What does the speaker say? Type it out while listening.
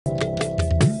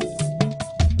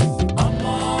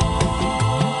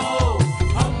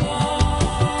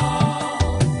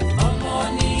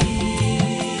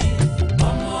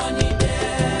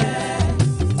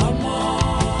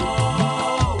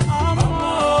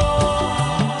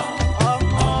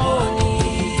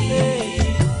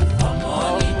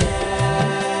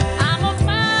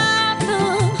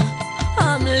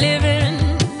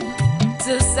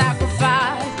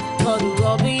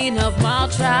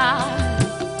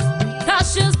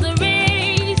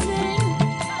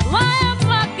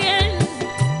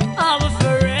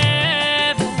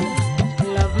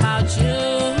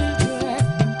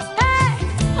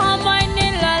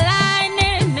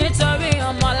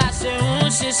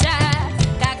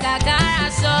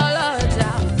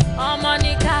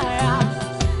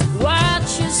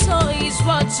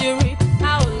what you reap.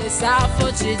 How less I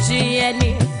for Gigi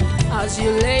as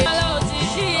you lay low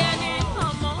Gigi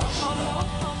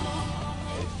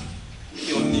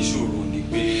Kí o ní ìṣòro ni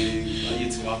pé ayé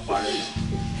ti wá parẹ́.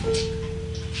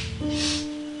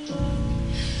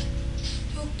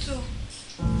 Doctor,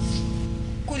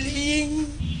 kò lè yé yín.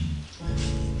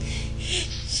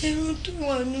 Ṣé irun tó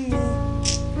wà nù mí?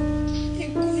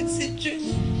 Ikú ìtìjú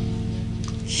ni.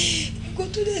 Ikú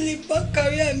tó lè lè bá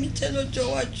kárí àmì jẹ́ lọ́jọ́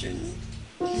iwájú ni.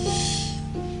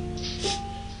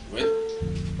 Well,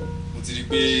 mo ti rí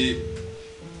pé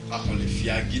a kàn lè fi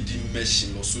agídí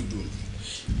mẹ́ṣin lọ sódò ni.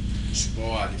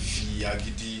 Ṣùgbọ́n a lè fi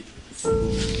agídí fòrò.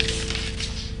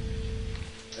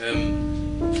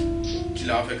 Kí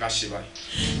la wá fẹ́ ká ṣe báyìí?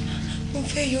 Mo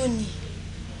fẹ́ yọ ni.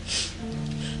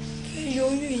 Mo fẹ́ yọ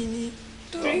oyún yìí ni.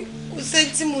 Torí kò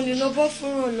sẹ́ni tí mo lè lọ bọ́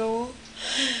fún ìrànlọ́wọ́.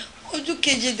 Ojú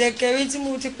kejì dẹ̀kẹ̀rẹ́ tí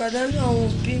mo ti pàdánù àwọn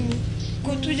òbí mi.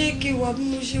 Kò tó jẹ́ kí ìwà bí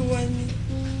mo ṣe wà ní.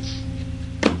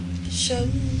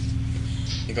 Ìṣàánú.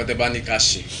 Nǹkan tẹ́ bá ní ká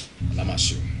ṣe la máa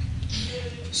ṣe o.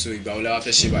 So ìgbà wo la wá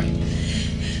fẹ́ ṣe báyìí?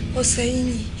 Ọ̀sẹ̀ yìí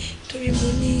ni torí mo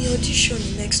ní audition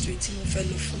next week tí mo fẹ́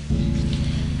lọ fún.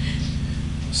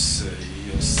 Ọ̀sẹ̀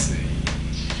yìí.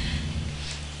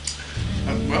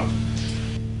 Àgbà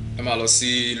ẹ máa lọ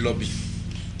sí lobby.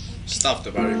 Staff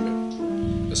tẹ́ bá rí mi.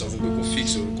 Ẹ sọ fún pé kó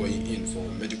fix orúkọ yín in for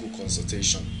medical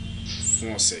consultation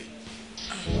fún ọ̀sẹ̀ yìí.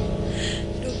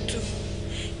 Doctor,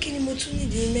 kí ni mo tún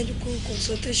need medical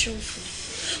consultation fún?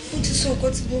 Mo ti sọ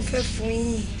nǹkan tí mo fẹ́ fún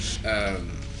yín.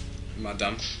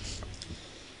 Madam,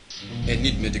 I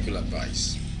need medical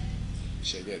advice.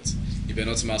 She gets. Ibẹ̀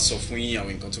náà ti máa sọ fún yín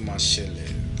àwọn nǹkan tó máa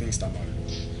ṣẹlẹ̀, things that máa lò,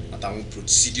 àtàwọn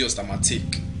procedures that máa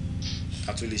take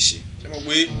ká tó lè ṣe. Ṣé mo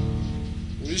pé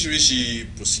oríṣiríṣi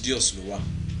procedures ló wà,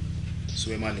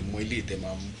 so ẹ máa lè mọ ilé ìtẹ́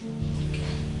máa mú.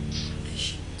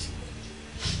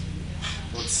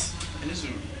 But ẹni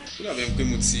sọ̀rọ̀ ó dàbí pé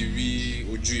mo ti rí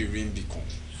ojú ìrìn bì kan.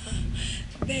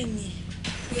 Bẹ́ẹ̀ni,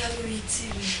 bóyá lórí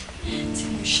TV tí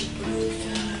mo ṣe pẹ̀lú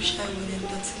fún ṣàlùwẹ̀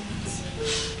entertainment.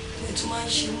 Mo tún máa ń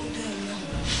ṣe model náà.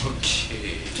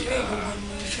 Okay. Torí ìgbọ̀ngàn ni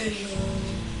mo fẹ́ yọ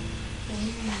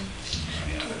oyún mi.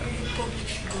 Torí public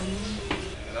figure ni.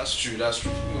 That's true.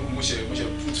 Mo ṣe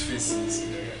put face in this.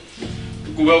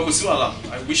 Go well, kò sí wàhálà.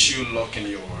 I wish you luck in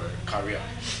your career.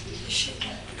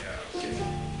 Yeah, okay.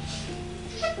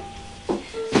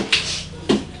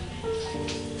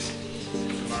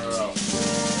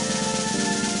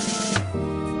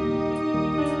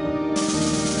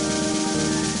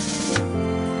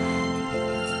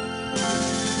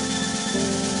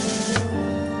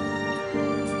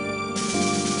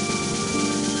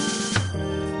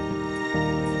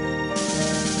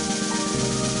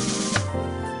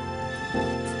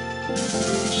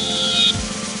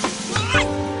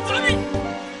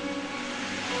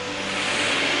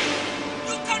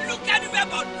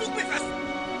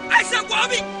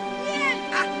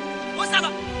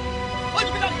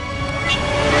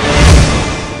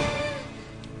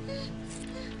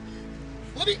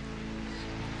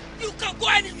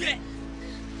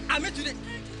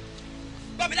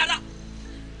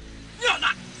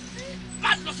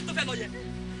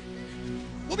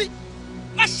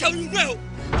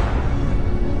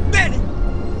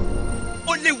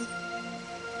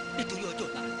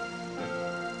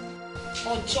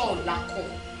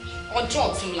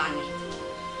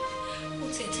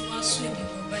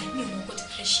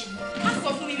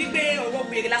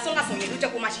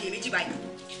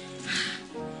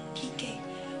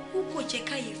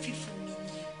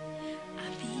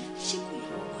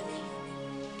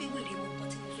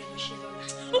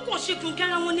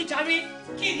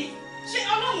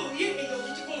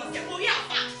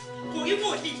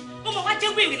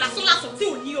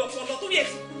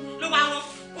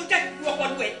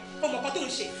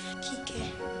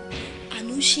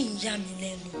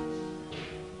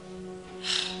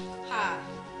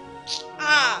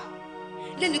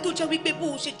 Lẹ́ni tó jẹ́ wípé bó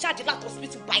o ṣe jáde láti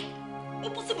hospital báyìí ó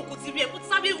possible kò ti rí ẹ kó ti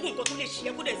sáré rú nǹkan tó lè ṣe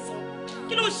ẹ kó dẹ̀ sọ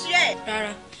kí ló ṣe ẹ.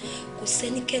 Rárá kò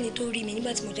sẹ́nikẹ́ni tó rí mi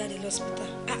nígbà tí mo jáde lọ́sibítà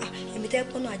èmi tẹ́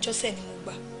pọ́nà àjọsẹ̀ ni mo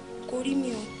gbà kò rí mi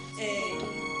o.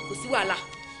 Kò sí wàhálà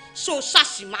ṣó o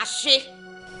ṣàṣì máa ṣe.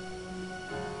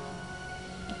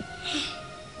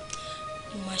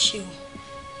 Mo máa ṣe o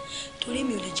torí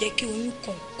mi ò lè jẹ́ kí oyún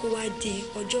kan kó wá de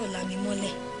ọjọ́ ọ̀la mi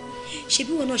mọ́lẹ̀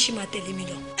ṣebí wọn náà ṣì máa tẹ̀lé mi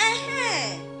lọ.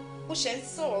 Ó ṣe ń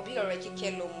sọ̀rọ̀ bí ọ̀rẹ́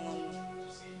kíkẹ́ lọ mọ́ ni.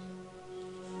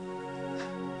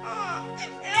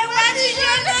 Ẹ wá ní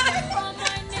ìṣẹ́lẹ̀.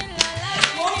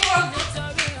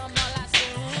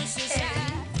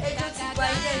 Ẹjọ́ ti gba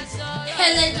ilé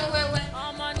ẹlẹ́jọ́ wẹ́wẹ́ ó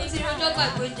ti rọjọ́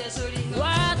gbàgbé oúnjẹ sórí.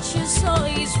 What you sow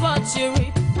is what you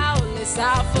reap. How less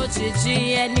I for Gigi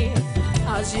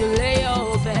as you lay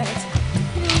your bed.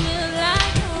 You will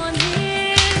like on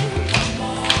him.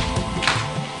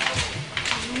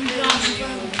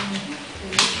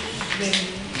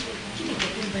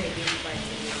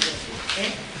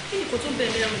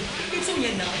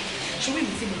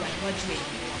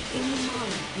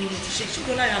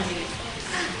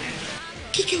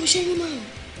 Kíkẹ́ o ṣe ní márùn-ún.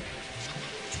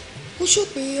 Ó ṣó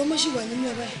pé ọmọ ṣì wà nínú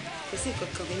ẹ báyìí. Kò sí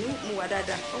kankan mi mo wà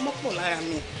dáadáa ọmọ pọ̀ lára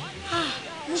mi.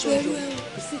 Mo bẹ̀rù ẹ o.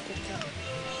 Kò sí kankan.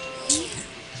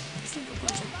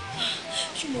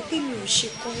 Ṣé mo pé mi ò ṣe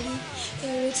kan rí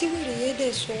ẹ̀rọ tí wèrè yẹn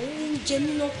dẹ̀ sọ ó ń jẹ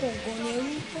mí lọ́kàn gan-an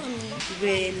ẹ̀rù bà mí.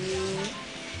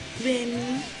 Bẹ́ẹ̀ni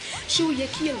ṣé ó yẹ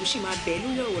kí ẹ̀rù sì máa bẹ̀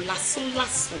lórí ọ̀rọ̀ lásán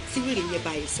tí wèrè yẹn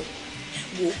bá ẹ sọ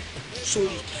wo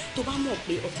sórí tó bá mọ̀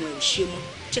pé ọkùnrin ò ṣe mọ́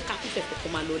jẹ́ ká kúfẹ̀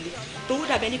kọ̀ọ̀kan máa lọlé torí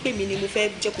dàbẹ́ ní pé mi ni mo fẹ́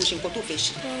jẹ́ kó ṣe nǹkan tó fẹ́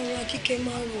ṣe. Rárá Kíkẹ́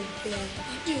máa rò bẹ́ẹ̀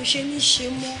bí o ṣe ní ṣe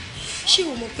mọ́ ṣé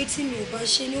o mọ̀ pé tí mi ò bá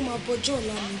ṣe ni ó máa bọjọ́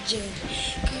ọ̀la mi jẹ́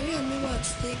kárí àmì wà at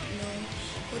stake now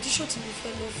audition tí mo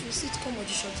fẹ́ lọ fún sitcom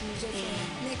audition tí mo sọ fún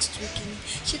next week ni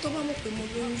ṣé tó bá mọ̀ pé mo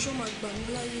lóyún ṣó máa gbà mí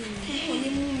láyé ni kò ní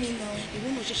mú mi náà. ìwọ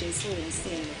náà ṣẹ̀ṣẹ̀ sọ òun sí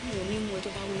ẹ̀nà mi ò ní mú ẹ tó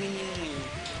bá wí nínú ẹ̀yìn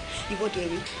ìwọ́dọ̀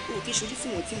ẹ̀rí o kì í ṣojú tí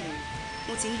wọ́n ti mọ̀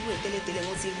wọ́n ti ń lù ẹ́ tẹ́lẹ̀tẹ́lẹ̀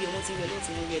wọ́n ti rí ẹ wọ́n ti rí ẹ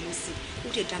lọ́tún rí ẹ lọ́sì ó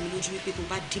dẹ̀ dá mi lójú wípé tó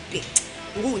bá débẹ̀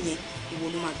owó yẹn ìwọ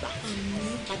ló máa gbà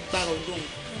agbára Ọlọ́run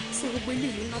fún gbogbo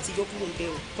eléyìí láti yọ kúrò ń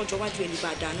bẹ̀rù kọjọ́ wájú ẹni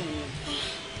bá dáa náà ni.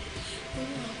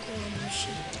 Ọlọ́run akọ ọmọ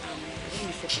ṣe. Ọ̀rẹ́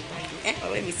mi fọkàn báyìí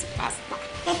ọ̀rẹ́ mi sì pásítà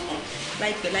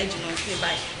láìpẹ́ láì jìnnà sí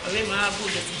báyìí ọ̀rẹ́ mi á bó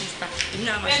lọ sí pásítà èmi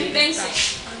náà máa ṣe pásítà.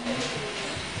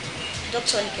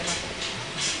 dókítà ní kẹ́mà.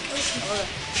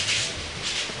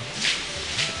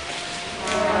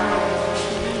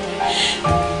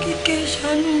 Kíkẹ́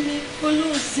ṣàánú mi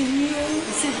olóòsì mi ó.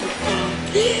 kò sí nǹkan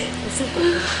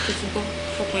tó ti gbọ́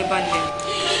fọkàn ẹ balẹ̀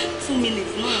 2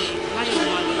 minutes náà ni láyọ̀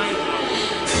wọn àlọ́ láyọ̀ wọn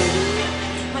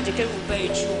má jẹ́ kẹ́rù bá ẹ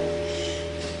jù ọ́.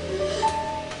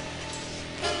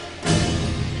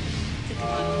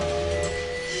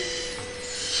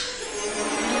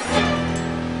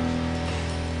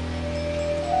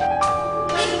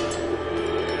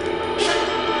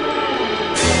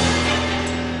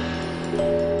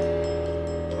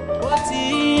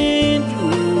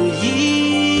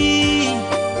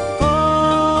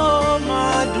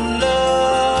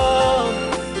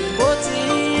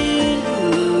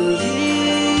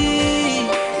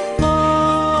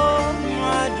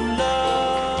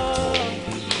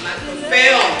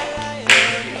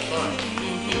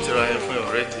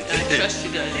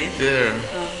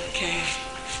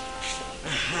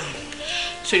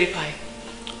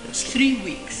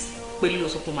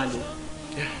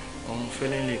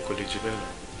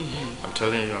 I'm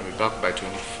telling you, I'll be back by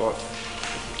 24th.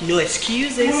 No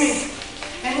excuses.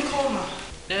 Any call, ma?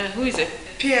 Who is it?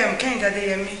 PM,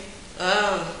 Kehinde.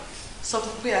 So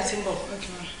we are Timbo.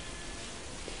 Okay, ma.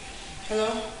 Hello?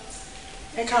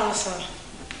 Hey, Carlos, sir.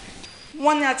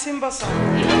 One at Timbo, sir.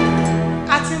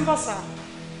 At Timbo, sir.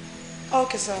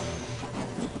 Okay, sir.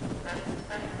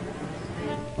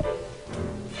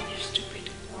 You stupid.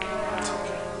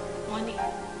 Money.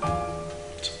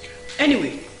 It's okay.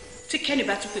 Anyway. Take Kenny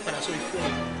back to quick when I saw your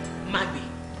phone. Magby.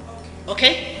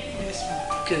 Okay? Yes,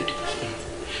 ma'am. Good.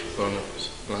 Oh, no,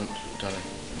 darling.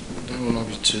 That will not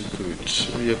be too good.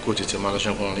 We are going to tell my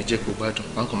husband only take a bad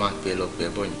one. Come on, pay up,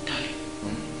 boy. Darling,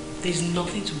 there's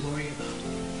nothing to worry about.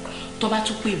 Toba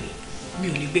to pay me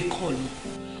only be call me.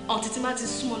 Until it's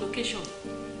small location.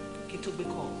 Get to be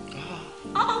call.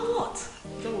 What?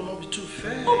 That will not be too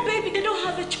fair. Oh, baby, they don't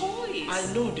have a choice. I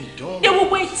know they don't. They will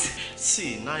wait.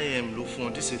 See, 9 a.m. low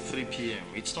phone. This is 3 p.m.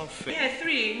 It's not fair. Yeah,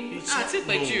 3. It's Take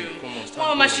by you. Come on,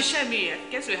 well, my shisha me. I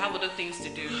guess we have other things to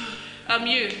do.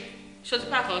 You. Shut the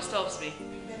pack on stops me.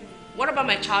 What about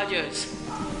my chargers?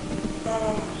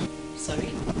 Sorry?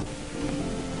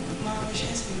 Ma'am,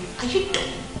 are you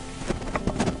dumb?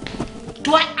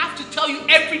 Do I have to tell you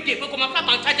every day? But my pack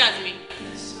on chargers me.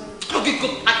 Yes, sir. Okay, go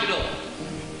pack it up.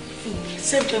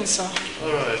 Same thing, sir.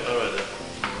 All right then.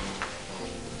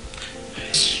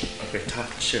 Okay,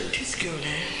 touch it. This girl, No.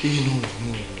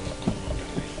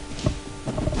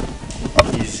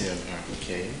 Easy on her,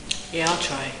 okay? Yeah, I'll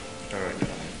try. All right.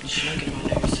 You should not get on my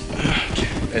nerves. Okay.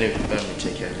 Anyway, let me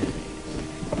take care of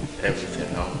everything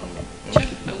now. Sure,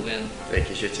 I will. Like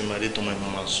you said, my little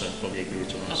mama son, no be agree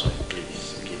to my son,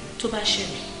 please, okay? To buy shit,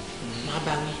 my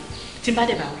baby. Timba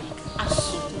de baby.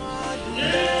 Asu.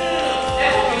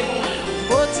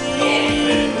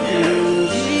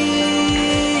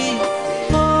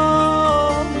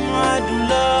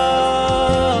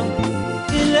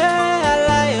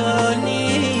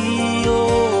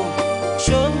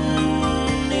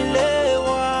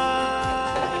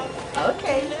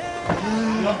 Okay.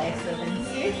 Your Excellency.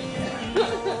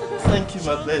 be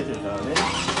my pleasure, darling.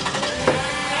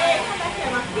 Hey, come back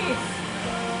here, my kiss.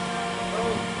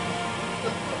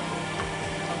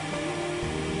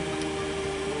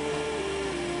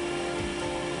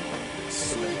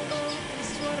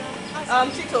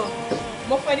 Tito,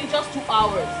 more for just 2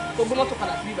 hours. So go not to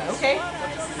Palasiba, okay?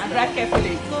 And drive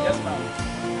carefully. Yes,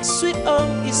 ma'am. Sweet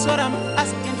home is what I'm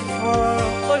asking for,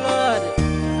 oh Lord.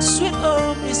 Sweet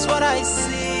home is what I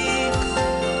seek.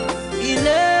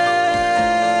 Ile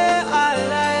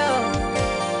alayo,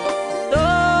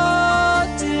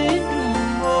 doti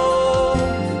dumo.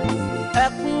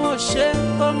 Ẹkún ò ṣe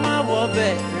kó má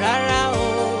wọbẹ̀ rárá o.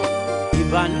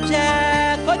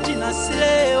 Ìbànújẹ́ kó jìnnà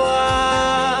sílé wa.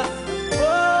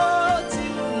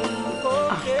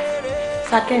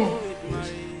 Sakeni,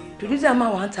 producer máa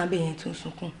wà ń tàn bẹ́ẹ̀ yẹn tó ń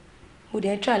sunkún. Mo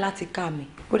dẹ̀ ń try láti ká mi.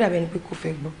 Ó dàbí ẹni pé kò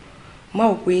fẹ́ gbọ́. Má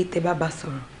wò pé tẹ bá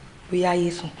sọ̀rọ̀ bóyá ayé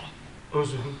sunkún. Ó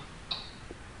sunkún.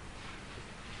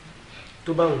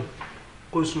 Tó bá wọn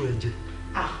kó sun ẹ̀jẹ̀.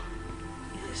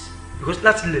 Yes. Because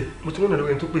láti ilẹ̀ mo ti rán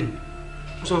ìrànlọ́wọ́ ẹni tó pè é.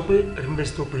 Mo sọ pé ẹ̀rí bẹ́ẹ̀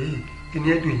sí tó pè é yìí kí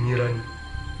ni Edun ìnira ni.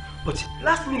 But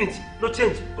last minute ló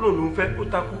change ó lóun lòún fẹ́ ó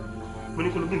takú. Mo ní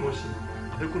kó ló bí nǹkan ṣe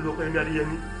àbí kó lọ ọkọ ẹ̀mí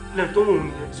Adéyẹmí lẹ́yìn tó ń wò ó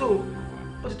nìyẹn. So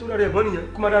ó ti tó rárá ẹ̀gbọ́n nìyẹn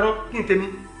kó má darán kí n tẹ́mi.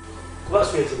 Kó bá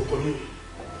sun ẹ̀jẹ̀ kò kọ́ mi.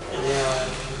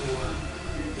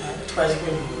 Twice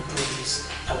when you do this,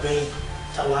 I bring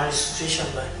a situation,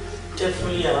 but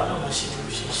definitely I don't know she do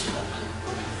shit.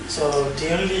 So the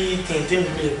only thing they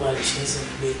really about the change in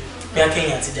the way, we are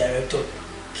Kenya the director,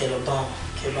 Keloban,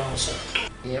 so.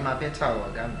 Yeah, my better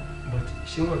organ. But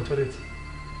she won't toilet.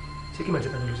 She came at the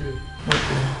time.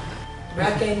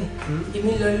 Bracken, you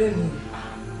mean Lolo?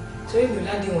 So you will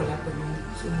add one like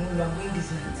so move away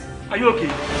this night. Are you okay?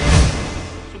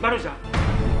 So Barusa,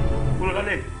 what are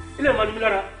they? Ilé ìmọ̀ ni mi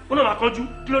lára, wọ́n náà máa kánjú,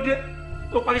 kí ló dé?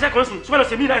 Ó parí iṣẹ́ kan sìn, ṣùgbọ́n lọ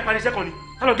sí mi láì parí iṣẹ́ kan ni.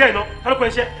 Ta ló gẹ́ iná? Ta ló kọ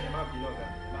iṣẹ́?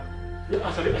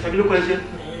 Àṣàbí ló kọ iṣẹ́.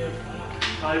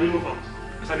 Àṣàbí ló kọ.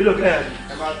 Àṣàbí ló gẹ́ ẹ̀.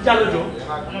 Já lójó.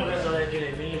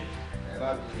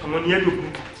 Ọmọ ni Edun kú.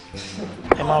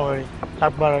 Ẹ má worry,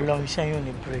 lágbára Ọlọ́run iṣẹ́ yín ò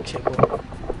ní break ṣẹ́gbọ́n.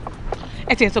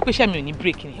 Ẹ ti sọ pé iṣẹ́ mi ò ní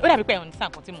break ni. Ó dàbí pé ẹ ò ní sàn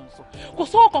kan tí mò ń sọ. Kò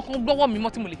sówó kankan lọ́wọ́ mi mọ́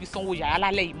tí mo lè fi sanwó yàrá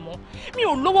lálẹ́ yìí mọ́. Mi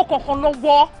ò lówó kankan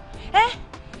lọ́wọ́.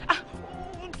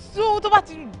 Tó bá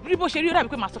ti rí bó ṣe rí ó dàbí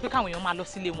pé màá sọ pé káwọn èèyàn máa lọ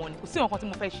sílé wọn ni kò sí nǹkan tí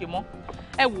mo fẹ́ ṣe mọ́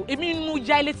ẹ wò èmi ń mú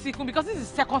já ilé tí ikú because this is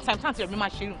the second time táǹtì rẹ̀ mi máa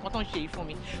ṣe nǹkan tó ń ṣe yìí fún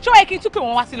mi ṣé wáyé kí n tún pè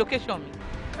wọ́n wá sí location mi.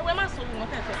 ẹ má sọ wọn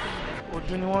tẹ́ ẹ fẹ́ fún mi.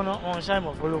 Ojú ni wọ́n náà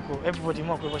ṣàìmọ̀ fọlọ́kọ everybody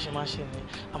mọ̀ pé bó ṣe máa ṣe ni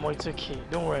àmọ́ it's okay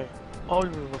don't worry all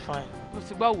will be fine. Mo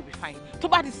ti gbọ́ will be fine tó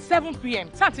bá di 7 p.m.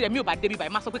 táǹtì rẹ̀ mi ò bá débi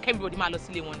báyìí má sọ pé everybody máa lọ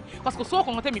sílé wọn ni because kò sówó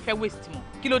kankan tẹ́mi fẹ́ waste mọ́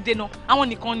kí ló dé náà àwọn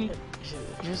nìkan ni.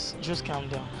 Just calm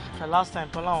down the last time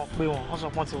tọ́lá wọn pé wọ́n sọ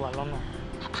pé wọ́n ti wà lọ́nà.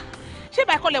 Ṣé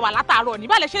báyìí kọ́ lẹ wà látàárọ̀ ní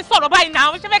báyìí lè ṣe sọ̀rọ̀ báyìí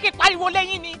náà ṣé fẹ́ kí pariwo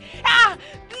lẹ́yìn ni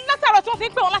látàárọ̀ tí wọ́n ti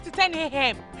ń pè wọ́n láti 10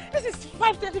 a.m. This is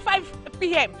 5:25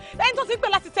 p.m. lẹ́yìn tó ti ń pè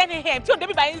láti 10 a.m. tí ò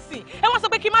débi báyìí ń sìn ẹ wọ́n sọ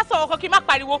pé kí n má sọ̀rọ̀ kan kí n má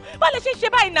pariwo báyìí lè ṣe ṣe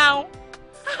báyìí náà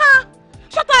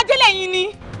ṣọ́tọ̀ ajé lẹ́yìn ni.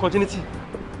 Continuity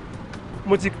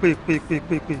mo ti pè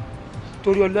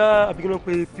torí ọlá àbíkí náà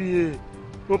pé pa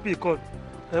wọ́n pè kọ́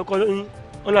ẹ̀kọ́ lóyún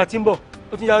ọ̀nà àti ń bọ̀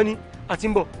ó ti yá ní àti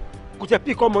ń bọ̀ kò tẹ̀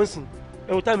pè kọ́ mọ́ ń sìn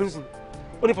ẹ̀wọ̀n táìmù ń sìn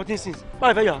ó ní 14 cents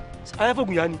báyìí fẹ́ yà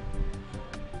ayáfóògùn yá ni.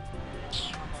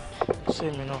 Ṣé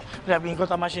mi náà bí àbí nǹkan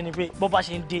tá a máa ṣe ni pé bó bá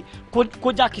ṣe ń dé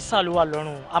kó já kìsà ló wà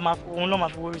lọ́rùn òun náà máa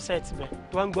fi wọ́n reset bẹ̀.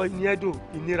 tó bá ń gbọ́ ìní Edun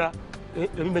ìnira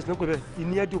èmi bẹ̀rẹ̀ sí ní pè bẹ́ẹ̀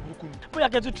ìní Edun burúkú ni. bóyá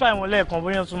kẹ́ tún try wọn lẹ́ẹ̀kan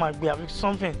bóyá tún máa gbé àbí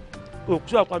something.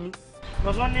 òkú àpá mi.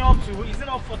 because wọ́n ní up to is it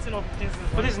not 14 or 15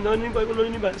 cents. 14 cents náà ní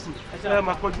lóyún nígbà sí ẹ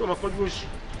máa pọ́jú oṣù.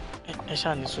 ẹ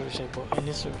ṣáà ní sùúrù ṣẹ́gbọ́ ẹ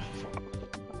ní sùúrù.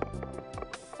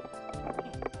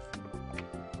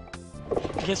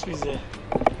 Guess who is there?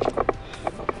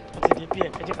 What's the DP? Ẹ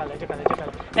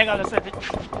ká lọ set.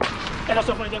 Ẹ lọ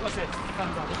sọ fún ẹ jẹ́ kó set. Ká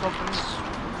lọ sọ fún mi.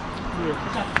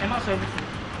 Ẹ má sọ anything.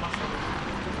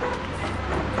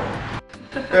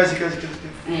 Kẹ́sì.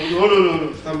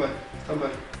 No. Stand by.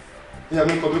 Yeah,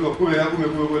 make up.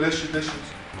 Go. Let's shoot.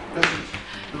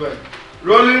 Goodbye.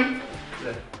 Rolling.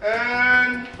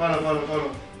 And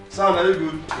follow. Sound, are you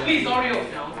good? Yeah. Please hurry up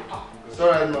now.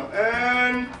 Sorry, ma.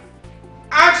 And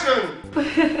action!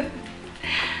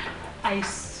 I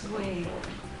swear,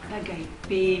 that guy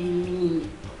pay me.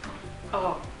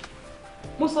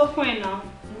 Mo sọ fún ẹ náà,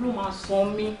 ló máa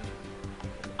san mí.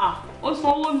 Ó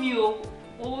sanwó mi o,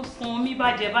 ó san mí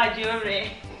bàjẹ́ rẹ̀.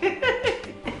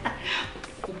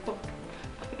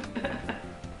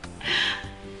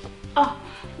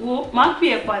 Wo, máa pè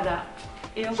ẹ́ padà.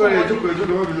 Sorry, ẹ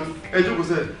jókòó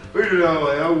sẹ́, orí ìrìn àwọn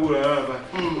ẹ̀yà wo rárá bá.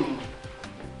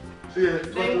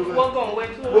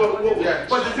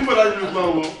 Wọ́n ti tí mo láti lù fún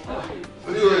àwọn.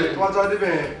 Wọ́n ti wọ́n tó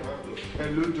adébẹ̀ ẹ̀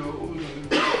lójó.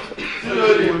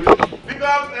 Pick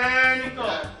up and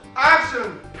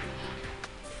action.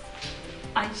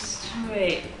 I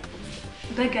swear,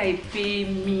 that guy pay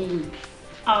me.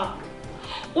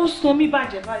 Ó sọ mí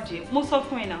bàjẹ́. Mo sọ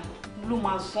fún ẹ náà, ló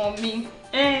máa sọ mí.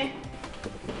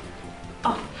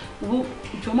 Wo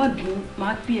ìjọ má bínú,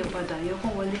 máa pè ẹ́ padà yẹ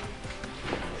kán wọlé.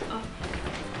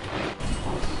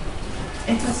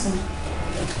 Ẹ káàsán,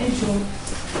 ẹ jọ̀ọ́,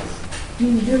 mi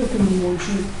ò lérò pé mo mọ̀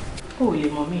ojú. Ó lè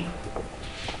mọ̀ mí.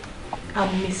 I'm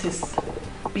Mrs.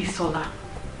 Bisola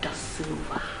da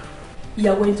Silva.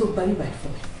 Ìyàwó ẹni tó gba bíbá ẹ̀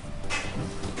fún mi.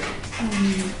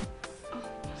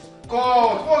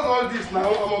 God, what's all this now?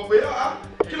 I'm up here.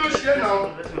 Kí ló ṣe now?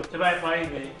 Ṣé báyìí parí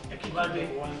rẹ̀? Ẹ kí bá dé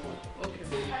one point.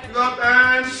 Pick up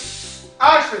and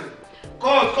action.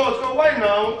 God, why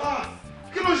now?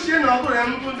 Kí ló ṣe now? Kó rẹ̀ ń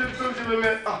tó ṣe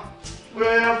mẹ́mẹ́.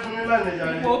 Where are you from?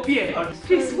 Nigeria. Oh, PM.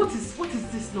 Please, what is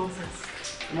this nonsense?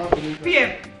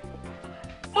 PM.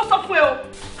 What's up, Will?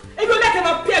 If you let him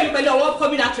appear, you will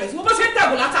upcoming actress. What was your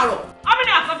table later? How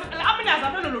many hours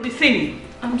have you been singing?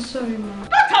 I'm sorry, ma.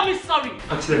 Don't tell me sorry.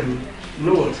 Actually, you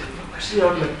know what? I still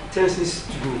have like 10 cents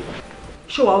to go.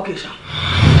 Sure, okay, Sha.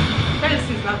 10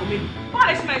 cents, now go maybe.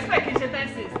 Why is my expect you say 10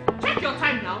 cents? Check your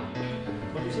time now.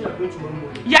 But you say you're going tomorrow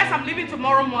morning. Yes, I'm leaving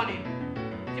tomorrow morning.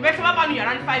 You better come me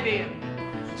around 5 a.m.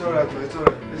 It's alright, man. It's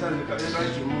alright. Let's try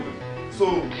to move it. So,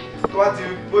 what do you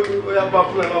have back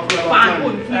full? Fan,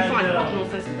 what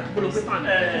nonsense is that? Follow the fan.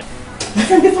 My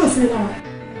friend, get fancy now.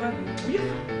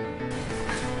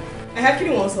 I have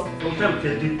killing one song. Long time,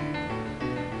 Kehinde.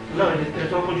 Now, I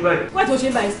don't want you back. What was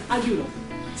your advice? Argue, no.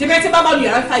 You better come me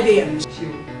around 5 a.m.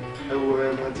 I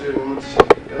will material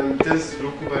test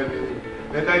local by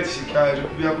the guy to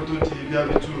be able to be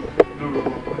able to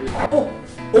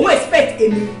Oh, expect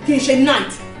Amy to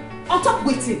night. On top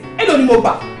waiting. I don't know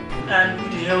back. And who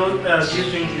the hell do you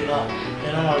think you are?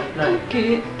 You know my reply.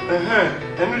 Okay. I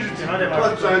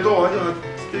don't want to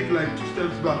take like 2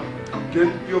 steps back. Then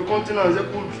your continence is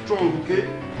strong, okay?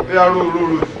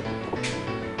 Roll.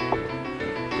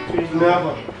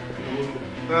 Never.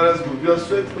 Let's go. You are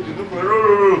sweating.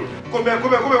 Roll. Come back, Joe.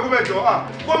 Come back, Joe.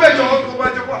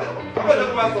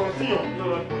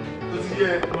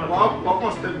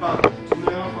 One step back.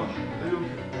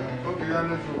 Okay,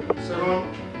 let's go. So,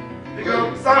 pick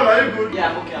up. Sound, are you good?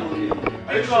 Yeah, okay, I'm okay.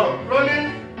 Are you sure? Running.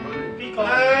 Pick up.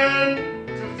 And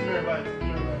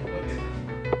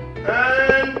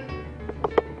and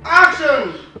action.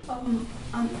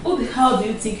 And who the hell do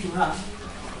you think you are?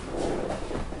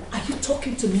 Are you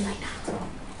talking to me like that?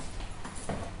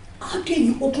 How dare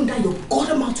you open down your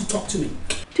god mouth to talk to me?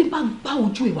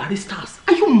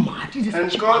 Are you mad?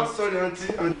 And God, sorry,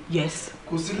 auntie. Yes.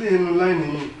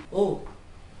 Oh.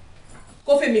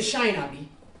 Coffee me shine, Abby.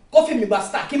 Coffee me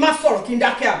basta. Ki ma sọ̀rọ̀ ki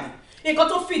ndake Abby. Nǹkan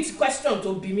tó fit question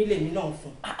tó bí mi lè mi náà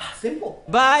fún. Simple.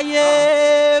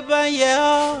 Báyé.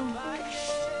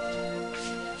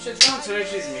 She's trying to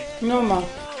refuse me. No, ma.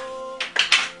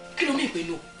 Kí ló mean pé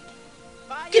no?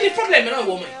 Kí ni problem náà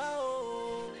woman?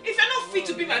 If you're not fit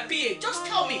to be my PA, just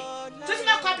tell me. Just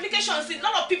make applications. A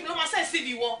lot of people don't send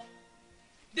CV wo.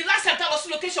 The last time I was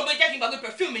location where getting back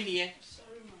perfume in here.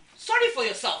 Sorry for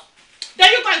yourself. Then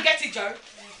you can get it, Jerry.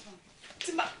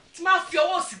 Tima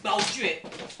fiowo si gba ojú ẹ.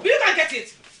 You can get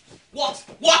it. What?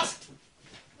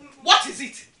 What is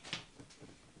it?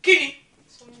 Kini?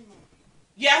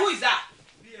 Yeah, who is that?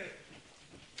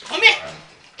 Come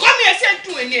here, send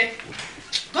to in here.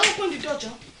 Go open the door,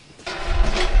 John.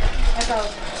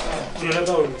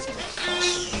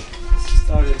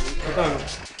 Sorry.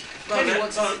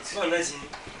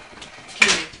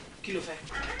 Kí ló fẹ́?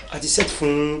 I just set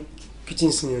fún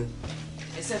kitchen scene.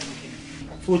 Except for him.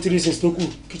 43 cents tó kù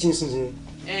kitchen scene.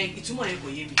 Ìtumọ̀ yẹn kò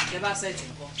yé mi. Ẹ bá set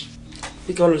nǹkan.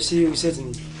 Bí ká lọ sí reset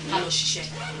ni. Ká lọ ṣiṣẹ́.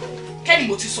 Kẹ́ni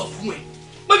mo ti sọ fún ẹ.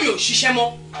 Pé mi ò ṣiṣẹ́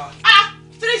mọ́.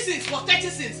 3 cents for 30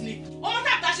 cents ni. Ọmọ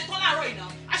tá a ṣe tán láàárọ̀ yìí náà.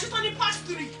 A ṣe tán ní past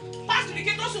 3. Past 3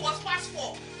 kí tó sùn was past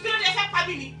 4. Bí ló dé fẹ́ pa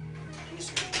mí ni?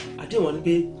 Àdéhùn wa ni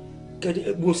pé kẹ́ni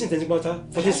gbogbo sí ìtẹ́jú pátá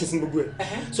 14 cents ní gbogbo ẹ̀.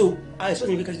 So I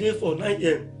expect me kẹ́ni for 9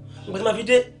 a.m. Nǹkan tí ma fi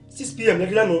dé 6 p.m.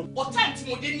 lẹ́gbẹ̀ẹ́ lánàá. But time tí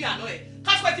mo dé ní àná ẹ̀.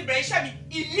 Kásìpẹ́ ti bẹ̀rẹ̀ iṣẹ́ mi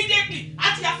immediately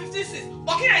àti ya 15 cents.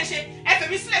 But kí lẹ̀ ń ṣe ẹ̀fẹ̀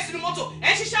mi sílẹ̀ sínú mọ́tò ẹ̀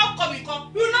ń ṣiṣẹ́ ọkọ mi kan.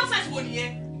 Irú nonsense wo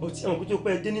nìyẹn? But àwọn kò tó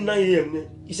pẹ́ dé ní 9 a.m. ni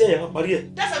iṣẹ́ yẹn á parí ẹ̀.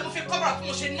 That's why mo fi cover up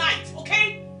mo ṣe night, okay?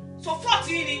 So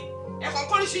 14 ni ẹ̀kọ́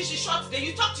kọ́ni ṣe short then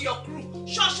you talk to your crew.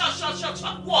 Short.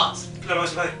 What? Kí ló máa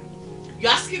ṣe báyìí? You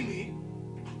asking me?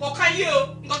 Kọ̀ọ̀kan yé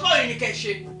o, nǹkan tó yẹ ni kẹ́ ẹ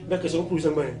ṣe. Bẹ́ẹ̀ kẹsàn-án kúrú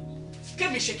sẹ́gbọ́n yẹn.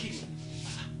 Kémi ṣe kí ni?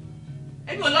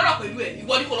 Ẹbí ò lọ́rọ̀ pẹ̀lú ẹ̀,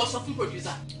 ìwọ ni kò lọ sọ fún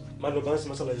producer. Máa lọ bá ń sin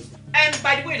masala yìí. And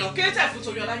by the way náà, kí ló tẹ̀ fún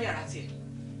torí ọlá yàrá tiẹ̀?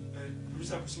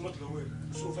 Producer kò sí mọ́tò lọ́wọ́ ẹ̀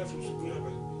so 5 rooms kò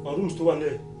yàrá. Àwọn rooms tó wà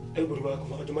nílẹ̀ everybody wa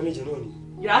come àjọ manager náà ni.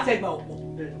 Yàrá tẹ gba ọ̀pọ̀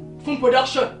fún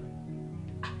production.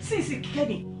 Sísì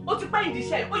Kenny, ó ti pẹ́ ìdí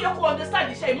iṣẹ́ ó yẹ kó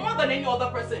understand iṣẹ́ more than any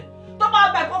other person. Tó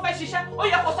bá bá ẹ̀kọ́ fẹ́ ṣiṣẹ́ ó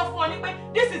yẹ kó sọ fún wọn ní pé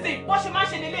this is it bó ṣe máa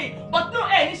ṣe lélẹ́yìí but no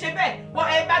ẹ̀ ní ṣe bẹ́ẹ̀ wọ́n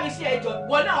ẹ bá mi ṣe ẹjọ́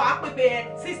wọ́n náà wàá pèpè ẹ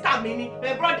sister mi ni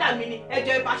ẹ brother mi ni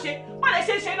ẹjọ́ ẹ bá ṣe wọ́n lè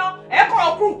ṣe náà ẹ kọ́ ọ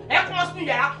crew ẹ kọ́ ọ sínú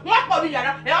yàrá wọ́n pọ̀ ní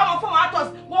yàrá ẹ wọ́n fún actors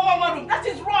wọ́n room that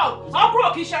is wrong ọ crew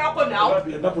kì í ṣe ẹranko náà.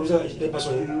 ẹ bá producer ẹ bá sọ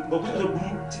yẹn bọ̀ kó tó burú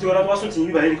títí wọn wá sùn tì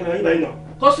yín báyìí náà.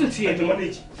 Kó sùn tì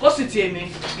èmi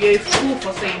you're a fool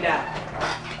for saying that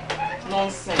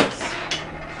nonsense.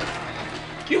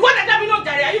 You want to tell me no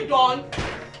Jerry, are you done?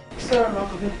 Sir, I'm not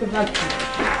going to come back.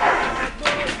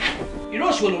 You know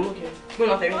what you're looking at? Go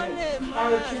not there.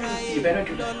 You better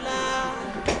do that.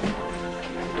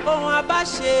 Ohun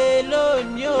abáṣe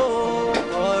lónìí o,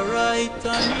 ọ̀rọ̀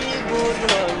ìtàn ní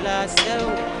gbọdọ̀ láṣẹ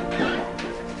o.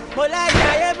 Mo láyé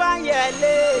ayé bá ń yẹ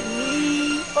lé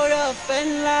ní orí ọ̀fẹ́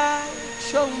ńlá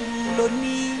ṣóhun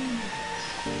lónìí.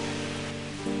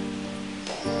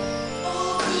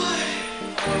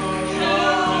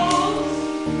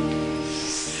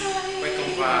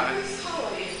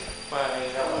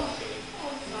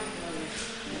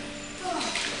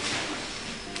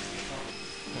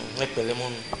 Like the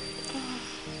lemon.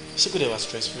 She could have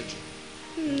stressful.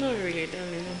 Not really,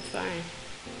 darling. I'm fine.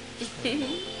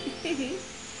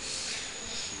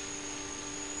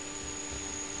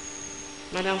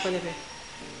 Madam Fonebe,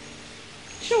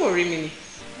 she worry me.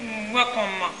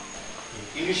 Welcome, ma.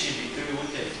 You should be very well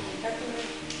there too.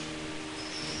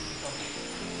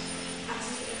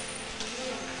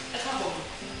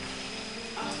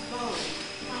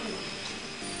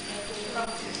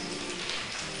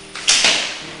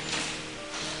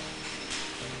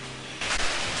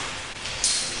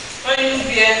 Ọyún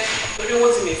bí ẹ torí owó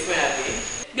tí mi fún ẹ àbí.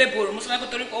 Gbé bòrò mo sọ pé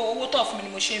torí owó tó fún mi ni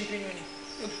mo ṣe ń bínú ni.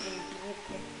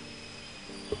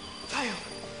 Tayo,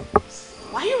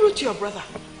 why you rude to your brother?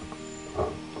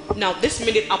 Now this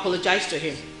minute apologize to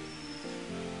him.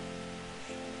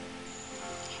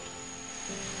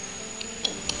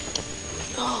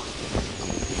 Oh.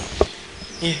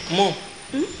 Yeah, Mom.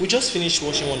 We just finished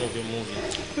watching one of your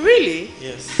movies. Really?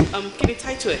 Yes. Can you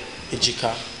title it?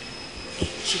 Ejika.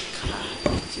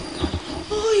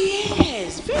 Oh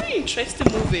yes, very interesting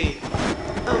movie.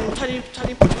 Tani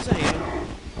producer here.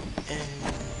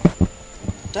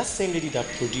 That same lady that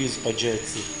produced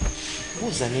Ojoeti.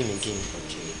 What's her name again?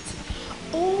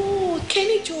 Oh,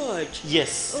 Kenny George.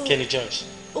 Yes, oh. Kenny George.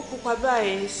 Oh, Papa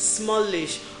is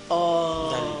smallish.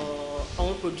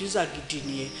 Àwọn producer gidi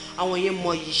ni ẹ. Àwọn yẹn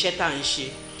mọ iṣẹ́ tá ń ṣe.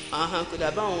 Kò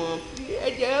dà bá wọn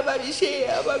ẹ̀jẹ̀ bá mi ṣe,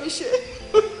 bá mi ṣe.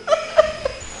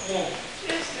 Mom,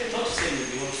 don't say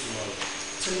maybe want tomorrow.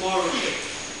 Tomorrow.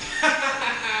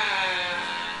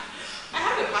 I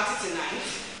have a party tonight.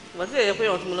 Wọ́n ti lè pé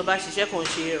ọ̀tún mo lọ bá ṣiṣẹ́ kan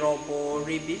ṣe rọ̀bọ̀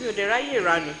rèébí mi ò dé ráyè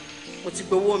ìranù mo ti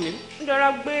gbowó mi ń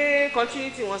dọ́ra gbé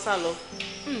continuity wọn sá lọ.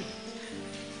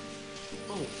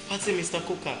 Oh, party Mr.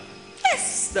 Coca.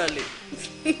 Yes, darling.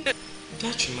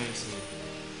 That reminds me.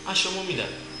 Aṣọ mọ́mí dà.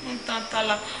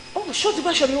 Tantala. Oh, ṣé o ti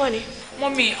bá aṣọ mi wá ni?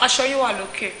 Mọ́mí, aṣọ yín wà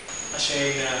lókè. Aṣọ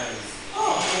yín náà.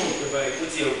 Oh, mo ò bẹ̀rẹ̀ kó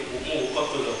tiẹ̀ mo ò kọ́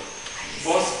tó lọ.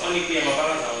 Boss, only pay my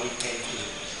balance and only 10K.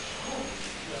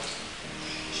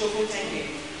 Ṣé o fún 10K?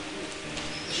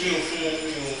 Ṣé o fún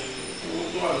owó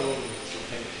tó wà lọ́wọ́ mi?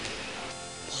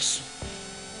 Bọ́sùn,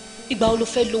 ìgbà wo lo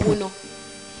fẹ́ lówó náà?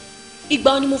 Ìgbà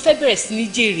wo ni mo fẹ́ bẹ̀rẹ̀ sí ní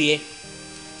jèrè ẹ?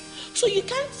 So you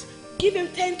can't give him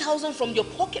 10,000 from your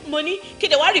pocket money?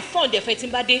 Kéde wá refund ẹ̀fẹ̀ tí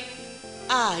ń bá dé.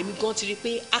 Èmi gan ti rí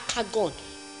pé akagon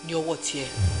ní ọwọ́ tiẹ̀.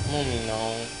 Mommy,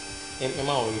 now,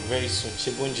 Emma will be very soon.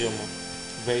 Ṣé bóúnjẹ ọmọ?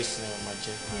 Very soon, Mama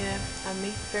Jẹ. Yeah, I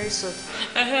mean, very soon.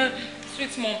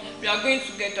 Sweet mom, we are going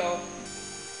together.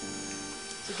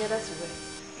 Together to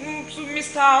where? To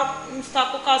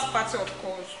Mr. Coca's party, of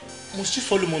course. Must you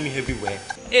follow mommy everywhere?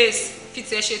 Yes,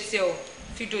 fit ẹ ṣe tí o,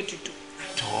 fido dudu.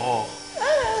 Duh.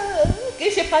 Kì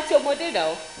í ṣe party ọmọdé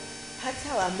náà. Party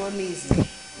our mommies.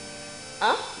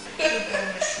 Huh?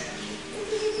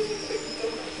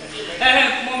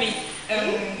 Mommy,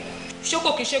 ṣé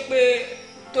kò kí n ṣe pé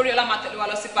torí ọlá máa tẹ̀lé wa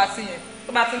lọ sí party yẹn?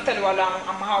 Tó bá ti ń tẹ̀lé wa lọ,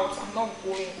 I'm out, I'm not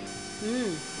going.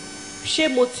 Ṣé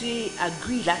mo ti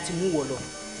agree láti mú wọ lọ?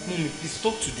 Mommy, please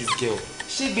talk to this girl.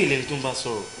 Ṣé gbé ilẹ̀ tó ń bá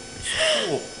sọ̀rọ̀?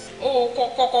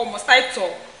 Kọ́kọ́ must I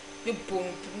talk? You born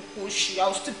burúkú ṣì, I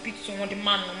will still beat someone the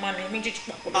man méjèèjì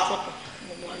papọ̀ lọ́sọ̀kan.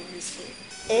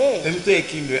 Let me tell you,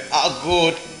 Kehinde. Oh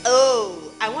God.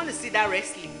 Oh, I want to see that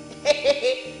wrestling.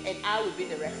 And I will be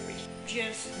the referee.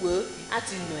 Yes. Well, I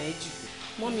didn't know it.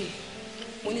 Mommy,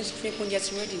 when is the phone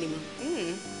just ready, ma?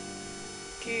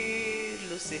 Kí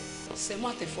ló ṣe? Say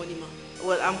what the funny ma.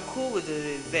 Well, I'm cool with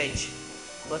the veg.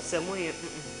 but semo yẹn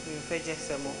mi ò fẹ́ jẹ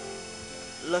semo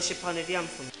lọ ṣe pounded yam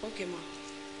fún mi. Okay ma.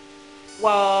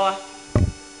 Wá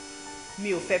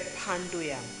mi ò fẹ́ pando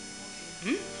yam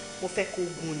mo fẹ́ kó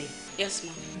gun ni. Yes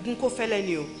ma. Gun kó fẹ́lẹ́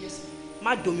ni o. Yes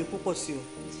ma. Má domi púpọ̀ sí o.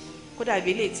 Kódà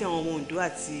ibi eléyìí tí àwọn ọmọ Ondo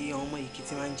àti àwọn ọmọ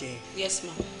Èkìtì máa ń jẹ. Yes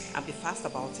ma. I'll be fast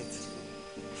about it.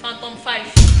 Phantom 5.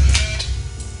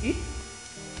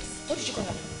 What did you call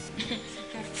that?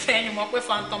 Fẹ́ni mọ̀ pé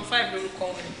Phantom 5 lórúkọ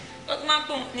wọn ni. Ó ti máa ń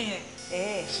gbóhùn nìyẹn.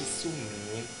 She's so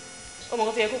mean. Oh my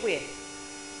God, you're cooking here.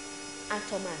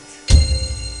 Antomat.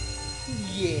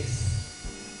 Yes.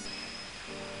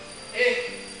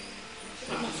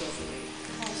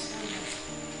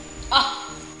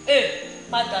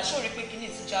 Padà sórí pé kíní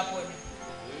ti jábọ́ ni.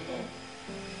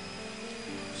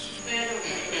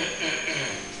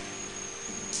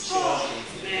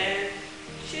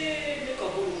 Ṣé make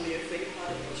up olùwò yẹn fẹ́ nípa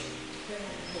ìtọ́jú?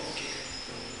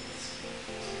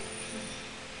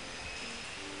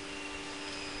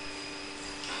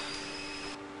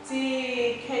 Tí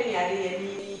Kẹ́mi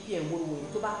Adéyẹmí PM olùwò yẹn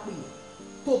tó bá pè é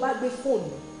tó bá gbé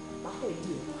fóònù máa fẹ́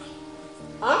yí ẹ̀.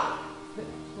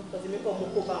 Ọ̀sẹ̀ mi kọ́ mo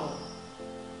kó bá wọn.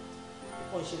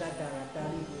 Wọ́n ṣe dáadáa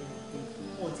níbi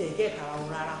wọn ti ẹ̀gẹ́ ìkara wọn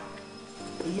rárá.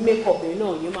 Èyí makeup yẹn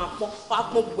náà yẹn máa pọ́n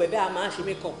pápọ́n gbogbo ẹ̀ bẹ́ẹ̀ a máa ṣe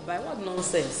makeup báyìí what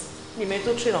nonsense. Ní ìmọ̀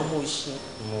tó train ọmọ òṣì.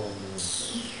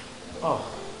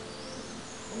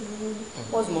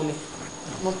 What's mommy?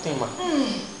 Nothing ma.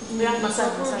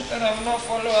 Massage. And I'm not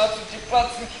follow her to the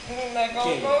party. Like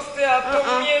I'm not stay at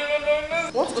home here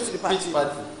alone. Want to go to the party? Which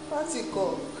party? Party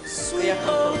call. Sweet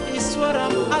home is what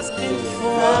I'm asking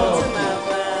for.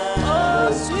 Oh,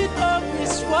 sweet home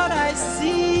is what I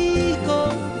seek.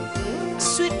 Oh,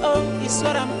 sweet home is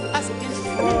what I'm asking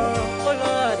for. Oh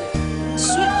Lord,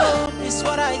 sweet home is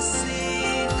what I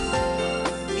seek.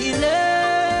 Ilé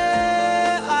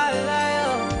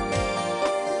aláyọ̀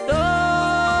ló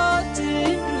ti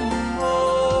dùn o.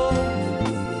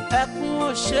 Ẹkún ò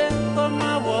ṣe kó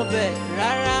má wọbẹ̀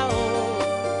rárá o.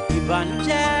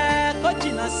 Ìbànújẹ́ kó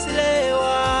jìnnà sílé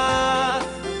wa.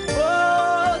 Ó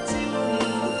ti wù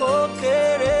kó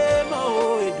kéré mọ́ o.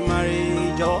 Èdùmàrè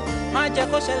jọ̀wọ́ má jẹ́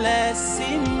kó ṣẹlẹ̀ sí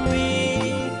mi.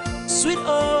 Sweet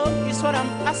home is what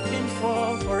I'm asking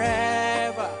for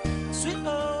forever. Sweet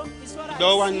home is what I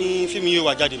Ìjọ wa ní fíìmù yóò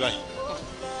wá jáde báyìí.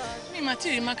 Mi máa tí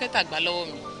ì rí mákẹ́tà gbà lọ́wọ́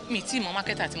mi. Mi tí ì mọ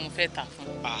mákẹ́tà tí mo fẹ́ tà fún.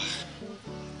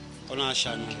 Ọlọ́run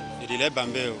aṣàánú èdè lẹ́bàá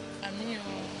ń bẹ́ o. Àmín o.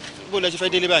 Bó lẹ ṣe fẹ́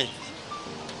délé báyìí?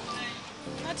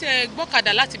 Láti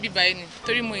gbọ́kadà láti bíbá ẹni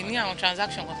torí mo ní àwọn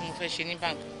transaction kan tí mo fẹ́ ṣe ní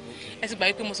bank. Ẹ ti gbà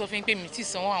wípé mo sọ fún yín pé mi tí ì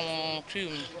sanwó àwọn crew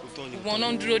mi. Ìwọ̀n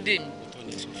náà ń dúró dè mí.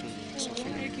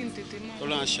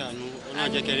 Ọlọ́run aṣàánú Ọlọ́run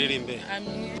ajẹ́kẹ́ rere ń bẹ.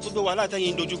 Gbogbo wàhálà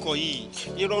tẹ́yìn dojúkọ yìí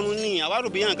ìrọ̀rùn ni àwa rò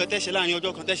bí yàn kan tẹ̀sẹ̀ láàrin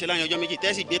ọjọ́ kan tẹ̀sẹ̀ láàrin ọjọ́ méjì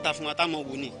tẹ́sì gbé ta fún wa táwọn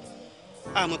wò ni.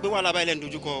 Àmọ́ pé wàhálà báyìí lẹ́nu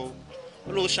dojúkọ o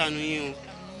Ọlọ́run ṣàánú yín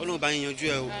o Ọlọ́run bá yín yanjú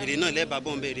ẹ o èrè náà lẹ́ẹ̀bà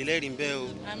bọ̀ ń bẹ èrè lẹ́rìí ń bẹ o.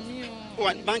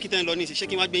 Báńkì tẹ́ ń lọ ní ìṣe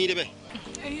kí wọ́n gbé yín débẹ̀.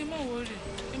 Ẹ má wọrí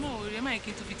ẹ má yẹ kí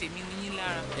n tún fi tèmi ní yín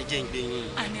lára. Ẹ jẹ́ ń gbé yín.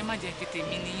 Àní ẹ má jẹ́ fi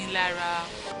tèmi ní yín lára.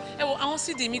 Ẹ wo àwọn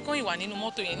CD mi kàn ìwà nínú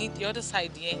mọ́tò yẹn ní the other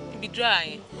side yẹn ibi dra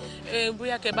yẹn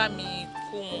bóyá kẹ́ bá mi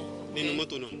kó wọn. Nínú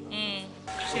mọ́tò náà.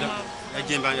 Ṣé máa. Ẹ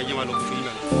jẹ́ wá lọ fún yín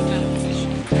báyìí.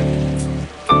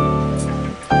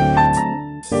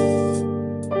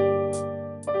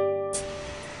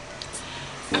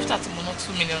 After tí mo ná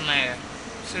 2 million naira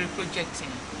sórí project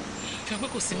yẹn fi hàn pé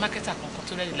kò sí mákẹ́tà kankan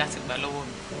tó rẹ́dì láti gbà lọ́wọ́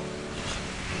mi.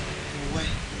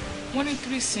 Wọ́n ní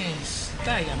 3 scenes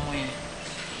tá àyàmọ́ yẹn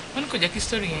wọ́n ní kò jẹ́ kí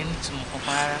story yẹn ní ìtumọ̀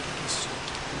kankan rárá.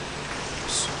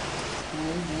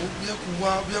 bí ẹ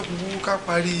kú wú ká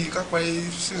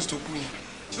parí scenes tó kù yẹn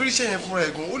sórí iṣẹ́ yẹn fúnra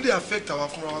ẹ̀ gan ó lè affect àwa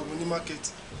fúnra wa gan ní market.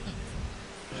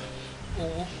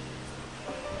 Owó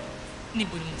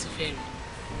níbo ni mo ti fẹ́ rí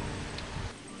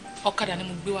ọ̀kadà ni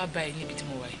mo gbé wá báyìí níbi tí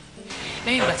mo wà yìí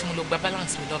lẹ́yìn ìgbà tí mo lọ gba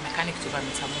balance mi lọ mechanic tó bá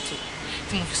mi ta mọ́tò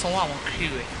tí mo fi sanwó àwọn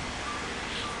crew rẹ̀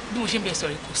bí mo ṣe ń bẹ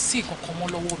sọ̀rọ̀ kò sí nǹkan kan mọ́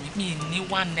lọ́wọ́ mi ní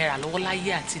 1 naira lọ́wọ́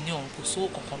láyé àti ní ọ̀run kò sówó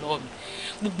kankan lọ́wọ́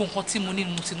mi gbogbo nǹkan tí mo ní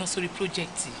ni mo ti ná sórí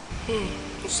project.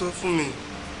 Ó sọ fún mi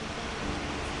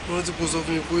wọ́n ti kó sọ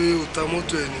fún mi pé ó ta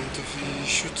mọ́tò ẹ̀ ní tó fi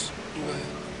shoot nígbà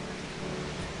yẹn.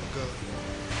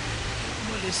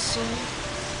 Mo lè sọ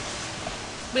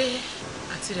pé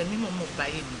àti rẹ̀ mímọ̀ mọ̀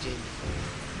báyé mi jẹ́ ni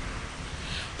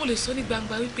mo lè sọ ní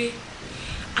gbangba wípé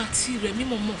àti rẹ̀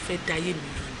mímọ̀ mọ̀ fẹ́ dayé mi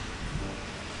lù.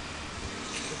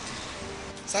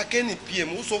 Sakeni PM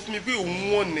ó sọ fún mi pé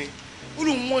òun wọ́n ni ó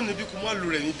lóun wọ́n ni bí kò má lo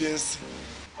rẹ̀ ní bẹ́ńsì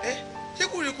ṣé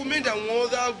kò recommend àwọn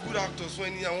other good actors fún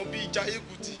ẹni àwọn bíi Jaiye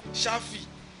Kuti Shafi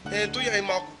tó yà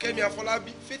Ìmàkù Kẹ́mi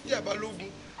Afọlábí Fathia Balógun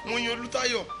Moyin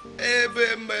Olútáyọ̀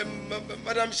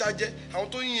Madam Sajẹ àwọn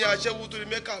tó yin aṣẹ́wó tó lè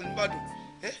Mẹ́kà nìbàdàn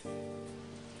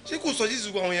ṣé kò sọ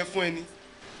jíjù àwọn yẹn fún ẹni.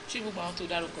 ṣé gbogbo àwọn tó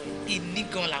dárúkọ yìí ìní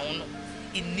gan làwọn náà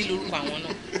ìní lórúkọ àwọn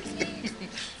náà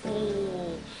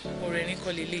ọ̀rẹ́ ní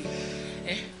kọ́ lélẹ̀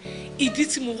ìdí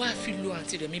tí mo wá fi lo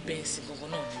àǹtí rẹ̀ mi bẹ́ẹ̀nsì gangan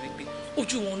náà ni wípé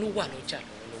ojú wọn ló wà lọ́jà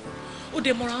lọ́wọ́lọ́wọ́ ó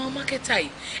dẹ̀ mọ́ra àwọn mákẹ́tà yìí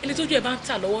ẹni tójú ẹ̀ bá ń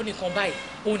tà lọ́wọ́ nìkan báyìí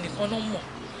òun nìkan náà mọ̀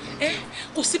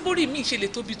kò sí bórí mi ṣe lè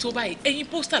tóbi tó báyìí ẹ̀yin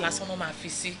pósítà lásán náà máa fi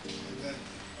sí.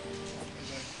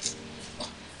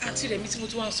 àǹtí rẹ̀ mi tí mo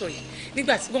tún wá ń sọ yìí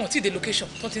nígbà tí wọ́n ti dé location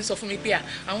tó ti ń sọ fún mi pé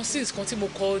àwọn scenes kan tí mo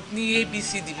kọ ní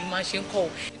abcd bí máa ṣe ń kọ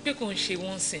pé kò ń ṣe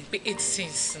one scene pé 8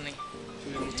 scenes ni.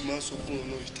 ṣé mo ti máa ń sọ fún un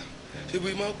náà ìta ṣé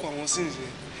bí máa ń kọ àwọn scenes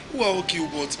yẹn wíwá òkè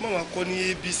òbọ̀ tí máa kọ ní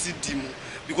abcd mọ́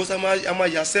because a máa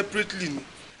yà separately ni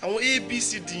àwọn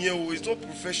abcd yẹn o it's not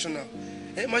professional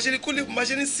máa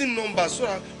ṣe ní scene number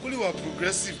sọ́ra kó lè wà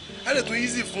progressive á lè tún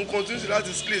easy fún continuity láti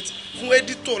slate fún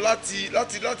editor láti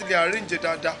lè arrange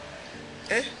dáadáa.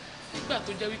 nígbà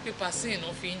tó jẹ́ wípé pàṣẹ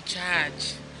náà fi ń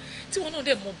charge tí wọn náà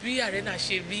dẹ̀ mọ̀ bí arena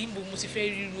ṣe rí mo ti fẹ́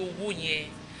ríru owó yẹn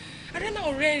arena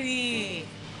ọ̀rẹ́ rí.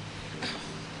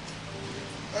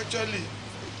 actually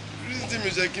reason tí mi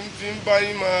ṣe kí n fi ń bá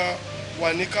yín máa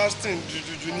wà ní casting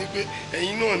jùjùjù ni pé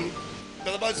ẹ̀yin náà ni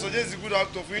gbàtà bá ti suggest good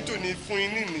actor fún yín tó ní fún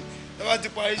yín nìní ẹ bá ti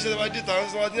parí iṣẹ́ ẹ bá dé tàwọn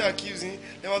sọ wá ní accuse yín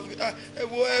ẹ máa fi ẹ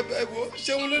wo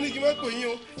ṣé wọn ló ní kí n má pè yín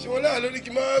o ṣé wọn láà ló ní kí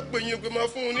n má pè yín o pé máa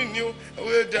fún un nìní o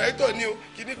ẹ director ni o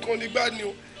kíní kan nígbà ni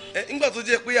o nígbà tó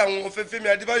jẹ́ pé àwọn Fẹ́mi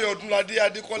Adébáyọ̀ Ọdúnládé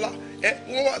Adékọ́lá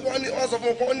wọ́n sọ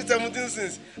fún wọn ní 17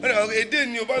 cents wọ́n ní àwọn èdè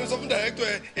ni o bá mi sọ fún director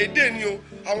èdè ni o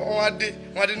àwọn adé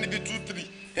níbi 2-3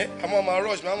 àmọ́ máa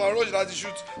rush láti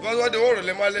shoot wọ́n dé wọ́ọ̀rọ̀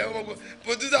lẹ́ máa lẹ́ ọmọ gbọ́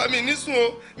producer mi ní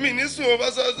sùn o bá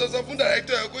sọ fún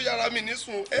director ẹ̀ kó yára mi ní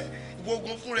sùn o ìwọ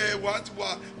ogun fún rẹ wà á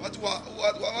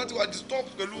ti wà disturb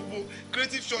pẹ̀lú gbogbo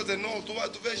creative shots ẹ̀ náà tó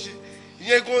fẹ́ ṣe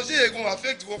ìyẹn gan ṣé ègún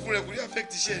affect wọ fún rẹ kò ní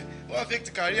affect iṣẹ́ wọ́n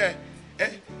affect career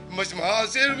mo sì máa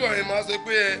ṣe irú ọ̀rẹ́ máa sọ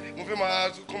pé mo fẹ́ máa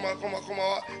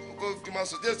kọ́ máa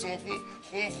suggest wọn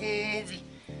fún movie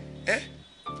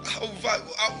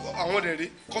àwọn ọ̀dẹ̀ rẹ̀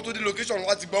kọ́ tó dé location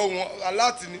láti gbọ́ wọn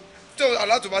aláàtì ni tí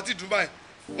aláàtì bá ti dùn báyìí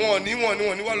wọn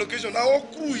ní wá location àwọn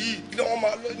kúrú yìí ní wọn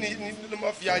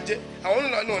máa fi àjẹ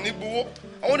àwọn náà ní gbowó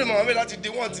àwọn ọ̀dẹ̀ máa mẹ́ láti dé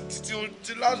wọn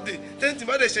ti last day tẹ́ǹtì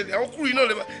bá dẹ̀ ṣẹlẹ̀ àwọn kúrú yìí náà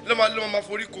lè máa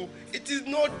forí ko it is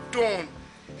not done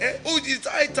it's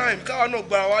high time káwa náà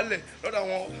gbára wálẹ̀ lọ́dọ̀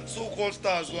àwọn so called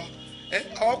stars wa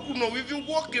àwọn kúrú náà we been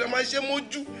working a máa ṣe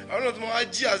mójú àwọn náà tó máa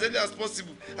jí as early as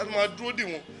possible a tó máa dúró dè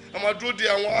wọn a máa dúró de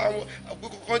àwọn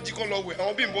kan jí kan lọ wẹ̀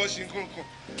àwọn Bimbo Oshin kankan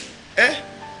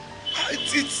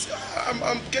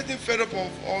I'm getting fed up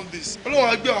of all this. Ọlọ́run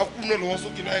á gbé àwọn kúrú náà lọ́wọ́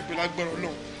sókè láìpẹ́ lágbára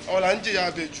Ọlọ́run àwọn là ń jẹ̀yà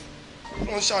abẹ jù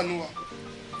Ọlọ́run ṣàánú wa.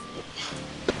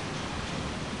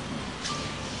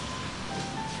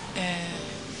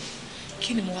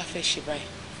 Kí ni mo wá fẹ́ ṣe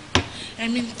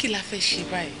báyìí? Kí la fẹ́ ṣe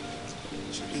báyìí?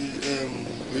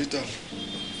 Olaitan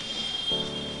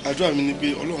àdúrà mi ni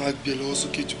pé Ọlọ́run á gbé ẹ lọ́wọ́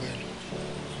sókè jù báyìí lọ.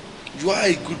 You are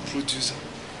a good producer.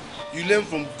 You learn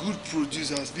from good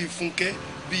producers bíi Funke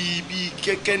bíi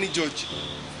Kenny George.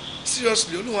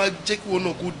 Seriously, Ọlọ́run á jẹ́ kí wọn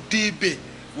náà kó débẹ̀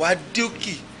wàá dé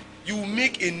òkè. You will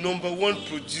make a #1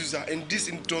 producer in this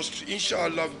industry,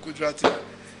 inshallah, good writing.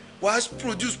 Wàá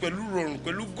produce pẹ̀lú rọrùn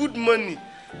pẹ̀lú good money,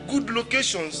 good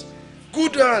locations,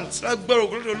 good hands. Lágbára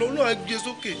ògbólódò Ọlọ́run á gbé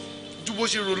sókè ju bó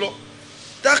ṣe rò lọ.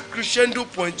 That crescendo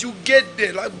point, you get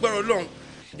there lágbára Ọlọ́run.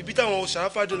 Ibi táwọn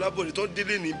ṣàráfàdé lábọ̀dé tó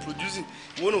délé ní producing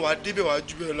ìwọ náà wàá débẹ̀ wàá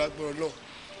jù bẹ́ẹ̀ lọ lágbára Ọlọ́run.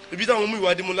 Ibi táwọn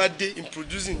Muyiwa Ademola dé in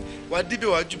producing wàá débẹ̀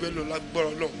wàá jù bẹ́ẹ̀ lọ lágbára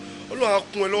Ọlọ́run. Ọlọ́run á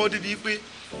kún ẹ lọ́wọ́ débi pé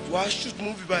wàá shoot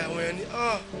movie by àwọn ẹni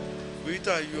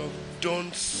Olaitan, you have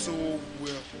done so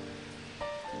well.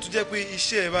 Tó jẹ́ pé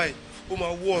iṣẹ́ ẹ báyìí ó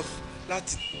máa worth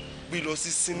láti gbé lọ sí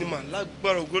cinema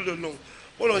lágbára ògbólódò Ọlọ́run.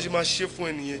 Ọlọ́run ṣe máa ṣe fún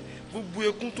ẹ nìyẹn. Gbogbo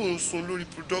ẹkún tó ń sun lórí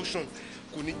production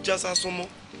kò ní já sásán mọ́.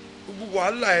 Gbogbo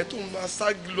wàhálà ẹ tó ń máa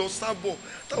ságì lọ sábọ̀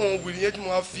táwọn obìnrin yẹn tí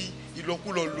máa fi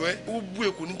ìlọkulọ lọ ẹ gbogbo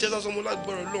ẹ kò ní jẹ́ sásán mọ́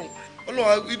lágbára Ọlọ́run.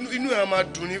 Ọlọ́run inú ẹ á máa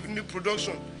dùn ní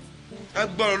production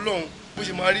lágbára Ọlọ́run bó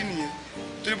ṣe máa rí nìyẹn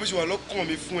torí bó ṣe wà lọ́kàn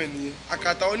mi fún ẹ nìyẹn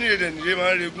àkàtà onírèdè nìyẹn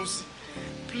máa ń regún sí.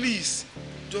 Please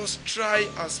just try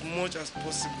as much as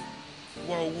possible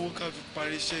wá owó ká fi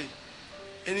parí iṣẹ́ yìí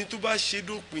ẹni tó bá ṣe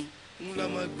dópin ńlá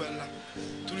má gbàlà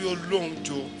torí Ọlọ́run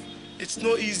jọ. It's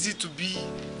not easy to be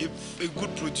a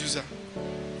good producer.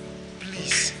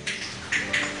 Please.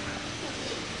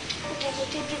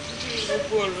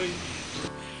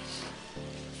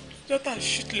 Jọ́tà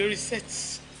shoot lórí set.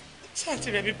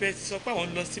 Ṣáàtì rẹ̀ bí bẹ́ẹ̀ ti sọ pé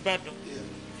àwọn lọ sí Ìbàdàn.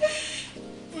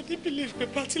 Mo ní believe pé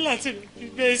pátí láti rẹ̀ bí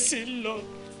bẹ́ẹ̀ sì ń lọ.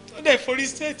 Ó dẹ̀ forí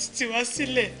set ti wá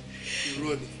sílẹ̀.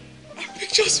 Irọ́ ni. Our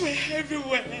pictures were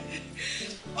everywhere.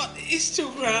 On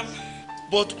Instagram.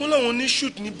 But wọ́n láwọn ní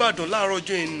shoot ní Ìbàdàn láàárọ̀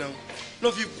ọjọ́ yẹn náà.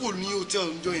 lọ́ fi kúrò ní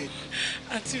hòtẹ́ẹ̀lì ọjọ́ yẹn.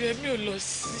 àǹtí rẹ̀ mi ò lọ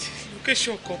sí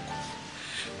location kankan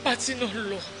pátí náà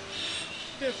lọ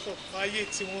bẹ́ẹ̀ fọ̀pọ̀ ayé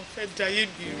tí wọ́n fẹ́ dayé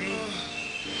mi rú.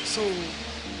 so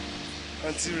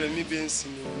àǹtí rẹ̀ mi bẹ́ẹ̀ ń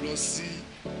sìn lọ sí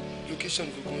location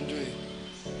kankan ọjọ́ yẹn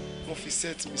wọ́n fi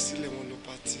set mi sílẹ̀ wọn lọ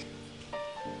pátí.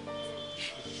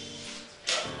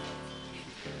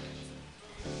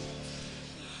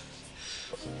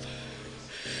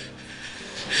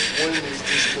 When is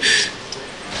this going to stop?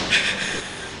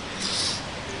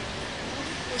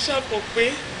 mo ṣàpọ̀ pé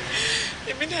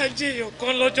èmi náà jẹ́ èèyàn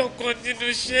kan lọ́jọ́ kan nínú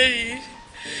iṣẹ́ yìí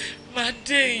máa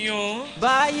dé èèyàn.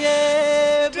 báyé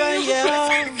báyé o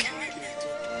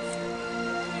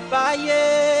báyé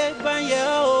báyé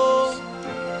o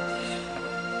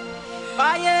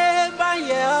báyé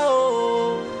báyé o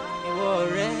ìwọ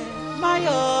rẹ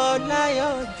máyọ̀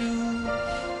láyọ̀ jù.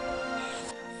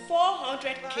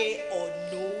 400k or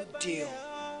no deal.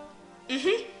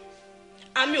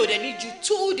 Àmì ò dẹ̀ need you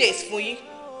 2 days for you.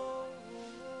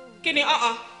 Kini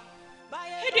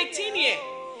headache tí ni ẹ.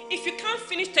 If you can't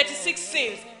finish 36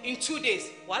 scenes in 2 days,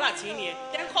 wàhálà tí ni ẹ.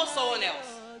 Then call someone else.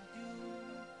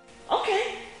 Okay.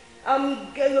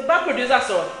 Back producer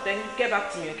so then get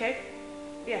back to me, okay?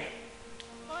 Yeah.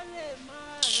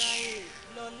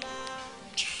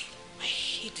 I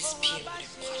hate this PM with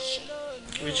a passion.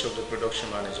 Which of the production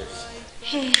managers?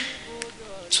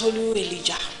 Tolu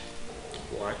Elijah.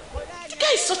 Why? The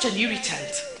guy is such an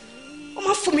irritant. I'm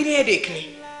a familiar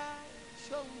headache.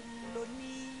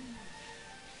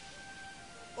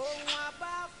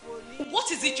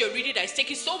 What is it you're reading that is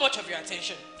taking so much of your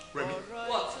attention? Remy.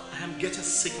 What? I am getting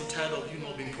sick and tired of you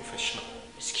not being professional.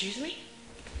 Excuse me?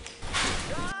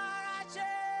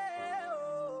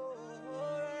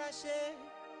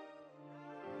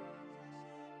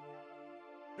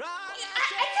 I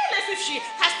can't less if she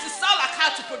has to sell like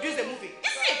her to produce a movie.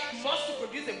 Isn't it a must to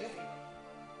produce a movie?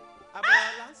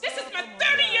 This is my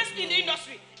 30 years in the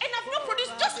industry and I've not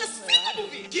produced just a single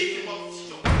movie. Keep your mouth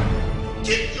shut.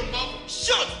 Keep your mouth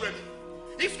shut, Remy.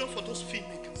 If not for those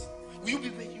filmmakers, will you be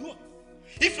where you are?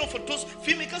 If not for those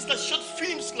filmmakers that shot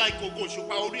films like Ogo,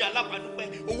 Shopa, Ori,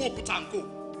 Alapanupe, Owo Kutanko,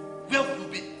 where will you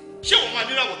be?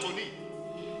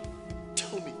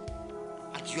 Tell me,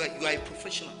 you are a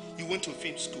professional. You went to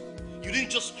film school. You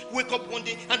didn't just wake up one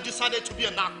day and decided to be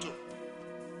an actor.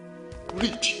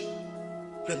 Read.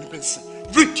 Remy Benson,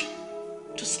 read.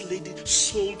 This lady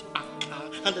sold a car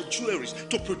and the jewelries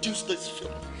to produce this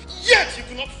film. Yet you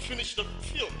could not finish the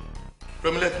film.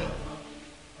 Remy, let me.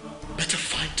 Better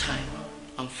find time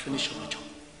and finish your job.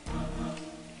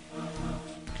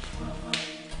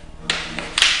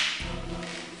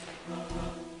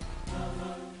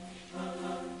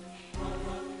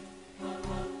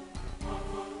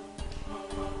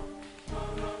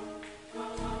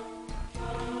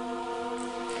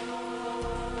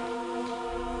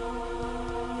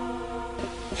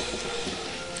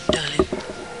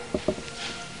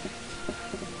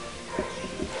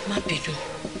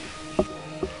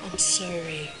 I'm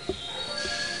sorry.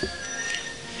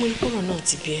 Mo ní kọ́rọ̀ náà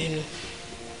ti bí ẹnu.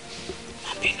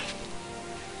 Má bínú.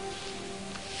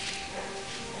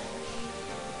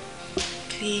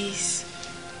 Please.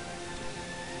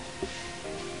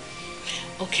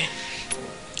 Okay.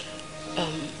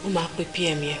 Mo máa pe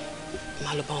PM yẹn.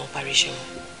 Màá lọ bá wọn parí iṣẹ́ wọn.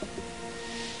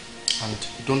 And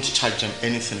don't charge them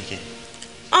anything again.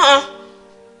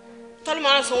 Tell me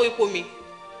I sanwó epo mi.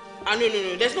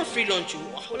 No. There's no free lunch.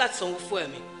 Ó láti sanwó fún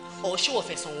ẹ̀mí. Or ṣé wọ́n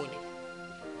fẹ́ sanwó ni?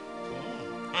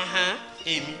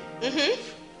 Amy.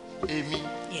 Amy.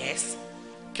 Yes.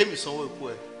 Kémi sanwó epo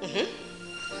ẹ.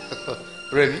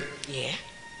 Remy. Yeah.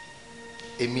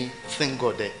 Amy, thank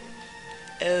God there.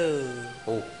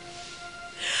 Oh.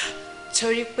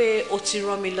 Torí pé o ti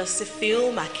rán mi lọ sí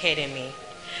Film Academy.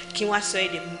 Kí wá sọ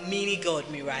the mini god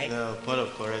me, right? No, point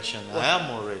of correction. I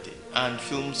am already. And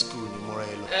film school in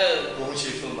Morello. Won't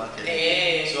you film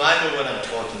academy? So I know what I'm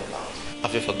talking about.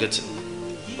 Have you forgotten?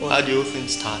 How the whole thing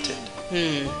started?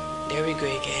 There we go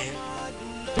again.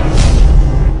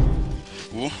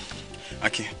 Wo,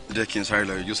 Aki, jẹ́ kí n sáré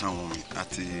lọ yóò sáwọn mi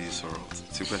àti sọ̀rọ̀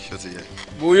tí pẹ́ ṣọ́ ti yẹ.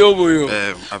 Boyo.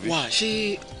 Wá,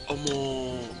 ṣé ọmọ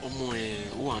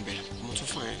ẹ̀ wà ń bẹ̀? Ọmọ tó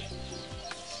fà ẹ́?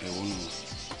 Ẹ̀wọ̀n nù.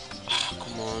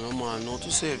 Come on, ọmọ àná tó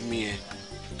save me ẹ̀.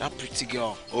 That pretty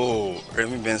girl. Oh,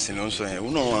 Remy Benson ló ń sọ yẹn.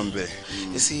 Òun náà wà ń bẹ̀.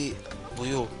 You see,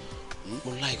 Boyo,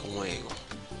 mo like ọmọ ẹ̀ gan.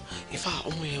 In fact,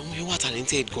 ọmọ ẹ̀ wà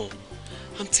talented gan.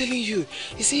 I'm telling you,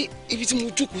 see, ibi tí mo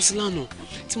jókòó sí lánàá,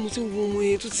 tí mo ti ń wo ọmọ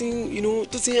ẹ̀ tó ti ń,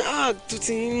 tó ti ń act, tó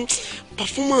ti ń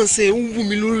performance ẹ̀ ń wù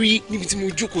mí lórí níbi tí mo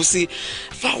jókòó sí.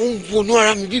 Fa ó ń wọnú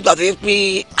ara mi bí ìgbà tó yẹ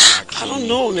pé, I don't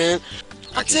know, man.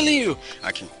 I'm telling you.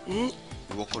 Aki,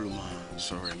 ìwọ kọ́ ló máa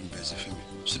sọ̀rọ̀ ẹ̀mí bẹ́ẹ̀ sí fún mi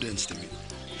students tèmi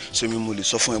so mi mo lè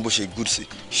sọ fún ẹ bó ṣe good sí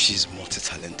she's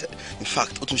multi-talented in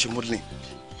fact ó tún ṣe modelling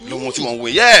lọ́mọ tí wọ́n wò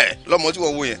yẹn lọ́mọ tí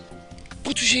wọ́n wò yẹn.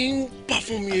 bó tún ṣe ń pa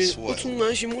fún mi ó tún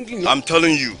máa ń ṣe modelling. I'm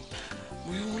telling you.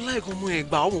 mo like ọmọ ẹ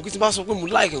gbà ọmọ kí n ti bá sọ pé mo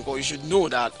like nǹkan you should know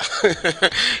that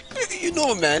you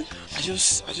know man I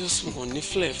just want ní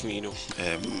flair fún mi you know.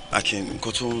 Akin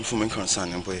nǹkan tó ń fún mi concern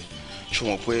ni pé ṣé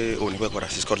wọn pé o ní pẹ́ padà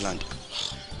sí Scotland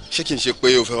ṣé kí n ṣe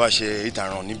pé o fẹ́ wá ṣe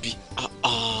ìtàràn níbí.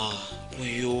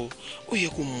 Oyo ó yẹ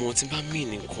kó mọ tí n bá mí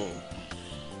nìkan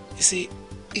ṣe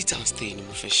eat and stay ni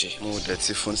mo fẹ́ ṣe. mo dẹ̀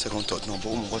ti fún second thought náà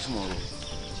but ó mọ nǹkan tí mo rò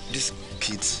these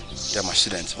kids they are my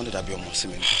students wọ́n dẹ̀ dàbí ọmọ sí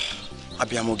mi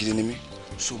abiyamọ gidi ni mí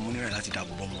so mo níra láti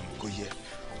dáàbò bọ́ ọmọ mi kó yẹ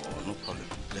no problem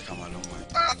let am alone.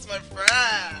 That's my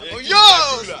friend. Oyo.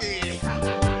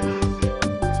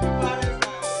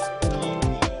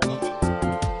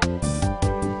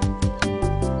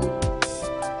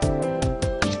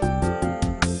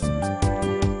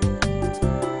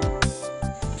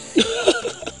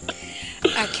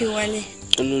 Akiwale.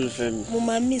 Olólùfẹ́ mi. Mo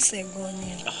máa miss ẹ gan ni.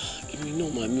 Èmi náà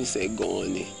máa miss ẹ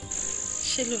gan ni.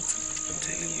 Ṣé lóòótọ́? I'm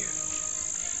telling you.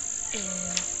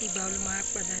 Ìgbà wo ló máa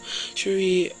padà?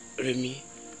 Ṣórí Rẹ̀mí,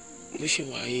 bó ṣe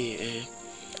wà yìí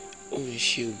òun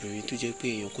ṣe obìnrin tó jẹ́ pé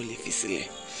èèyàn kò lè fi sílẹ̀.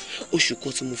 Oṣù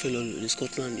kan tí mo fẹ́ lọ lò ní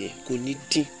Scotland yẹn kò ní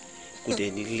dín kò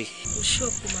dẹ̀ nílé. O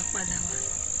ṣọ́ọ̀pù máa padà wá.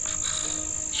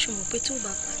 Ṣùgbọ́n pé tó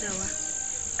bá padà wá,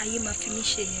 ayé máa fi mí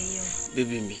ṣe yẹ̀yẹ́ o.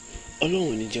 Bébí mi, Ọlọ́run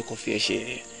ò ní jẹ́ kó fi ẹ ṣe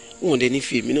yẹ̀yẹ́. Wọn ò dẹ̀ ní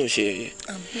fi èmi náà ṣe yẹ̀yẹ́.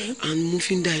 And mo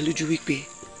fi ń dá ẹ lójú wípé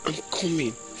I'm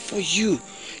coming for you,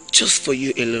 just for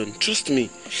you alone, trust me.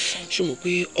 Ṣé o mọ̀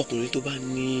pé ọkùnrin tó bá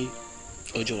ní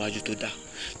ọjọ́ iwájú tó dáa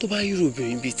tó bá yírò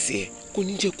obìnrin bíi tiẹ̀ kò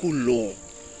ní jẹ́ kó lọ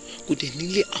kò dẹ̀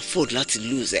nílé afford láti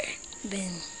lose ẹ̀.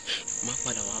 Bẹ́ẹ̀ni. Má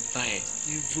padà wá bá ẹ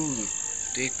ní rúùrù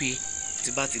tó yẹ pé tí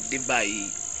bá ti dé báyìí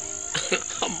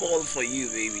I'm all for you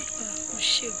baby. O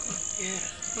ṣe gan.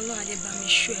 Ọlọ́run adé bá mi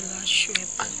ṣọ́ ẹ lọ aṣọ ẹ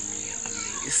bọ̀.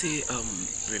 You say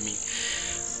Rẹ̀mí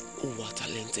o wà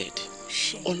talented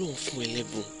Ọlọ́run fún ẹ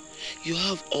lẹ́bùn you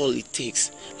have all it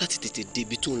takes láti tètè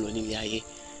débi tó ń lọ nílé ayé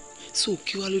so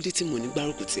kí wá ló dé tí mo ní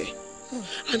gbárùkù tiẹ̀.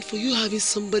 And for you having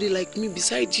somebody like me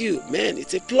beside you, man,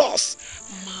 it's a plus.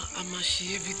 I'ma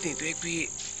share everything to agree.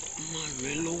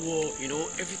 You know,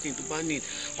 everything to ban it.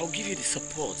 I'll give you the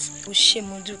support. It's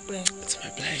my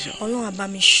pleasure. Ọlọ́run á bá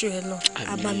mi ṣọ́ ẹ lọ.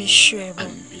 Á bá mi ṣọ́ ẹ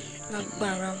bọ̀.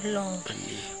 Lágbára Ọlọ́run.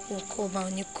 Oko ba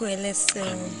oni ko ẹlẹ́ṣẹ̀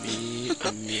o.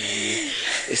 Àmín.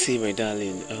 See my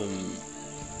darling,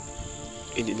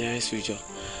 in the nearest future,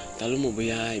 ta ló mọ̀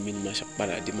bóyá èmi ni màá ṣe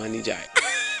padà di manager.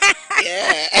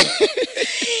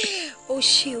 Ó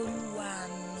ṣe Olúwa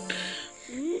mi.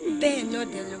 Bẹ́ẹ̀ náà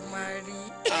dẹ̀ ló máa rí.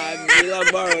 Àmín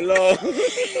lágbára lọ.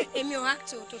 Èmi ò act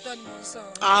tó tọ́ ni mo sọ.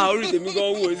 Orí tèmi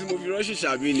gan wò tí mo fi ránṣẹ́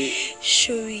ṣàbí ni.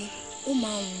 Sori, ó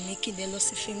máa wù mí kí n lè lọ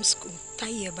sí film school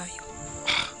táyé ẹ bá yọ.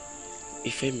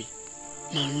 Ìfẹ́ mi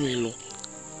máa rán ẹ lọ.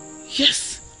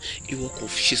 Yes, ìwọ kò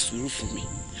fi ṣe sùúrù fún mi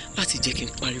láti jẹ́ kí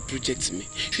n parí project mi.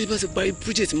 Ṣé bá ti parí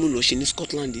project mo lọ ṣe ní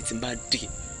Scotland tí n bá dé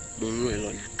mo rán ẹ lọ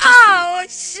ni. Ó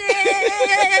ṣe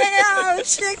gan. Ó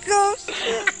ṣe gan.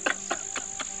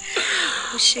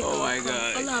 Oh my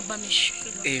God. Ọlọ́run bá mi ṣọ́ ẹ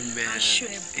lọ. Amen. Aṣọ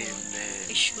ẹ bọ̀. Amen.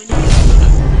 Èṣù ni.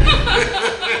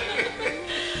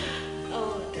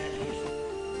 Oh, darling.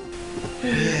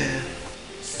 Yeah.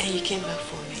 And you came back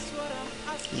for me.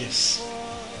 Yes.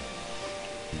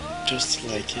 Just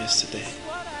like yesterday.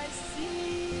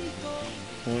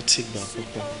 Wọ́n ti gbà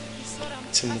púpọ̀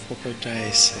tí mo kọ́kọ́ dá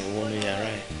ẹsẹ̀ wọnú yàrá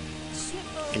ẹ̀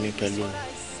èmi pẹ̀lú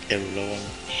ẹrù lọ́wọ́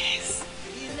mi. Yes.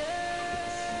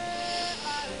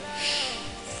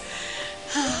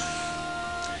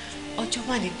 Ọjọ́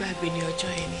má ní gbàgbé ní ọjọ́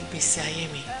yẹn ní ìgbésí ayé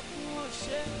mi.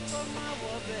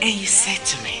 And you said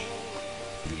to me,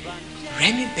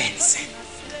 Remy Benson,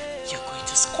 you're going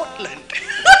to Scotland.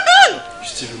 You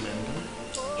still remember?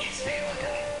 Yes, very well,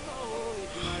 darling.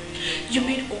 You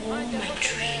made all my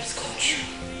dreams come true.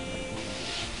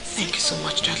 Thank you so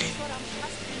much, darling.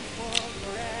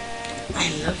 I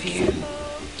love you,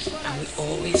 and we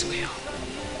always will.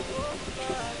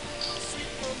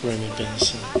 Remy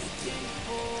Benson,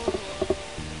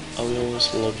 I will always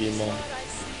love you more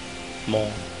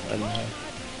and more.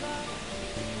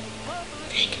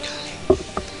 Thank you, darling.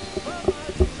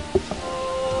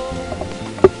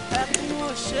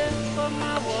 Ṣé kó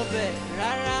má wọ bẹ̀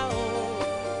rárá o,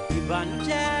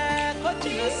 ìbànújẹ́ kó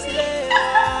jìnnà sílé wa.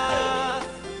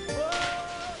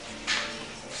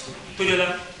 Tóyọ́lá,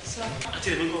 àti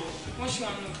ẹ̀mí kọ́. Wọ́n ṣe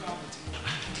àwọn nǹkan.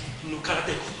 Nù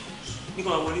kárátẹ̀ kọ́.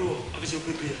 Nígbà wà wọlé wọ̀, àbíṣe ó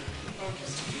pépé yà.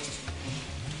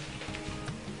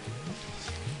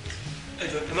 Ẹ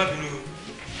jọ̀ọ́, ẹ má bínú o.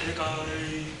 Ẹ ká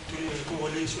torí ẹ̀ kó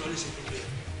wọlé ìṣúra lè ṣe gbogbo ẹ̀.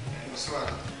 Mustapha,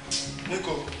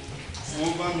 Nico, wo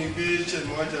bá mi gbé chair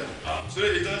mi wájà. Sórí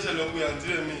èyí tó ń ṣẹlẹ̀ pé àǹtí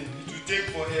rẹ̀ mi, it will take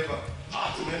forever. Ó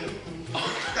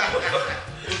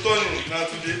tọ́ ni náà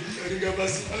today. Ẹni gá bá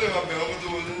sí. Wọ́n lè máa bẹ̀rẹ̀ ọkọ̀ tó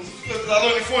wọlé. Ta ló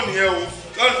ní fóònù yẹn o?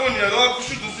 Ta ló ní fóònù yẹn? Lọ́wọ́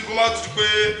ṣùtù sí kó má tù pé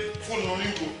fóònù ló ń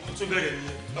lò. Ó tún bẹ̀rẹ̀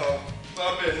nìyẹn. Bá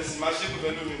bẹ̀rẹ̀ ní sì máa ṣe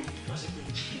pẹ̀lú lómi. Má ṣe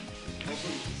pẹ̀lú.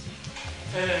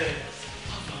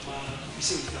 Bàbá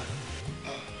iṣẹ́ òkúta.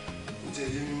 Ó jẹ́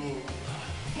yé mímú o.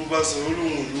 Mo bá sọ̀rọ̀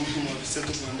olóhùn olóhùn kó máa fi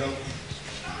sẹ́tọ̀ fún àdáwò.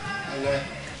 Àlá.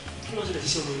 Kí ló ń ṣẹlẹ̀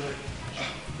ṣiṣẹ́ olóhùn náà?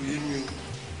 Kò yé mi o.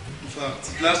 In fact,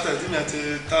 last time tí mi àti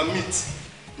ta meet,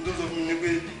 n tó sọ fún mi ni pé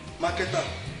marketer,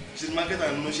 ṣe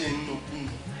marketer ni mo ṣe ń nà kú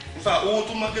nù. In fact, owó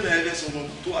tó marketer yẹn fẹ́ sọ wọn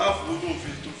tó áàfù owó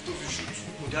tó fi shoot.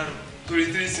 Kò dára. Torí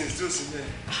 3 cents tí ò sí bẹ́ẹ̀.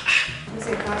 Mo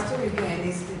ṣe ká sórí bí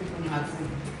ẹni sí fún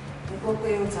magazine. Mo gbọ́ pé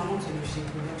ó ta mọ́tò ló ṣe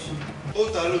production. Ó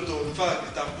ta lóòótọ́, in fact,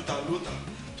 ìtàkùtà ló ta.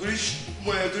 Torí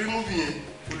múfì yẹn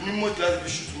kò ní mọ́tò láti fi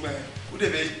shoot mọ́ ẹ̀. Ó dẹ̀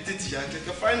bẹ́ẹ̀ tètè yá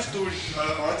kẹ́kẹ́ fine story.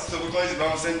 Àwọn àti sọ pé kọ́ ẹ̀ bá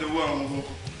wọn send owó àwọn ọmọ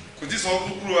kan. Kò tí sọ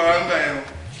fún kúrò ara ń gbà yẹn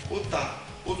o.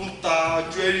 Ó tún ta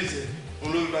jewelry jẹ.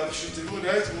 Òun ló gba fi shoot ẹ̀. Mo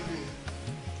dẹ̀ láti múfì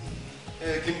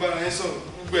yẹn. Kí n bára yín sọ̀rọ̀.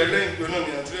 Gbogbo ẹ̀ lẹ́yìn pé náà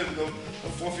ni àtúrẹ̀ mi lọ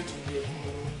fọ́fìt gbogbo ẹ̀ fún mi.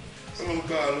 Ọlọ́run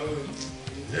gbà á lọ́wọ́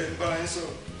ẹ̀ ń bára yín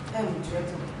sọ̀rọ̀.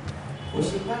 Dírẹ́tọ̀, ó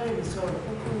ṣe bá lè sọ̀rọ̀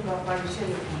ó kúrò bá parí iṣẹ́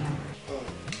lè kàn án.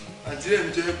 Àǹtí rẹ̀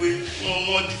mi jẹ́ pé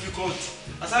wọ́n difficult.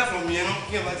 Aside from yẹn náà,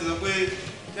 kí ẹ̀ bá ti sọ pé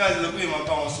ẹ̀ máa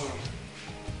bá wọn sọ̀rọ̀.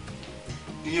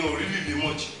 Ìyẹn ò really dey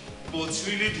much, but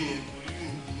orílẹ̀-èdè yẹn kò really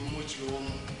ní much lọ́wọ́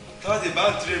mọ́. Táwọn ti bá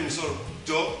àǹtí rẹ̀ mi sọ̀rọ̀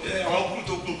jọ àwọn kúrú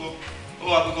tó kún kọ́. Wọ́n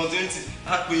máa pe continuity,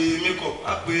 á pe make-up,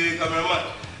 á pe cameraman.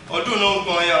 Ọdún náà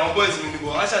gbọ́n ẹ̀ àwọn boys mi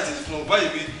nìbọ̀, á ṣàtì fún wọn báyìí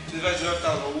pé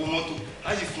 25,000 owó mọ́tò, á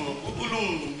sì fún wọn.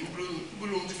 Ó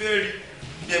lóhùn ti fẹ́ rí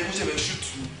bí ẹkú ṣẹlẹ̀ shoot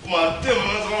mi. Kó máa tẹ̀ mọ́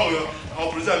sọ́wọ́ àwọn èèyàn àwọn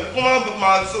producer mi. Kó máa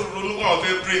ronú kó àwọn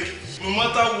fẹ́ break. No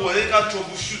matter what, ẹ ká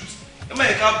trouble shoot. Ẹ má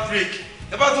yẹ ká break.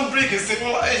 Ẹ bá tún break ẹ̀sìn kó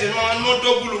ẹ̀ṣẹ̀ máa ná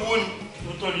double owó ni.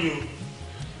 Ó tọ́ ni o,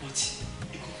 but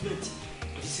equipment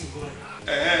logistics kọ́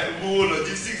ẹ̀. Gbogbo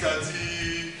logistics àti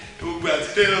gbogbo àti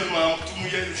tẹ́lẹ̀ náà máa tún mú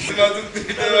yẹn sí. Ẹ bá tún tẹ̀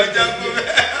ẹ bá jágbó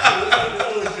bẹ́ẹ̀.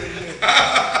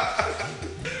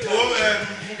 Owó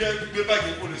mú kẹ́ gbé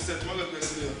báàgì kó lè set mọ́ lẹ́gbẹ̀ẹ́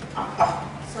sílẹ̀.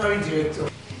 Sorry, director.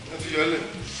 Ẹ fi yọlẹ̀.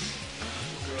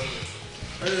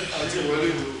 Àti ìwọlé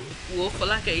ìlú. Wo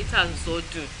Fọlákẹ́ yìí tà ń sọ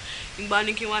dùn. Ìgbà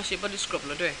ní kí wọ́n á ṣe body scrub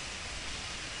lọ́dọ̀ ẹ̀.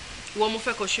 Ìwọ mo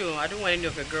fẹ́ kó ṣe o, I don't want any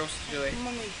of your girls to do it.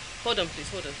 Mommy. Hold on please,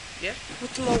 hold on. Yeah? Mo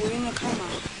ti lọ wò nínú kámà.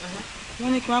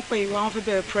 Wọ́n ní kí wọ́n pè ìwà wọn fẹ́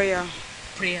bẹ̀rẹ̀ prayer.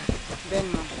 Prayer? Bẹ́ẹ̀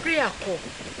ni. Prayer kọ́,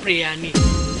 prayer ni.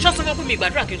 Ṣọ́sọ́ fún mi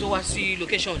gbàdúrà kí n tó wá sí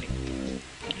location ni.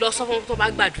 Lọ sọ fún tó bá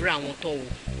gbàdúrà àwọn tó wò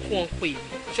kí wọ́n pè mí.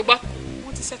 Ṣùgbọ́n.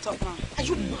 Wọ́n ti set up now. Are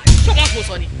you mad? Ṣé wọ́n kò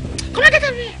sọ ni? Come on, get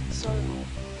out of here. Sorry.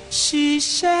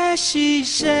 Ṣiṣẹ́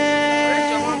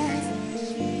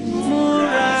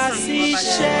múra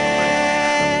síṣẹ́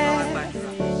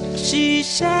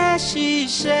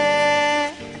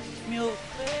ṣiṣẹ́ mi ò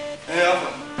fẹ́.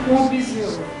 Wọ́n bí sí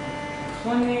o,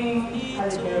 wọ́n ní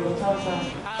àlejò ìtọ́jà.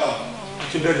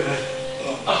 Àti bẹ́ẹ̀ báyìí.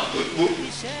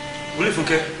 Wọlé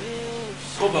Fúnkẹ́,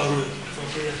 kọ́ bàárò ẹ̀ fún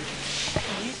prayer.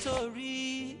 Nítorí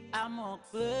a mọ̀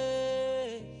pé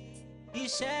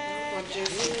iṣẹ́.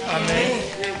 Àmín.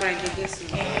 Nígbà ìdíje sí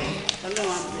i,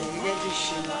 Ọlọ́run àbẹ̀ gẹ́gẹ́ bí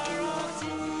ìṣe wa tó lọ.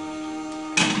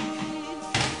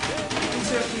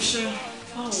 Ìṣe kò ṣe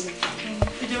báwo ni?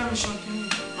 Ẹ jẹ́ mi ṣan kí ni?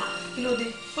 Kí ló dé?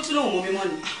 Ó tún lóun mọ mi mọ́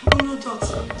ni. Ó ló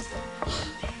dọ̀tí.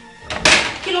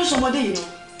 Kí ló ń ṣọmọdé yìí náà?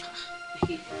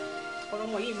 Ọ̀rọ̀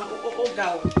ọmọ yìí ó ga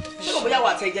o. Ṣé kò bóyá wà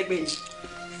á tẹ ẹjẹ́gbẹ́ ni?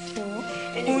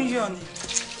 Ó ń yọ̀ ni.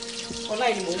 Ọlá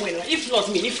yìí ni mò ń mú ẹ̀ náà. If not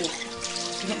me, nífò.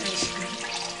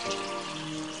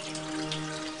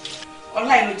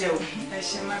 Ọlá yìí ló jẹ o. Ẹ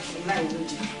ṣe má fi láì ló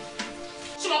jẹ.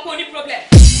 Ṣé mo kó o ní problem?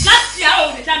 Láti àárọ̀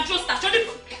òde tá a dúró síta, ṣé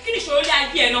kí ni ìṣòro ilé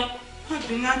ayé ẹ náà?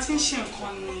 Obìnrin a ti ń ṣe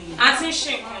nǹkan ni. A ti ń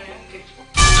ṣe nǹkan ni.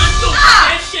 A ti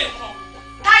òṣèré ṣe nǹkan.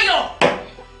 Táyọ̀,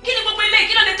 kí ni gbogbo ilé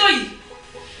kí ló dé tó yìí?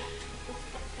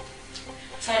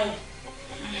 Táyọ̀,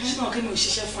 ṣé mo kí ni ò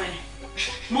ṣiṣẹ́ fún ẹ?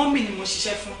 Mọ́mì ni mo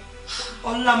ṣiṣẹ́ fún.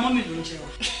 Ọlá mọ́mì ló ń jẹ o.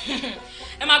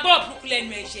 Ẹ máa gbọ́dọ̀ burúkú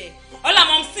lẹ́nu ẹ̀ṣẹ̀. Ọlá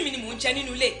mọ́ sí mi ni mò ń jẹ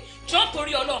nínú ilé. Jọ ń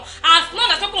torí Ọlọ́run. As long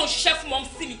as ọkọ̀ òun ṣiṣẹ́ fún mọ́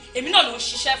sí mi, èmi náà ló ń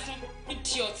ṣiṣẹ́ fún.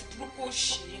 Idiot burúkú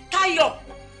òṣì. Táyọ̀,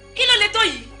 kí ló dé tó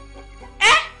yìí?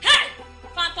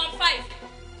 Phantom 5.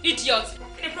 Idiot.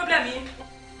 Kí ni problem yín?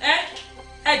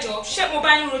 Ẹ jọ̀ọ́, ṣé mo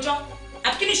bá yín rojọ́?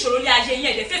 Àbí kí ni ìṣòro ilé ayé yín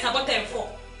ẹ̀dẹ̀ fèsì àbọ̀tẹ̀ ń fọ̀?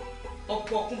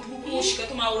 Ọ̀pọ̀ ọ̀kun burúkú òṣìkẹ́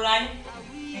tó máa rọra yín.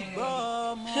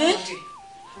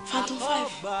 Phantom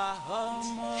 5.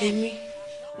 Èmi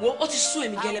wo ó ti sún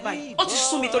èmi gẹ́lẹ́ báyìí. Ó ti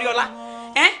sún mi torí ọlá.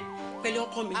 Pẹ̀lẹ́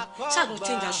ọkọ mi, ṣáàgbọ́n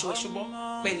change aṣọ ẹ̀ ṣùgbọ́n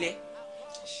pẹ̀lẹ́.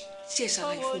 Ṣé ẹ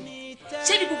ṣàlàyé fún mi?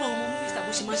 ṣé ní gbogbo àwọn ọmọ movies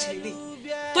tàbí ṣe máa ń ṣe lélẹ̀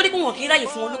torí pé wọn kì í ráyè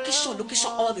fún wọn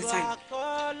location all the time.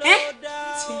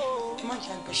 tí kí má kí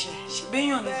a gbèsè ṣe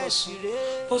béèyàn ní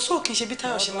bọ̀sùn ò kì í ṣe bí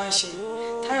Táyọ̀ ṣe máa ń ṣe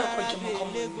Táyọ̀ kọ́ jọmọ kọ́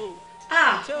mọ́ mi.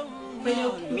 pẹ̀lú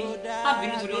mi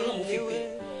ábìlú torí Ọlọ́run fi pè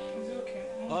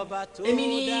èmi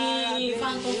ní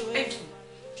phantom f.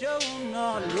 ṣóun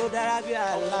náà ló dára bí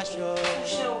aláṣọ.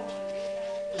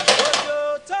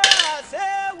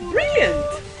 Brilliant.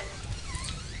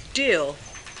 Deal.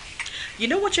 You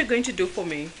know what you're going to do for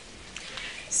me?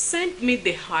 Send me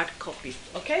the hard copy,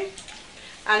 okay?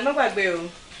 And no bad bill.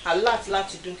 A lot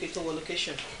to do to our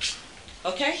location.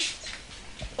 Okay?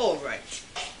 All right.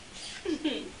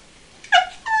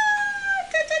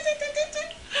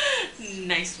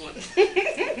 Nice one.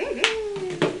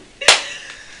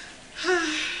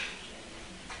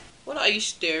 What are you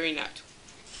staring at?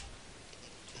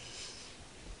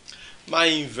 My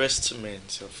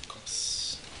investment, of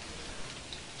course.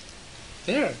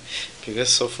 Yeah, because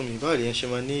so for me, báwo lèyàn ṣe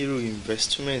máa ní irú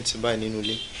investment báyìí nínú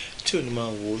ilé tí ò ní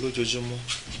máa wò lójoojúmọ́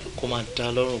kó máa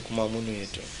dá lọ́rùn kó máa múnú yẹn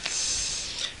dùn.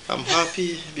 I'm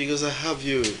happy because I have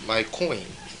you, my queen,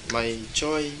 my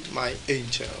joy, my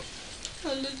angel.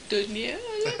 Hello, Dunya.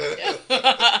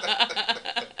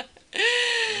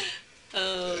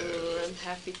 Oh, I'm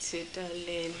happy too,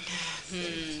 darling.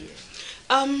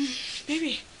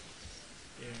 Baby.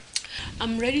 Yeah.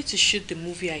 I'm ready to shoot the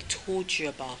movie I told you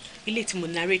about. Ilé tí mo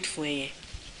narrate fún ẹ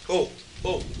yẹn.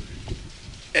 Oh.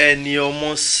 Ẹni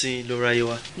ọmọ sin ló ráyé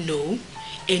wá. No,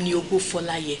 ẹni ogbó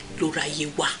Fọláyẹ ló ráyé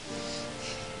wá.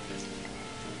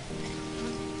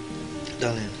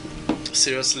 Darling,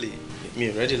 seriously, mi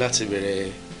ò ready láti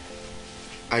bẹ̀rẹ̀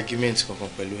argument kankan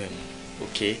pẹ̀lú ẹ mọ́,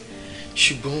 okay?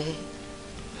 Ṣùgbọ́n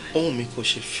ohun mi kò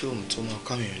ṣe film tó máa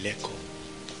kọ́ àwọn lẹ́kọ̀ọ́.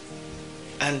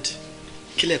 And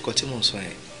kí lẹ́kọ̀ọ́ tí mò ń sọ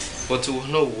yẹn? But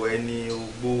wọn náà wọ ẹni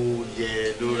ogbó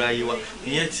yẹ ló ráyé wá.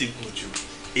 Ìyẹn ti gùn jù.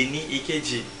 Ẹni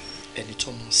ìkejì ẹni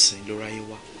tó mọ̀ sìn ló ráyé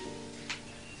wá.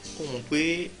 Ó mọ̀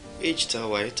pé age tá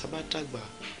wà yìí tá bá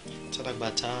dàgbà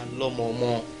tá lọ́mọ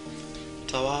ọmọ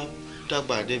tá wá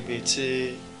dàgbà débi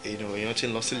tí èèyàn ti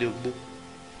ń lọ sílé ogbó,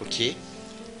 okay?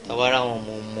 Tá wá ra àwọn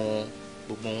ọmọ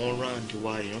gbogbo wọn round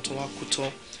wa èèyàn tó wá kú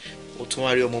tán ó tún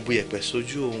wá rí ọmọ bóyá pẹ̀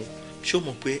sójú òun. Ṣé o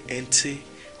mọ̀ pé ẹni tí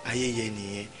ayẹyẹ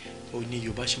nìyẹn ó ní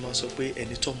Yorùbá ṣe máa sọ pé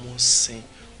ẹni tó mọ̀ sìn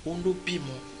òun ló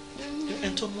bímọ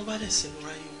ẹni tó mọ̀ bá dẹ̀ sìn ló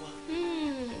ráyé wá.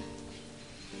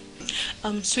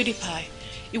 Sweetie pie,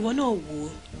 ìwọ náà wo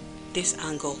this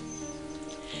angle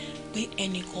pé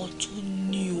ẹnìkan tó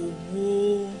ní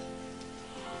owó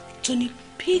tó ní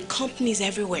big companies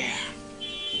everywhere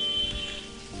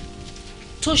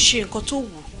tó ṣe nǹkan tó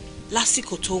wù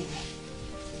lásìkò tó wù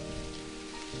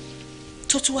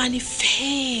tó tún wá ní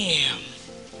fame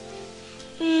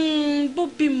bó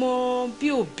bímọ bí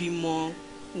ò bímọ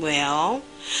well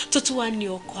tó tún wá ní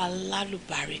ọkọ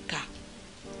alálùbáríkà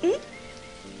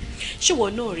ṣé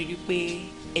wọn náà rí pé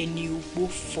ẹni ogbó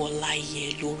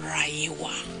Fọláyẹ ló ráyé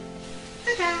wá.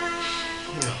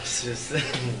 No, seriously.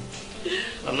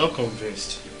 I'm not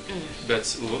convinced. But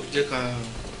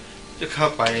jẹ́ ká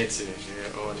pààyàn tí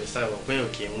ọ̀ understand wọ́n pé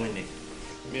òkè ń win ni.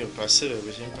 Mi ò passive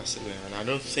bí ṣe ń passive and I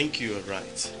don't think you are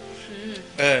right.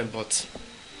 But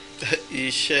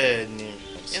iṣẹ́ ni.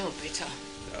 Oh, better.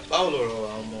 Báwo lọ̀rọ̀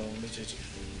àwọn ọmọ méjèèjì?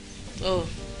 Oh,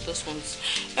 those ones.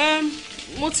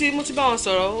 Mo ti bá wọn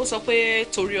sọ̀rọ̀, ó sọ pé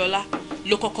Toriola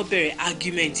ló kọ́kọ́ bẹ̀rẹ̀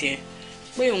argument yẹn.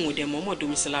 Pé òun ò dẹ̀ mọ̀ọ́mọ̀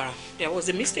domi sí lára. There was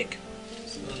a mistake.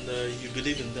 And you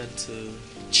believe in that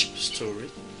story?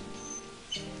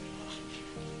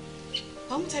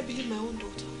 Why won't I believe my own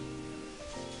daughter?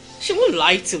 She won't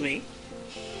lie to me.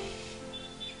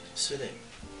 So then,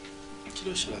 kí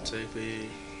ló ṣe láti rí pé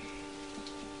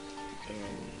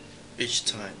each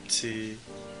time tí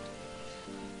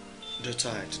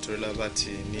daughter àti Toriola bá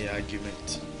ti ní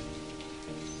argument,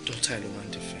 daughter ló máa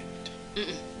ń defend?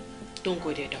 Don't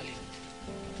go there, darling.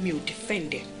 Mi ò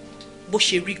defend them. Bó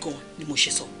ṣe rí gan ni mo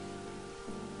ṣe sọ.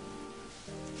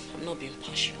 I'm not being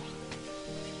partial.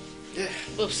 Yeah.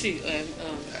 Oh, see,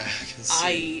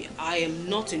 I am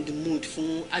not in the mood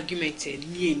for argument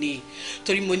ní èní.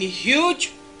 Torí mo ní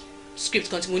huge script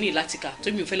kan tí mo ní láti kà.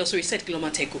 Torí mi ò fẹ́ lọ sórí set kí ló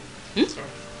máa tẹ́gò.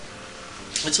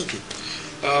 It's okay.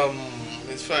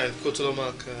 It's fine. Go to the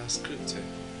mark script.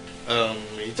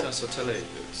 It has to tell it.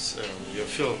 It's your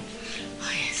film.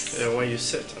 Oh, yes. When you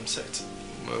set, I'm set.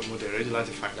 Would already like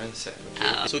to finance it.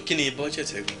 Okay? So, can you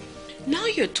budget it? Now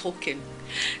you're talking.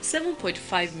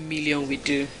 7.5 million we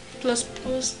do. Plus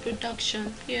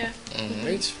post-production. Yeah.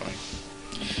 It's fine.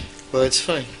 Well, it's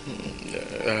fine.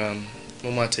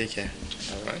 Mama, take care.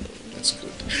 Alright? That's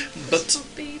good. But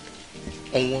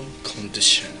on one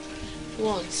condition.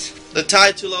 What? The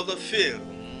title of the film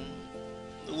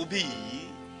Obi,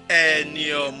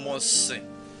 any ọmọ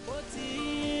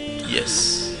Yes.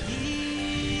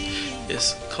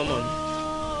 Yes, come on.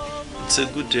 It's a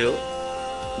good deal.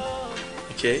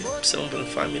 Okay,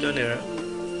 7.5 million naira.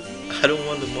 I don't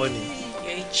want the money.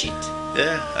 You're a cheat.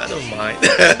 Yeah, I don't mind.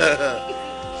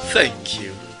 Thank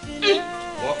you.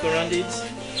 Walk around it.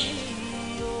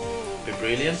 Be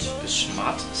brilliant, be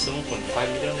smart.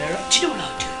 7.5 million naira. Deal or no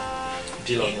deal?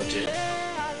 Deal or no deal?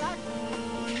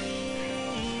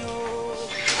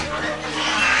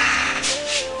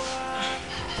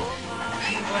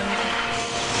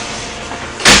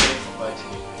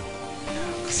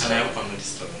 And I hope I'm not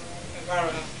disturbing.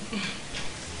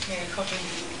 Yeah, copy.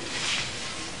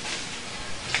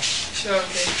 Sure,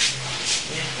 okay.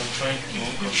 Yeah, I'm trying.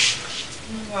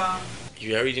 Wow.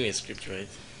 You are reading a script, right?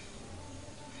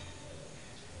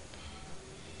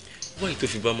 Why tó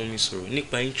fi bá mommy sọ̀rọ̀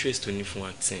nípa interest tó ní fún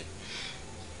acting?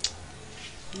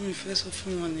 Mi fẹ́ sọ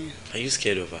fún wọn ni. Are you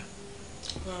scared of her?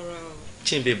 Rárá o.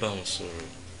 Chimbe bá wọn sọ̀rọ̀.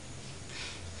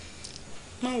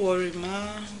 Má worry,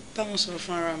 má bá wọn sọ̀rọ̀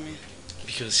fún ara mi.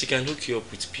 Because she can hook you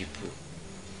up with people.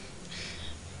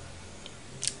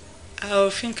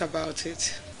 I'll think about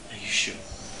it. Are you sure?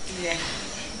 Yeah.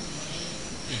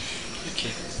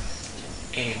 Okay.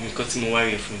 Nǹkan tí mo wá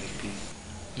rí ẹ fún mi pé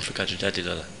mo fẹ́ ká jọ jáde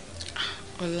lọ́la.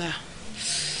 Ọ̀la.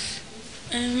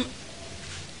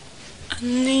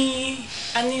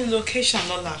 I need location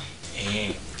lọ́la.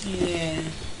 Yeah.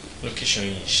 Location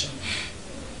yìí ṣá.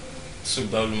 So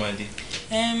báwo ló máa dé?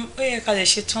 Ó yẹ ká lè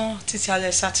ṣe tán títí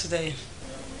alẹ́ Saturday.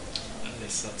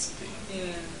 Saturday.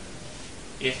 Yeah.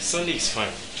 Yeah, Sunday is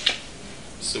fine.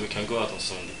 So we can go out on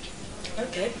Sunday.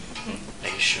 Okay. Are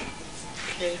you sure?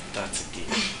 Okay. That's a deal.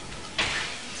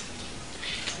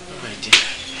 Alright, dear.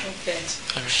 Okay.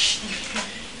 Alright.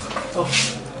 Oh,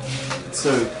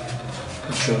 sorry.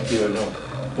 Ṣé o kí ọ náà?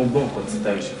 Mo gbọ́ nǹkan tí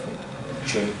Táyọ̀ ṣe fún mi.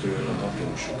 Ṣé o kí ọ náà tán kí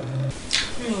o ṣe?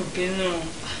 Mi ò bínú.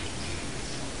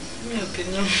 Mi ò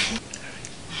bínú.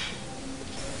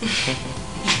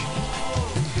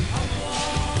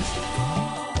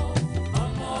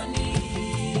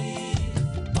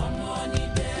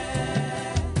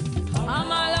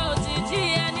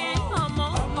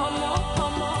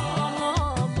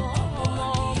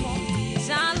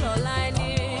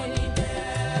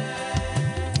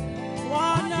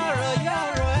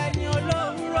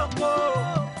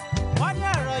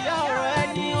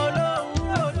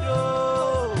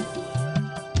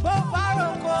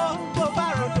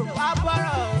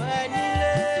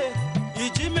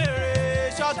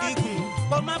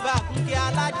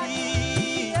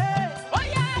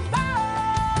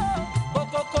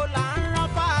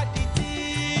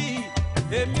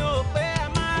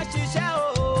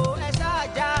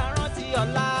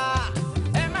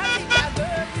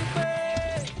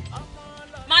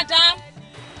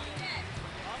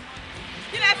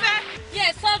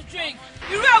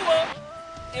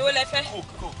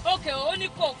 Okay, only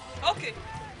Coke. Okay.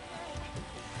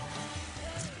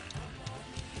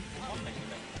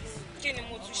 Kí ni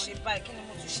mo tún ṣe báyìí? Kí ni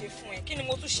mo tún ṣe fún ẹ? Kí ni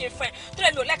mo tún ṣe fún ẹ? Tó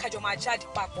lè mi ò like àjọ máa jáde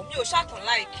papọ̀. Mi ò ṣàkàn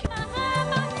like.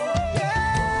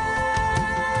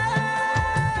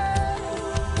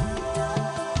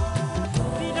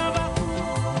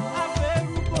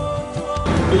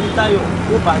 Èyí Táyọ̀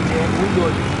ó bàjẹ́ ó yọ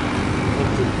yìí.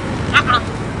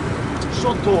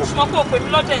 Shut up. Ṣùgbọ́n kò pè mí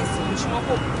lọ́jọ́ ìsìn. Ṣùgbọ́n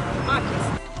kò má kí sí.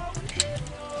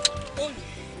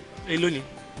 Èló ni?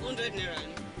 100 naira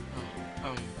ni.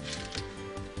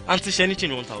 Aunty, ṣe ní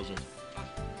change 1,000.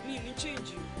 Mi ní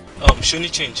change. Ṣe ní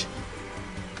change.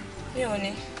 Mi ò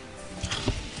ní.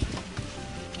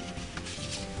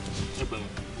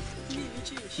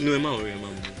 No, ẹ máa worry, ẹ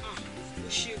máa mú.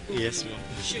 Yes, ma'am.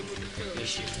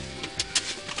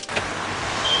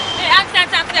 Hey,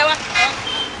 auntie, wa.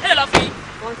 Èló lọ fún yín?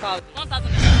 1,000. 1,000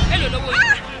 naira. Èló lówó yín?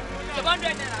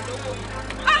 100 naira lówó yín.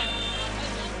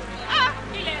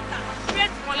 Ilé ẹ̀ta.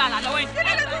 Rate kan lára lọ́wọ́ yín. Kí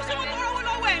ló dé tó ṣe wọ́n tọrọ owó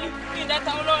lọ́wọ́ ẹ̀ ni? Kí n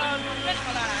dẹ́ta owó lọ́wọ́ ẹ̀ rate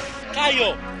kan lára rẹ̀.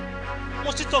 Táyọ̀,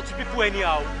 must you talk to people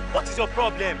anyhow? What is your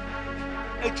problem?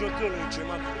 Ẹ jọ̀ọ́ kí ọ̀rọ̀ ìjọ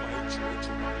máa bí wà ẹ jọ̀ọ́.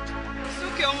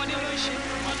 Sókè ọmọdé ló ń ṣe.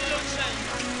 Ọmọdé ló ń ṣe yìí.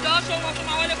 Lọ ṣe owó tó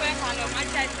máa wọlé bóyá kan lọ, máa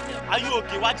jẹ́ ìdílé. Are you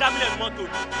okay? Wá já mílẹ̀ mọ́tò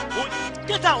ni.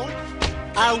 Get down.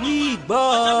 Àwí ìgbọ́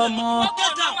ọmọ,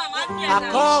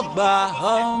 àkọ́gbà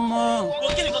ọmọ.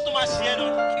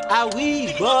 Àwí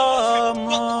ìgbọ́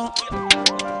ọmọ,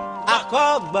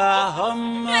 àkọ́gbà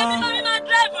ọmọ.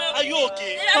 Are you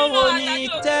okay? Owó ní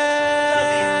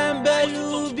tẹ́ńbẹ́lú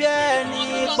bí ẹni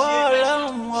pọ́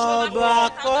lọ́hùn ọba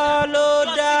kọ́ ló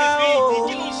dá o.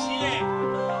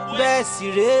 Bẹ́ẹ̀ sì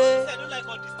rèé,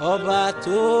 ọba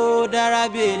tó dára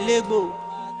bí elégbò.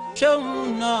 Ṣóun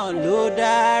náà ló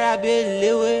dára bí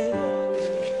eléwé.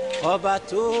 ọba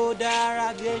tó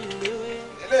dára bí eléwé.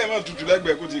 eléyìí máa tutù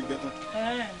lẹ́gbẹ̀ẹ́ kó ti gbẹ tán.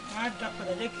 Máa dá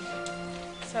padà lékè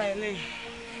sáà eléyìí.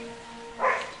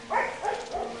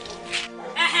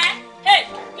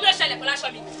 Kí ló ṣẹlẹ̀ pẹ̀lú aṣọ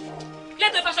mi? Kí ló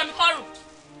tó fẹ́ aṣọ mi kọ́rùn?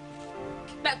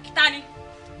 Kíta ni?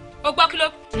 O gbọ́ kí ló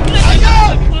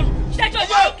ṣe ṣẹ́jọ́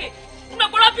ìwé òkè? Tí mo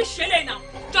gbọ́dọ̀ bí ṣe lè nà.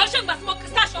 Jọ ṣé ìgbà tí mo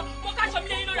káṣọ mi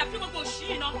lẹ́yìn lórí àfi gbogbo òṣì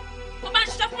yìí náà. Mo bá ń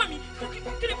ṣiṣẹ́ fún mi.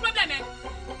 Kí ni problem ẹ?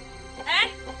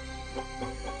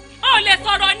 Ó lè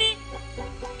sọ̀rọ̀ ni.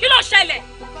 Kí ló ṣẹlẹ̀?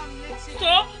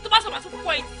 Tó bá sọ̀rọ̀ fún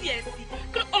pọ̀ etí ẹ̀ sí.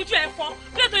 Ojú ẹ̀ fọ́.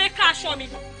 Kí ló tó yẹ ká aṣọ mi?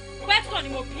 Question ni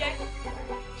mo bí ẹ.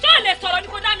 Ṣé o lè sọ̀rọ̀ ní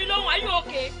kó dá mi lóhùn? Are you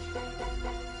okay?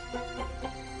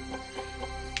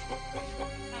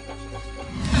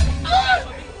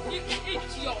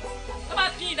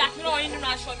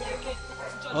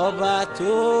 ọba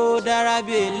tó dára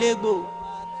bí elégbò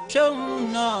ṣóun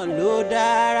náà ló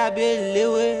dára bí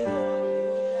eléwé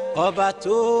ọba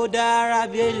tó dára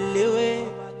bí eléwé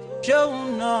ṣóun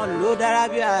náà ló dára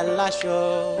bí aláṣọ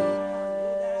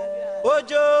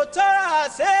òjò tó rọ̀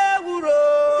séwúrò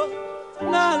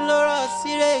náà ló rọ̀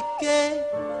sírèké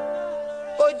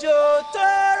òjò tó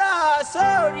rọ̀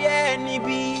sórí ẹni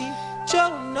bí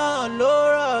ṣóun náà ló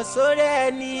rọ̀ sórí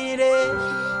ẹni rẹ̀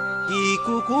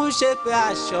kìkùkù ṣe pé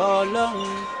aṣọ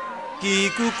ọlọ́run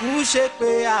kìkùkù ṣe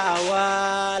pé àwa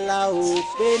la ò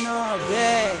pé náà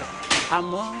bẹ́ẹ̀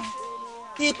àmọ́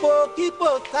ipòkípò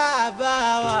tá a bá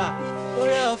wà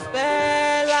oore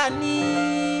ọ̀fẹ́ la ní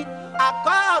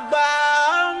àkọ́gbà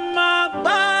ọmọ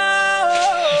gbọ́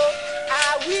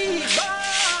àwí gbọ́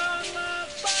ọmọ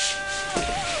gbọ́.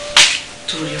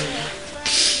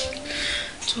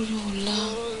 torí ọlá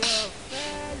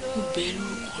mo bẹ̀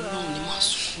lórúkọ Ọlọ́run ní má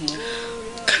sunkún mọ́.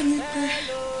 ká ní pé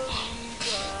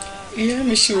ìyá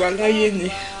mi ṣì wà láyé ni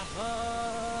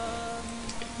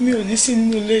mi ò ní sí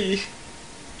nínú ilé yìí.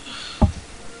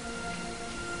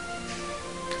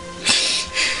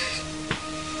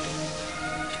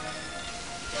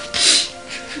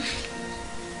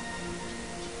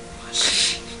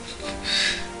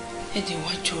 ẹ̀dẹ̀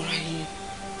wá jọra yín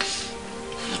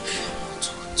lábẹ́ àwọn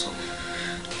ọ̀tọ̀ọ̀tọ̀.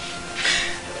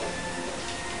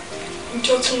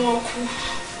 ọjọ́ tí wọ́n kú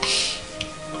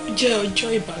ó jẹ́ ọjọ́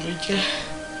ìbànújẹ́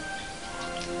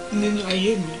nínú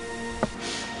ayé mi.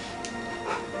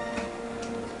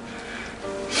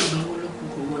 ìgbà wo ló kú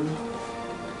gbogbo náà?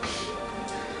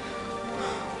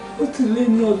 ó ti lé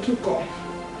ní ọdún kan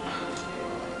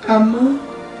àmọ́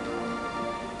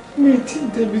mi ò tí ì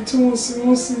débi tí wọ́n sin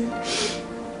wọ́n sí.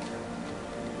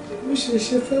 mo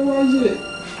ṣẹ̀ṣẹ̀ fẹ́ wáyè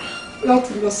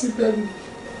láti lọ síbẹ̀ ni.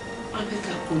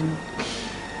 abẹ́ta kò ní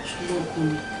ṣùgbọ́n ọkọ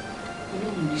mi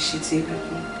Ọlọ́run ní ṣe ti ẹ̀ka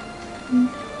kan.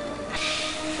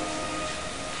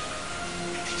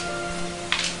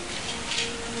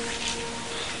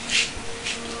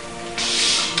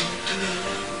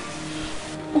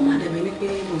 ó má dàbí ní pé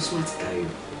Bọ̀sún àti Táyọ̀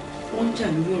wọ́n ń jà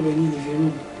lórí ọ̀rọ̀ ní ìlú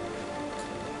náà.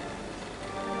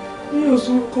 mi ò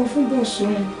sọ kan fún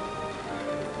Bọ̀sún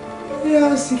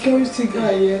bóyá security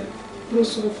guy yẹn ló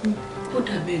sọ fún. ó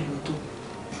dàbẹ́ lóòótọ́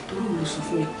torí òun ló sọ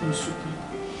fún mi kí n sunkún.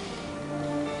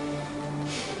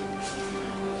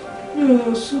 mi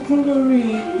ò sunkún lórí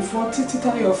ìfọ́ títí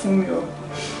Táyọ̀ fún mi o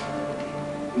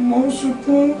mo ń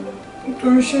sunkún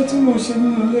nítorí iṣẹ́ tí mo ṣe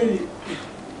nínú ilé yìí.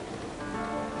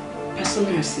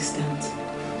 personal assistant.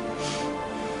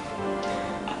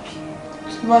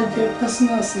 tó bá jẹ́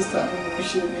personal assistant ni mo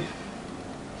ṣe ni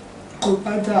kò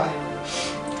bá dáa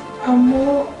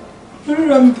àmọ́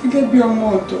ríra mi gẹ́gẹ́ bí ọmọ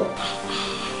ọ̀dọ́.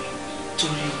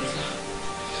 torí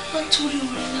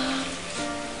ọ̀la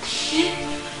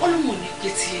ọlọ́wọ̀n ní pé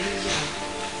tí ẹ yà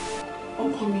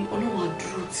ọkọ mi ọlọ́wọ̀n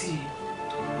àdúró tí ẹ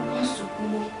wọ́n sunkún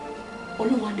mọ́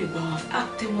ọlọ́wọ̀n àdẹ̀gbà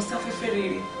àtẹ̀wọ̀n sáfẹ́fẹ́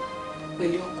rere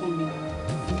pẹ̀lú ọkọ mi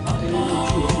pẹ̀lú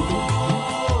ojú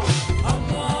ẹ̀.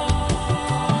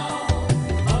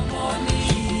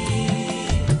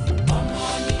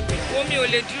 omi ò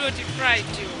lè dúró di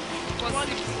Friday o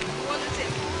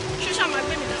ṣúṣà máa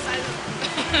gbé mi lọ sáré.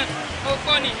 ó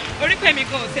kọ́ ni orí pé mi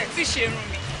gan-an ọ̀sẹ̀ tí ì ṣe irun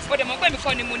mi ó dẹ̀ mọ́ pé mi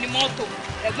kọ́ ni mo ní mọ́tò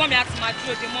ẹ̀gbọ́n mi á ti máa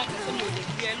dúró de mọ́tò tó mi ò lè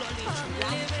gbé ẹ lọ́lé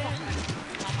jù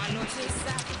màmá lọ sí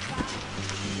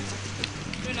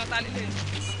lórí náà tá lílé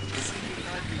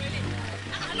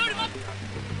lórí mọ́tò.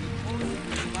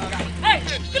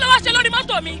 kí ló wá ṣe lórí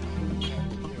mọ́tò mi?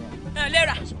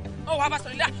 Léra ó wàá bá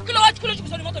sọ̀rọ̀ léra kí ló wá kí ló jù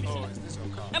sórí mọ́tò mi sí?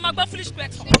 ẹ máa gbọ́ foolish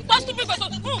question gbọ́ stupid question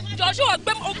jọ̀ọ́sù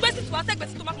ọgbẹ́ sì tù wá sẹ́gbẹ̀ẹ́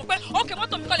sí tó máa fún pé ókè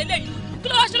mọ́tò mi kọ́ lè léyìí kí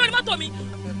ló wá ṣe lórí mọ́tò mi?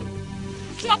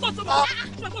 ṣùgbọ́n kò tó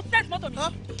ṣùgbọ́n kò dẹ́ẹ̀tì mọ́tò mi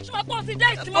ṣùgbọ́n kò sí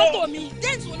dẹ́ẹ̀tì mọ́tò mi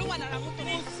dẹ́ẹ̀tì wo ló wà lára mọ́tò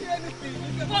mi?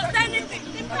 kò sẹ́nìtì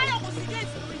ìpáyọ̀ kò sí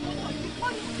dẹ́ẹ̀tì lórí mọ́tò mi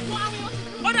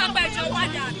ó dà pé ẹ̀jẹ̀ wà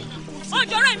ní àná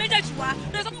ọjọ́ ọ̀rọ̀ ìméjèèjì wá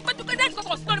lè sọ fún pé tó kéde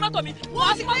ìkọ̀kọ̀ sí lórí mọ́tò mi wọ́n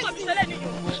á sí mọ́tò mi tẹ́lẹ̀ nìyó.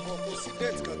 kò sí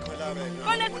déètì kankan lára ẹ̀ náà.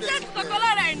 kò lè sí déètì kankan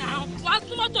lára ẹ̀ náà wàá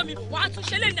tún mọ́tò mi wàá tún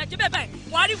ṣe lé ní ẹ̀jẹ̀ bẹ́ẹ̀ báyìí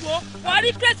wàá rí wo wàá rí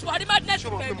crate wàá rí magnet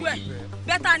pẹ̀lú ẹ̀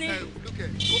bẹ́tà ni.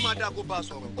 ó máa dáa kó bá a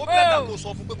sọ̀rọ̀ ó bẹ́ẹ̀ dáa kó sọ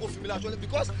fún pé kó fi mi láṣọ lé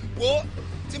because wo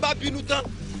tí n bá bínú tán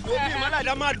wo bí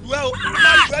ìmọ̀láìdá máa lù ẹ́ o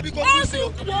máa lù ẹ́ bí kò kú sí o.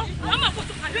 wọ́n máa kó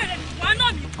tó pàdé rẹ̀ wọ́n náà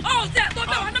mi ọ̀hún tẹ̀ tó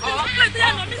bẹ̀ wọ́n náà mi wọ́n pè é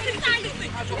tẹ́lẹ̀ náà mi sí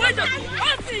sí wọ́n jọ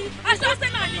ó sì aṣọ ọ̀sẹ̀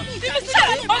náà ni ibi sílẹ̀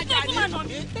ó tó fún màá nà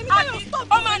mí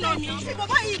ó máa nà mí. ṣé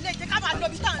bàbá yìí lè jẹ́ ká máa lọ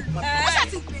bí tá à ń lọ ó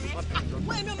ṣàtì gbé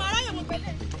wọ́n èmi ò máa ráyè mọ̀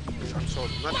pẹ̀lẹ́.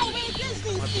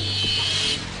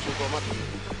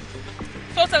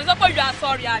 so sọ sọ pé you are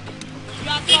sorry abi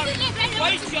you are sorry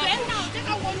wọ́n ìjì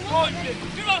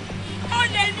ọ̀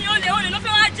olè ni olè ló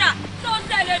fẹ́ wá jà tó ń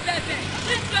tẹ̀lé bẹ̀bẹ̀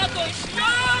títí ọkọ̀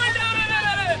ìṣòro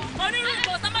onírúurú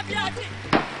ìbọn sábà bí àti.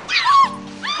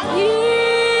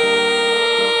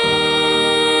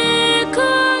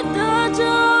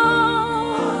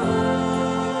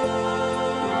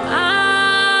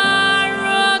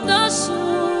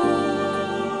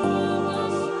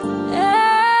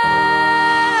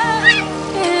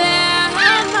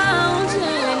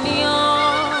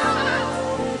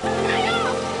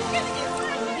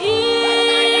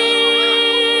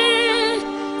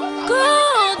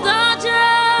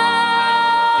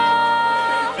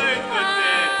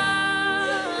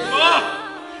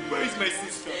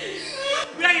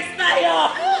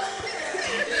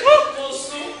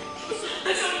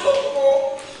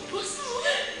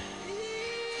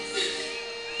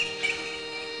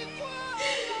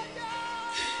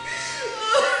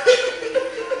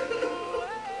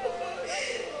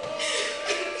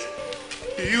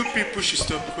 You people should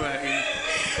stop crying.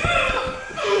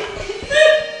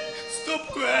 Stop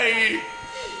crying.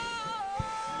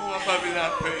 Oh, my family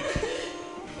happy.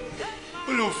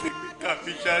 All of it can't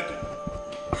be chatting.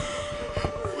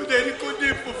 But then it could be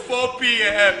for 4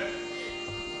 p.m.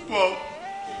 Well,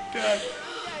 Dad,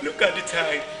 look at the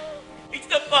time. It's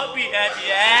not 4 p.m.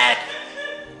 yet.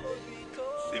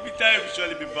 Every time we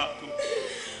surely be back home.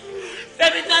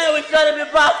 Every time we surely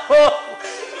be back home.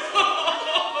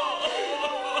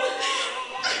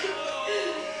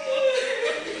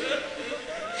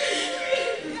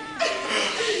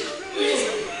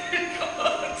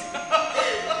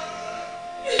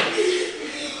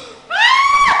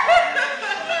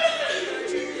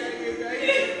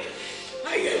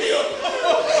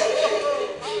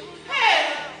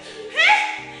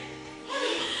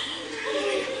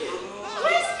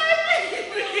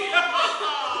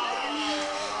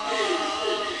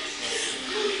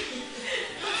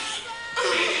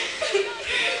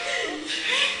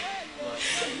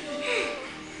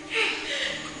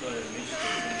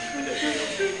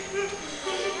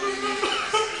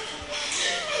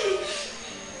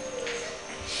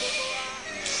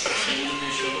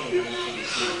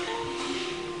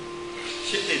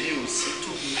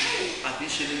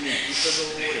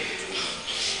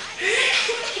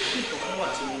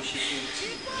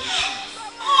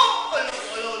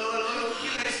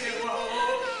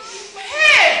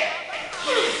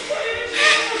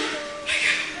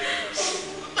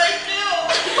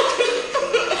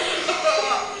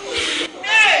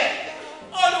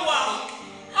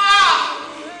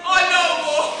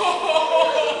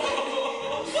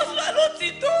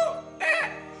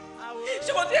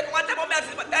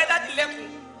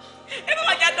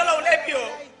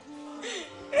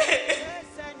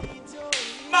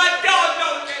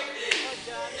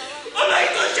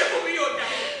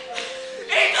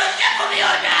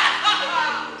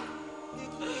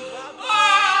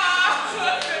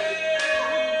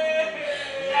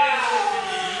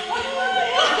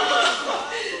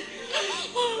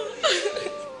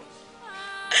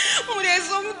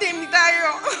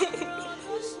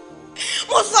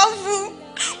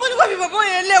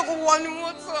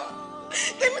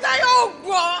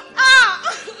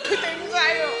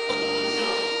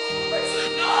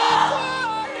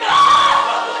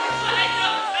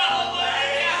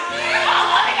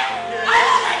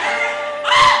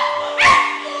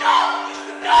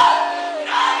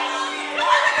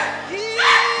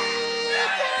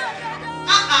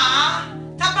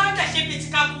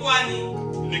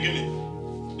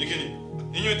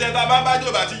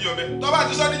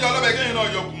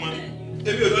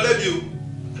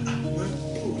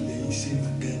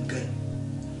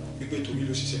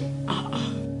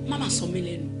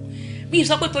 mi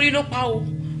sọ pé torí ló pa o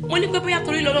mo ní pé bóyá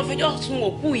torí lọ fẹjọ́ sùn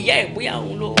òkú ìyá ẹ̀ bóyá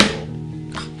òun ló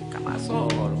ká máa sọ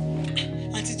ọ̀rọ̀.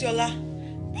 àǹtí Jọlá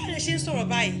báwo lè ṣe ń sọ̀rọ̀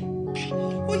báyìí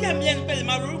ó yà mí lẹ́nu pẹ̀lú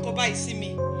máa rorúkọ báyìí sí mi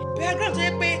bẹ́ẹ̀ gbọ́dọ̀ tó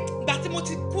yẹ pé ìgbà tí mo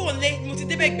ti kú òǹlé ni mo ti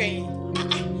débẹ̀ gbẹ̀yìn.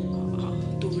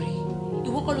 torí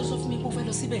ìwọ kọ́ ló sọ fún mi kó fẹ́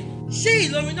lọ síbẹ̀. Ṣé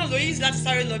Ìlọrin náà ló yí láti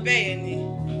sáré lọ bẹ́ẹ̀ yẹn ni?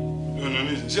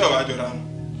 Ṣé ọ̀rọ̀ àjọra wọn?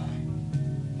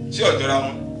 Ṣé ọ̀jọra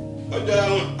wọn? Ọ̀jọra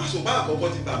wọn àṣùbá àkọ́kọ́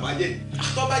ti bàbá jẹ́.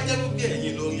 Tó bá jẹ́ wípé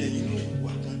ẹ̀yin lórí ẹ̀yin ló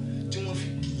wà tán tí wọ́n fi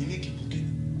kì í ní kìbùkì.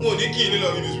 Wọn ò ní kì í ní lọ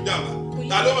nínú ìjàmbá.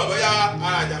 Ta ló mọ̀ bóyá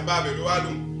ara ìjàmbá abẹ ló wá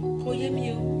lò? Kò yé mi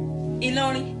o.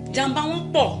 Ìlọrin jàmbá wọn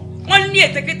pọ̀. Wọ́n ní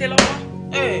ètekéte lọ́wọ́.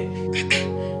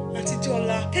 Àǹtí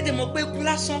Jewoola tètè mọ̀ pé ikú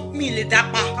lásán mi lè dá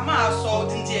pa. A máa sọ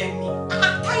odindi ẹ̀mí.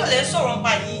 Táyọ̀ lè sọ̀rọ̀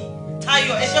nípa yìí.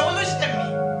 Táyọ̀ ẹ̀ṣẹ̀ wo ló ṣe mí?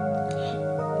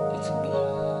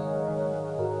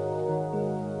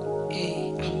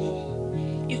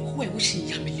 Ikú ẹ̀ ó ṣì ń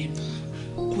yà mí lẹ́nu.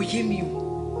 Kò yé mi o.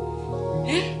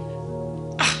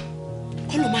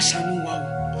 Kọ́lọ́ má ṣàánú wa o.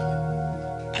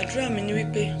 Àdúrà mi ni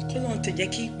wípé kọ́lọ́ ń tẹ̀jẹ́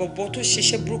kí bọ̀bọ̀ tó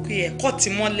ṣiṣẹ́ burúkú yẹn kọ́ ti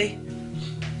mọ́lé.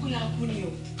 Ó yà kú ni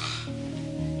o.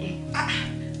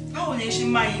 Báwo ni ẹ ṣe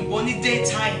máa yìnbọn ní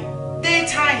daytime?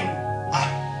 Daytime.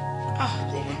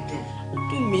 Ọmọ ń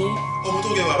dùn mí. Ọmọ tó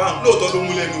gẹ bàbá lóòótọ́ ló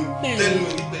mú lẹ́nu lẹ́nu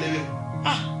ní pẹlẹbẹ.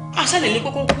 Aṣálẹ̀ ní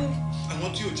kókó kú. Àwọn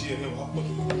tí ò tiẹ̀ rẹ̀ wá pọ̀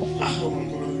tó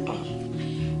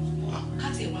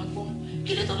káàtì ẹ̀ wá gbọ́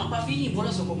kí ló tọ́lọ́pàá fi yìnbọn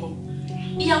lọ́sọ̀ kọ̀ọ̀kan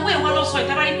ìyàwó ẹ̀ wá lọ́sọ̀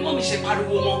ìtara ní mọ́ mi ṣe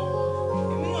pariwo wọn.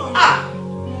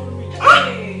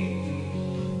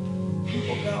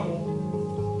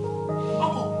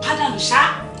 ọkọ̀ pádànù ṣá.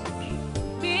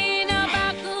 bínú bá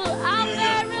kú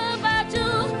afẹ́rú bá tú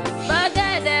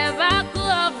bọ́gẹ̀dẹ̀ bá kú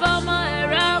ọ̀fọ̀mọ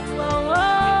ẹ̀rọ pọ̀wọ́.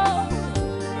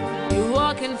 You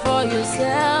working for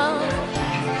yourself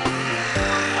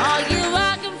or you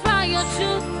working for your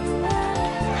truth?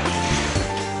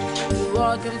 You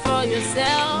working for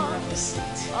yourself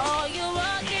or you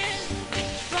working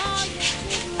for your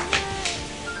truth?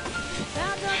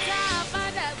 Dájọ́ tá a bá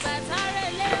dàgbà sáré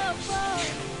lé òfò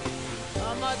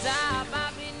ọmọ tá a bá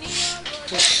bí ní ògbó.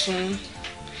 Bọ̀sùn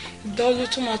ìdánwò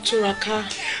tó máa túra ká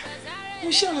mo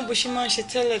ṣe àwọn bó ṣe máa ń ṣe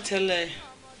tẹ́lẹ̀tẹ́lẹ̀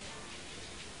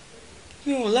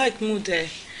mi ò like mood ẹ̀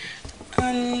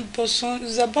and Bọ̀sùn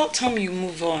it's about time you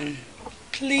move on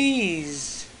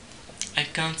please. I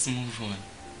can't move on.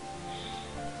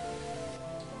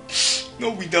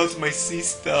 Not without my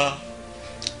sister.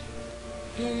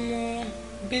 Momo,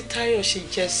 bí Táyọ̀ ṣe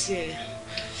jẹ́ sí ẹ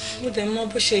mo dẹ̀ mọ̀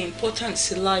bó ṣe important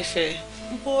sí life ẹ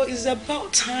but it's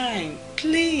about time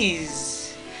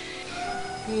please.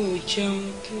 Mi ò jẹun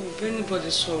mi ò bẹ́ anybody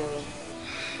sọ̀rọ̀.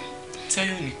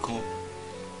 Táyọ̀ nìkan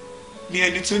ni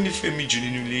ẹni tó nífẹ̀ẹ́ mi jù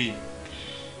nínú ilé yìí.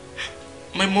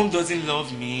 My mom doesn't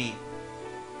love me.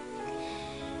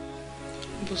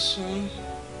 Bọ̀sùn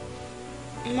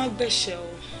má gbẹ̀ṣẹ̀ o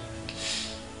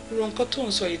ro nǹkan tó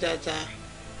ń sọ yìí dáadáa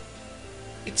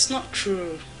it's not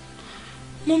true.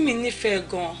 Mummy nífẹ̀ẹ́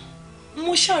gan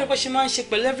mo ṣàrí bó ṣe máa ń ṣe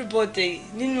pẹ̀lú everybody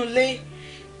nínú ilé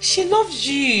she loves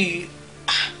you.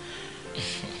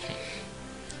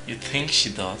 You think she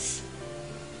does?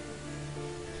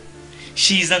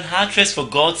 She is an actress, for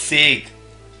God's sake.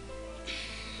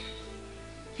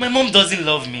 My mom doesn't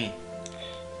love me.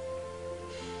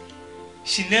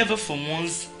 She never for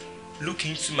once look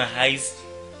into my eyes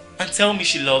and tell me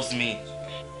she loves me.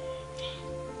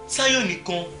 Táyọ̀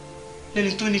nìkan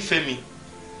lẹni tó nífẹ̀ẹ́ mi.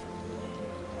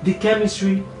 The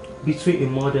chemistry between a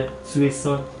mother to a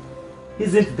son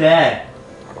isn't there.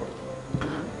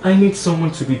 I need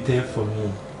someone to be there for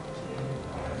me.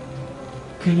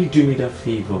 Can you do me that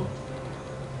favor?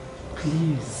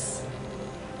 Please.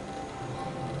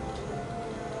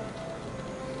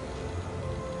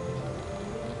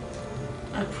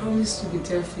 I promise to be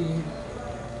there for you.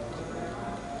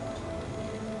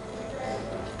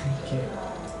 Thank you.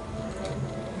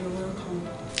 You're welcome.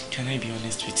 Can I be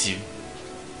honest with you?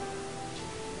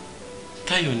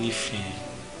 Táyọ̀ nífẹ̀ẹ́.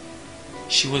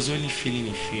 She was only feeling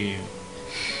inferior.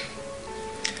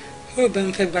 Ó bá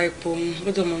ń fẹ́ gba ipò òun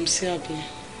lọ́dọ̀ mọ̀ sí àbí.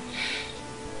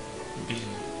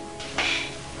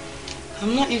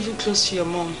 I'm not even close to your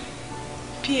mom.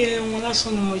 P.A. wọn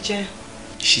lásán ni mo jẹ́.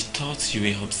 She thought you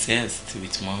were obsessed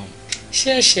with mom.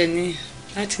 Ṣé ẹ̀ṣẹ̀ ni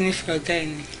láti nífẹ̀ẹ́ ọ̀gá ẹ̀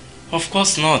ni? Of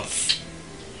course not.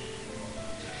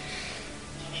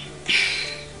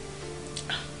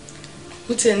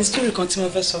 Mo tiẹ̀ ní story kan tí mo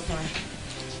fẹ́ sọ fún ẹ.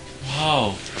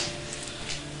 Wow.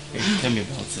 Tell me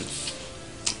about it.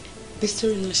 The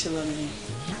story náà ṣe lọ ni.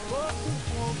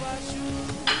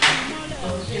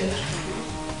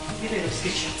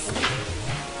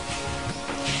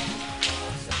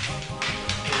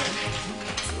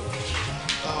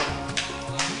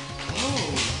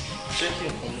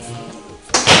 Checking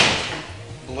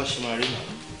on what she married.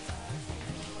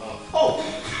 Oh,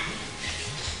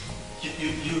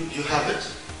 you have it?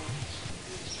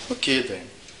 Okay then.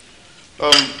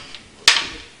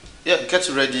 Yeah, get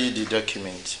ready the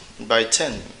document. By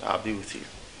 10, I'll be with you.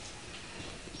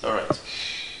 All right.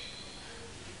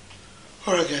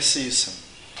 Alright, guys, see you soon.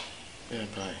 Yeah,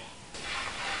 bye.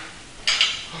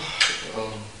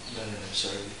 No,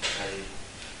 sorry.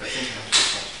 I think I have to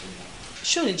start from now.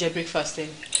 Sure, need your breakfast then?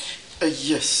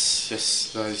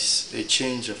 Yes. There is a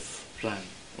change of plan.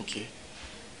 Okay,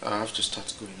 I have to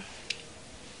start going now.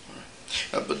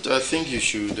 Alright. But I think you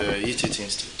should eat it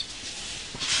instead.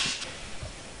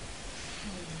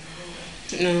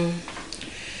 No,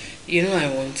 you know I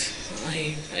won't.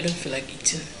 I don't feel like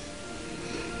eating.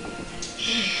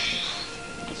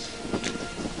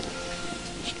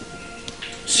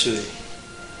 So,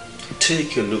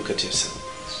 take a look at yourself.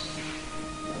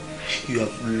 You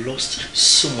have lost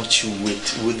so much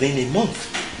weight within a month.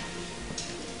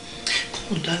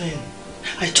 Come on, darling.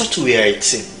 I thought we were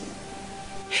 18.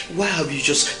 Why have you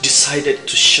just decided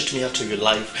to shut me out of your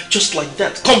life? Just like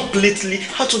that, completely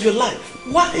out of your life.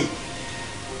 Why?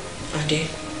 Ade,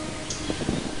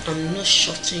 I'm not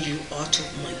shutting you out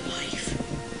of my life.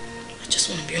 I just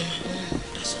want to be on my own,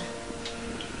 that's all.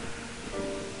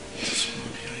 Just want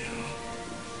to be on your own.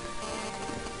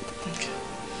 Okay.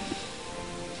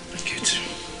 I get you.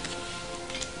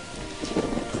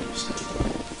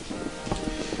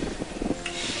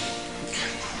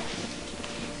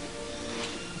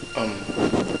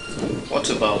 What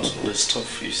about the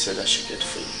stuff you said I should get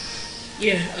for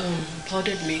you? Yeah,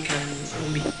 powdered milk and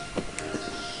umi.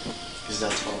 Is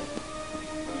that all?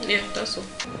 Yeah, that's all.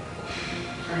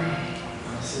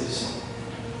 I'll see you soon.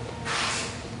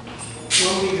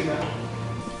 What will you do now?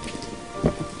 I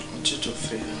want you to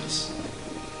 3 hours.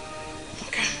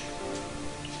 Okay.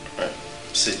 Alright,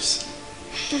 see you soon.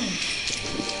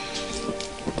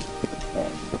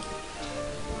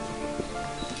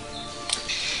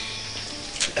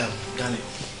 Darling.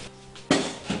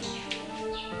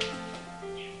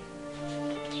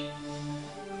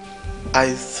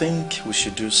 I think we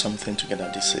should do something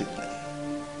together this evening.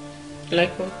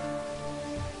 Like what?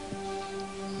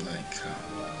 Like,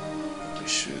 we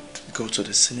should go to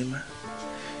the cinema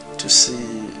to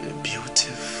see a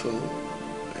beautiful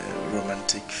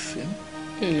romantic film.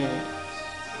 No.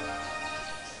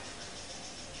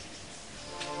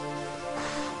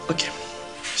 Okay,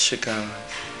 she can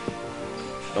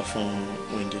go from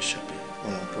window shopping.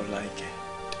 Like it.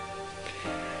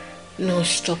 No,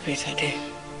 stop it, Ade.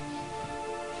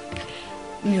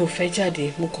 Mi ò fẹ́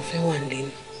jáde, mo kàn fẹ́ wà nílé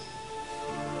ni.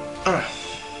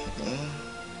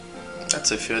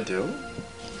 That's a fair deal.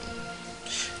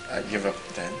 I give up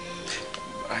then.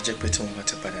 I just bet on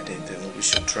what about then we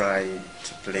should try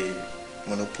to play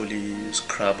Monopoly,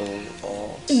 Scrabble,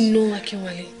 or... No,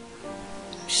 Akinwale.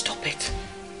 Stop it.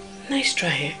 Nice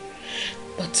try,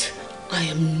 but I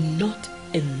am not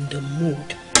in the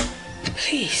mood.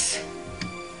 Please.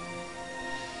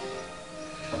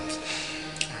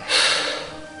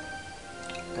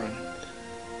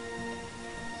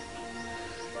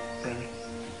 Remy.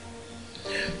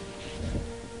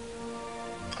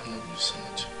 I love you so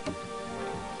much.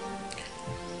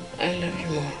 I love you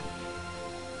more.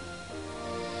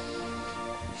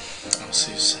 I'll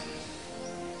see you soon.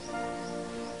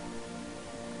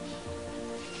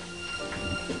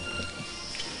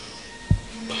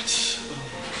 But,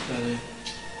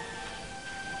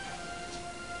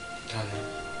 darling,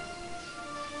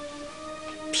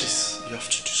 please, you have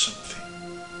to do something.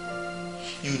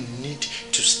 You need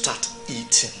to start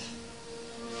eating.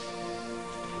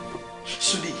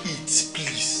 So they eat,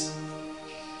 please.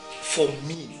 For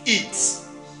me, eat.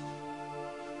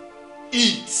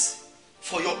 Eat.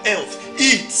 For your health,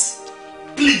 eat.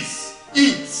 Please,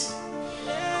 eat.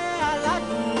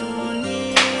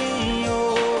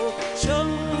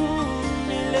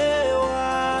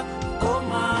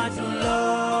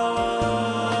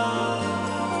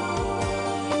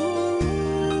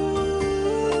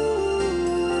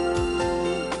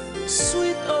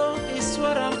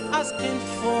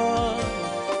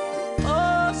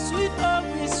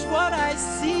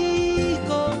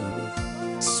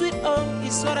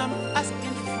 What I'm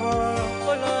asking for,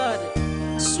 oh Lord.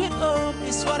 Sweet home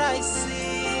is what I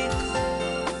seek.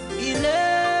 Ile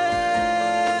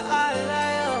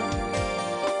alayo,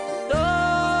 tó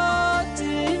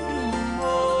ti dùn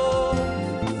o.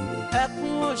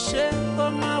 Ẹkún ò ṣe kó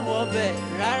má wọbẹ̀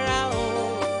rárá o.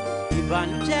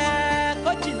 Ìbànújẹ́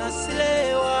kó jìnnà sílé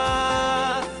wa.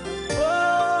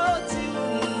 Ó ti wù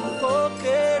kó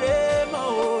kéré mọ́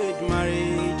o. Èdùmàrè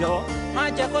jọ̀ọ́ má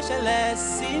jẹ́ kó ṣẹlẹ̀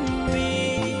sí mi.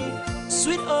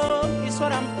 Sweet home is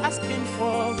what I'm asking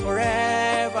for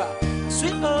forever.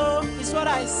 Sweet home is what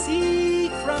I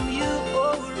seek from you,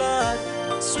 oh Lord.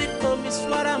 Sweet home is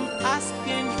what I'm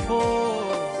asking for.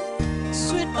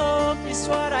 Sweet home is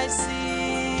what I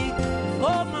seek.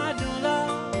 Oh my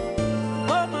Dula,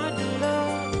 oh my Dula,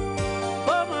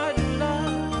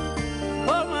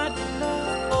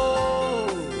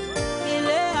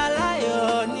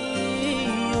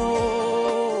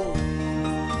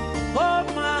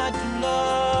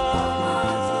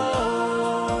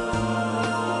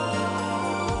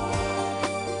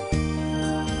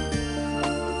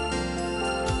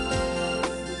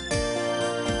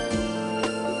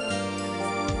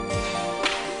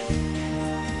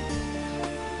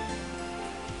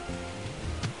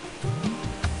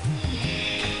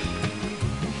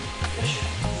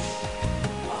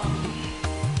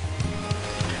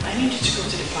 need you to go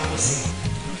to the pharmacy.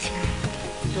 Okay.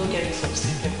 Don't get me some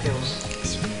sleeping pills.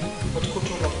 But go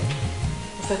to work.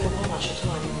 In fact, we'll come and shut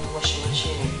down the washing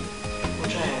machine. We'll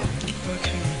try it.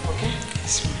 Okay. Okay?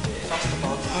 Yes, ma'am. Be fast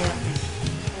about it. All right.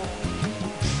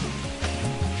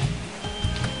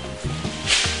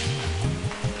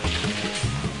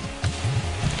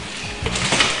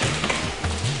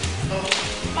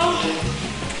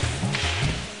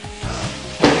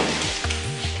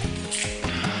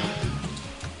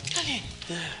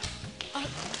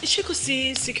 She could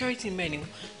see security menu.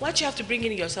 Why'd you have to bring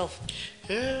in yourself?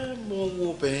 Yeah, more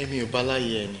wope, me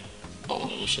balaye. Oh,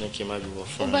 we shouldn't keep my view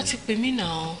for. Oh, but it me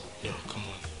now. No, come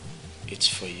on. It's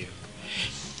for you,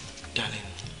 darling.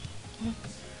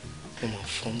 Mama,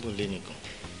 fumble lenigo.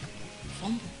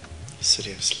 Fumble?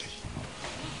 Seriously.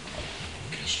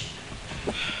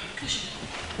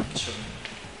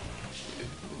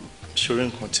 Sure,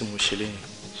 nǹkan tí mo ṣe lẹ́yìn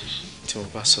tí mo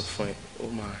bá sọ fún ẹ, ó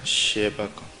máa ṣe é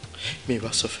bákan. Me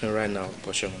was suffering right now,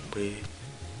 but you're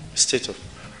state of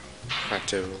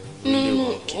heart.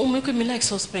 No, oh, make me like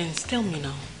suspense. Tell me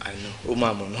now. I know. Oh,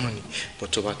 mama, no,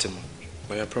 but to what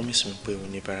but I promise me, we will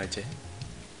never reject.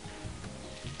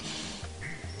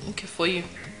 Okay, for you.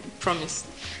 Promise.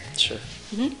 Sure.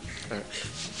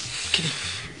 Kid.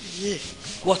 Yeah.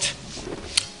 What?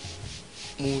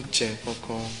 Muche,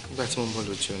 okay. That's my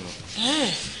bolo,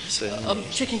 Eh. So.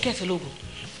 Chicken get a logo.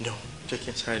 No. Check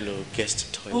inside the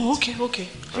guest toilet. Oh, okay.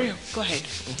 Hurry up. Go ahead.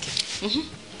 Okay.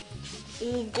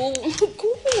 Go.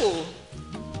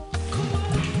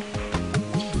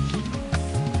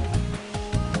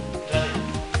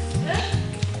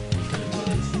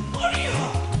 Hurry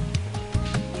up.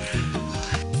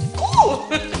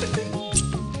 Go.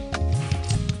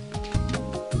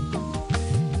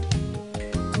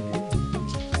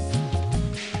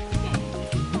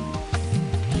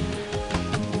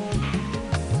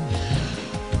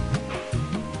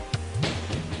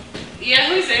 Yeah,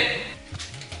 who is it?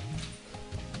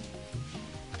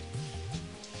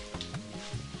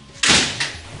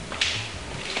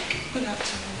 Good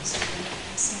afternoon,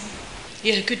 Mr.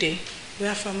 Yeah, good day. We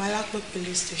are from Alakpo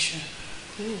police station.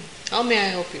 How may I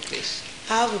help you, please?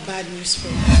 I have a bad news for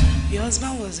you. Your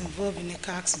husband was involved in a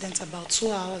car accident about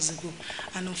 2 hours ago,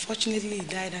 and unfortunately he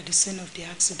died at the scene of the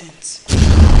accident.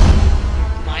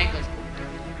 My husband.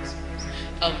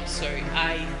 Sorry,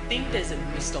 I think there's a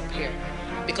mix-up here.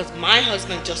 Because my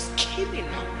husband just came in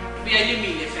now. We are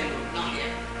living in a fellow, not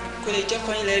here.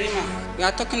 We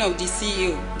are talking of the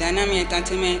CEO, Dynamic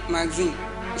Entertainment Magazine,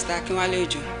 Mr. Akinwale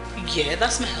Ojo. Yeah,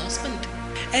 that's my husband.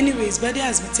 Anyways, body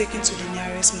has been taken to the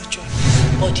nearest mortuary.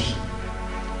 Body?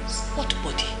 What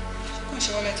body?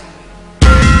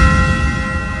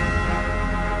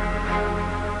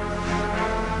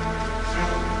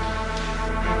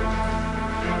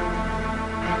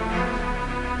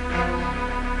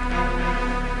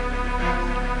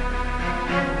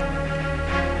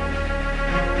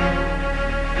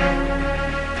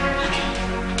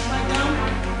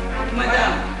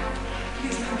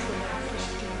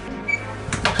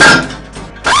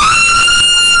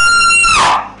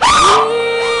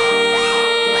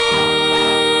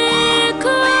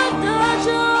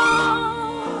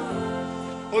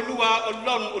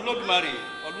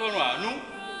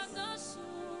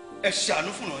 ẹ ṣàánú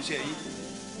fún ìránṣẹ́ yín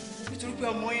nítorí pé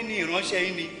ọmọ yín ni ìránṣẹ́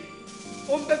yín ni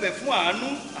ó ń bẹ̀bẹ̀ fún àánú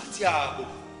àti ààbò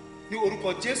ní orúkọ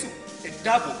Jésù ẹ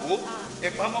dáàbò bò ẹ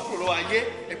pamọ́ kúrò lọ́wọ́ ayé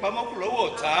ẹ pamọ́ kúrò lọ́wọ́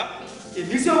ọ̀tá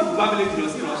èmi sí òkú bá mi lè jùlọ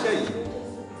sí ìránṣẹ́ yìí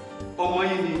ọmọ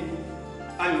yín ni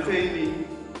àyànfẹ́ yín ni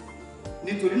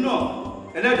nítorí náà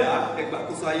ẹlẹ́dàá ẹ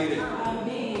gbàkóso ayé rẹ̀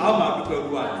a ó máa dúpẹ́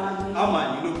Olúwa a ó máa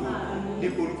yìn lógo ní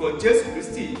orúkọ Jésù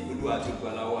Kristi Olúwa àti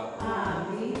Olùgbàlà wa.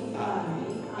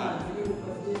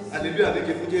 Hallelujah, make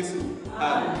it for Jesus.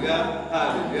 Hallelujah,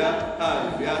 hallelujah,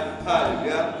 hallelujah,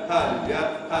 hallelujah, hallelujah,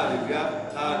 hallelujah,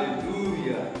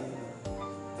 hallelujah.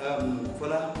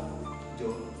 Fola,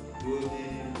 Joe, do the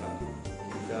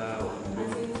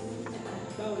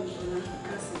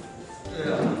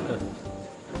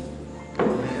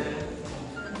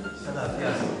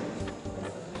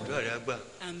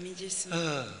Àmín Jésù.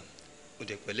 Ó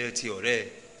dẹ̀ pẹ̀lẹ́ ti ọ̀rẹ́ ẹ̀.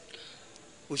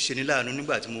 Ó ṣe ní láàánú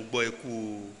nígbà tí mo gbọ́ ikú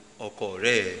ọkọ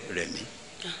ọ̀rẹ́ rẹ̀ mí.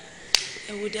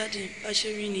 Ẹ wo dáàdì bá ṣe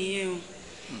rí nìyẹn o.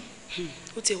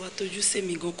 Ó ti wá tójú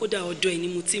sèmi gan kódà ọ̀dọ̀ ẹ̀ ni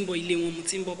mo ti ń bọ̀ ilé wọn mo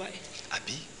ti ń bọ̀ báyìí.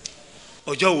 Àbí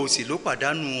ọjọ́ wo sì ló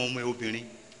pàdánù ọmọ ẹ obìnrin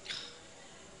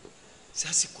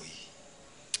sásìkò yìí.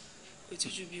 Ó ti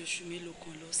ju bí oṣù mélòó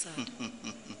kan lọ sáà.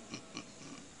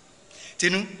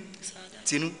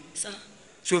 Tinú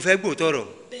ṣé o fẹ́ gbòòtọ́ ọ̀rọ̀?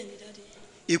 Bẹ́ẹ̀ni dáàdì.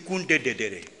 Ikú ń dẹ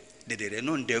dẹ̀dẹ̀rẹ̀ dẹ̀dẹ̀rẹ̀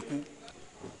náà ń dẹkú.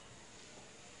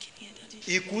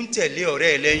 Ikú ń tẹ̀lé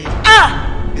ọ̀rẹ́ ẹ lẹ́yìn.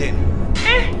 Bẹ́ẹ̀ni.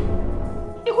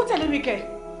 mi kẹ̀.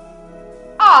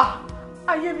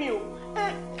 Ayé mi o.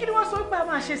 Kí ni wọ́n sọ pé a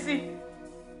máa ṣe sí?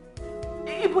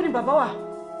 Ibo ni bàbá wà?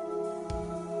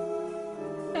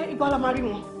 Ìgbà la máa rí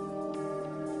wọn.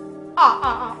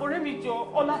 Ọ̀rẹ́ mi jọ,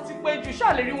 ọlá ti pẹ́ jù,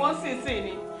 ṣáà lè rí wọn sínsìn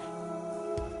ni.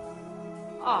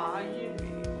 Ayé mi.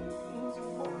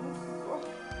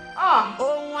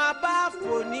 Ohun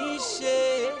abáfò ní í ṣe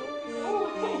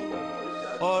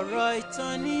ọ̀rọ̀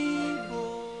ìtàn níbo.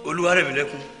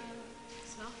 Olúwarẹ̀mílẹ́kún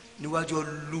níwájú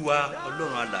Olúwa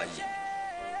Ọlọ́run alààyè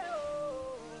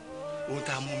ohun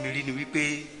tá a mú mi rí ni wípé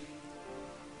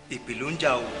èpè ló ń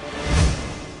jà o.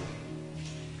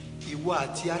 Ìwọ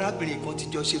àti arábìnrin kan ti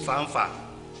jọ ṣe fàǹfà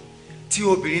tí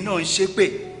obìnrin náà ń ṣépè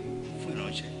fún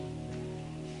ìránṣẹ́.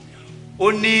 Ó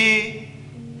ní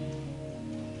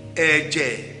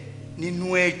ẹ̀jẹ̀ nínú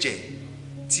ẹ̀jẹ̀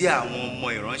tí àwọn ọmọ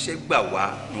ìránṣẹ́ gbà wá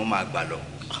ni wọ́n máa gbà lọ.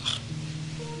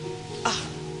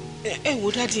 Ẹ wo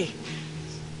dádì,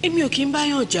 èmi ò kí ń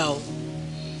báyàn jà o,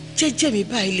 jẹ́jẹ́ mi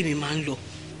báyìí lèmi máa ń lọ.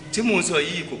 Tí mò ń sọ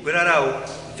yìí kò pẹ́ rárá o,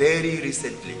 very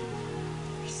recently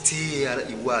tí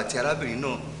ìwọ àti arábìnrin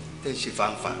náà tẹ̀ ń ṣe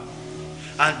fàǹfà,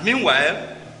 and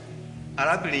meanwhile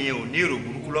arábìnrin yẹn ò ní èrò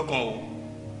burúkú lọ́kàn o,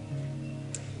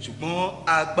 ṣùgbọ́n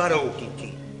agbára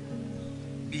òkùnkùn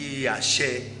bíi àṣẹ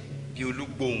bíi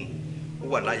olúgbòhùn ó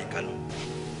wà láyìíká náà.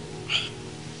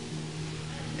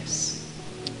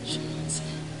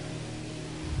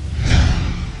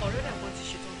 Ọ̀rẹ́ dàgbọ́ ti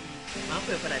ṣetán, màá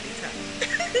pè padà dé ta.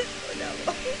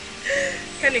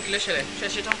 Kẹ́ni kí ló ṣẹlẹ̀? Ṣe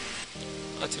ṣetán?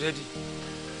 Àti rẹ́dì.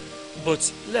 But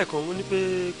lẹ́ẹ̀kan wọ́n ní pé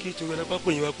kí torí ẹlẹ́pàá pè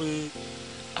yín wá pé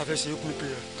a fẹ́ ṣe é kúmi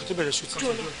prayer ká tó bẹ̀rẹ̀ ṣùtì.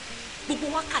 Gbogbo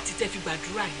wákàtí tẹ́ fi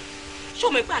gbàdúrà yẹn, ṣé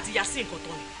o mọ̀ pé àti yá sí nǹkan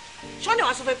tán ni? Ṣọ́ni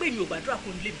wàá sọ fẹ́ pé mi ò gbàdúrà kó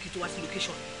nílé mi kí tó wá sí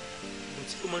location.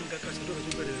 Ó máa ń ga kásẹ̀ lọ́wọ́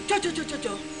tó bẹ̀rẹ̀.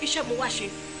 Jọjọ, iṣẹ́ mo wá ṣe,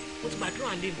 mo ti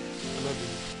gbàdúrà lé mi.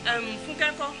 Fúnkẹ́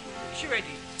ńkọ́, ṣí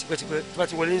rẹ̀dì? Tipẹ́tipẹ́ tí bá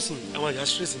ti wọlé ń sìn, àwọn àyà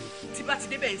stress ni. Tí bá ti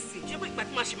débẹ̀ ń sìn, ṣé pé ìgbà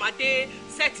tí màá ṣe máa dé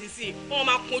sẹ́ẹ̀tì sí i, wọ́n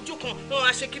máa kun ojú kan, wọ́n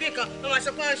máa ṣe kiri kan, wọ́n máa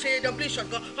ṣe kí wọ́n ṣe double shot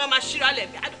kan, wọ́n máa ṣíra lẹ̀.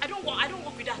 I don't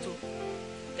work with that o.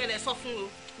 Kẹ́lẹ̀ sọ fún o,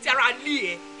 tí ara lé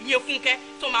ẹ̀ ìyẹn Fúnkẹ́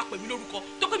tó máa pè mí lórúkọ,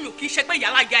 tó pé mi ò kì í ṣe pé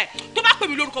ìyá láyà ẹ̀, tó bá pè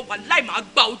mí lórúkọ wàláì máa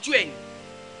gba ojú ẹ̀ ni.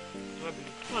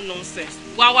 What nonsense.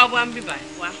 Wá ń bíbà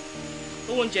ẹ̀ wá.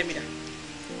 Owó oúnjẹ mi dà.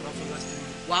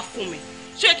 Wà á fún mi.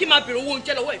 Ṣé kí n máa bèrè owó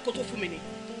oúnjẹ lọ́wọ́ ẹ̀ kó tó fún mi ni?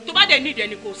 Tó bá dẹ̀ ní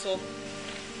ìdẹ́ni kò sọ.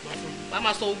 Wà á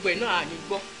máa sọ gbogbo ẹ̀ náà ní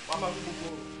gbọ́.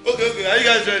 Okay, are you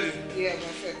guys ready? Yeah,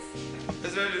 my friends.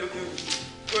 Let's ready, okay.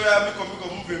 Oh yeah,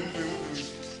 move it.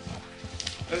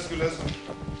 Let's go.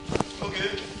 Okay,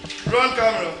 run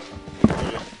camera.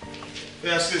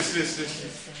 Yeah, stay.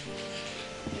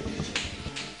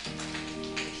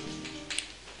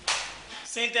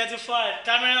 Scene 35,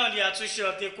 camera on the Atushi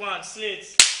of take one,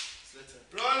 slate.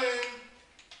 Rolling.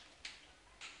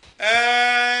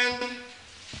 And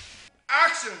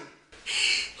action.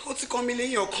 Ó ti kàn mí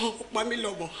lẹ́yìn ọ̀kan, ó pa mí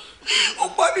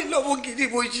lọ́mọ gidi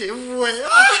bó ṣe fún ẹ.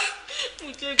 Mo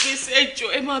jẹ́ gbèsè ẹjọ́,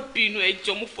 ẹ má bínú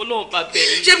ẹjọ́, mo fọlọ́run bá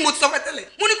bẹ̀rẹ̀. Ṣé mo ti sọ fẹ́ tẹ́lẹ̀?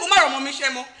 Mo ní kó má rọmọ mi ṣẹ́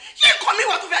mọ́. Ṣé nǹkan mi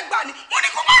wà tó fẹ́ gbà ni? Mo ní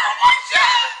kó má rọmọ ṣẹ́.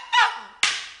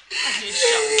 Ayé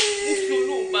ṣá, mo fi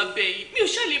Ọlọ́run bá bẹ̀ yín, mi ò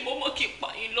ṣàlè mọ́ ọmọ kí n pa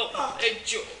yín lọ,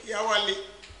 ẹjọ́. Ìyá Wálé,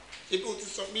 ṣebí o ti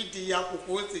sọ mí di ìyá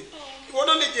kòkó ó sì. Ìwọ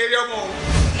ló lè jèrè ọmọ o.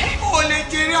 O lè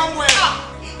jèrè ọmọ ẹ̀.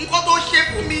 Nǹkan tó ṣe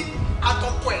fún mi,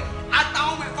 àtọkọ ẹ̀,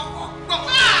 àtàwọn ọmọ ẹ̀ kọ́kọ́ gbọ́.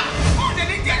 Ó lè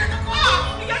ní jèrè kankan.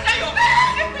 Ìyá Dayọ̀,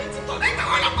 ẹgbẹ́ ti tọ́ lẹ́gbẹ̀ẹ́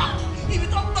wọn lọ́pàá. Ibi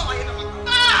tó ń gbọ́ wọ̀nyẹn lọ́pàá.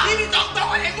 Ibi tó ń gbọ́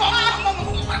wọ̀nyẹn gbọ́.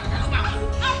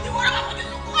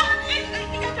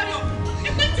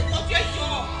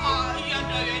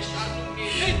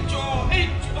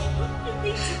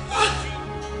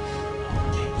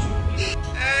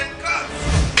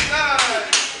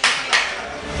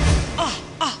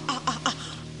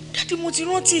 Dádì, mo ti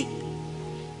rántí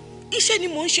iṣẹ́ ni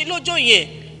mò ń ṣe lọ́jọ́ yẹn.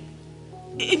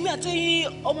 Èmi àti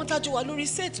ọmọ tájọ wà lórí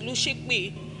set ló ṣe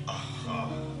pé.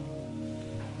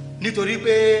 Nítorí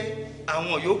pé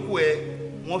àwọn yòókù ẹ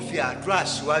wọ́n fi àdúrà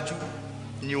síwájú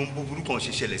ni ohun búburú kan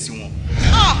ṣe ṣẹlẹ̀ sí wọn.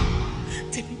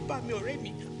 Tèmi bá mi ọ̀rẹ́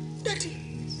mi. Dádì,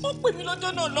 wọ́n pè mí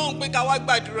lọ́jọ́ náà lọ́hùn pé ká wá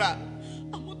gbàdúrà.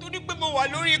 Àmọ́ torí pé mo wà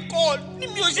lórí call ni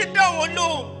mi ò ṣe dá wọn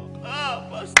lóhùn.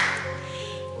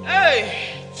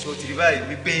 So ti rí báyìí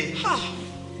wípé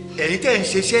ẹ̀yin tẹ́ ń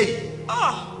ṣeṣẹ́ yìí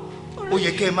ó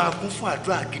yẹ kẹ́ ẹ máa kún fún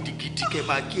àdúrà gidigidi kẹ́ ẹ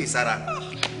máa kíyèsára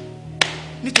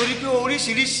nítorí pé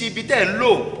oríṣiríṣi ibi tẹ́ ń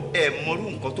lò ẹ̀ mọ́rú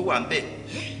nǹkan tó wà ń bẹ̀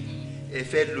ẹ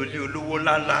fẹ́ lò ilé olówó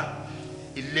ńláńlá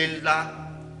ilé ńlá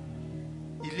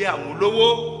ilé àwọn olówó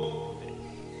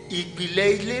ìpìlẹ̀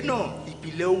ilé náà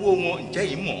ìpìlẹ̀ owó wọn ǹjẹ́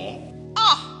yìí mọ̀ ọ́.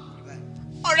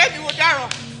 Ọ̀rẹ́ mi mo dáràn.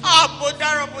 Mo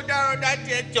dáràn dájú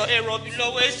ẹjọ́ ẹ ràn mí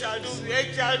lọ́wọ́ ẹ ṣàánú mi ẹ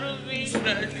ṣàánú mi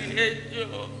ìṣẹ̀lẹ̀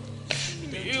ẹjọ́.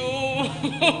 mi o.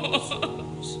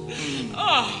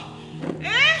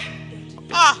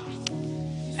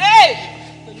 Hey!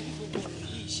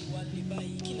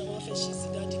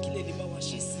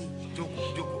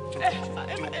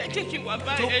 Jẹ́ kí wà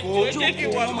báyìí ẹjọ́, jẹ́ kí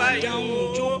wà báyìí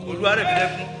o. Olúwa rẹ̀ mi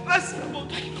lẹ́kún.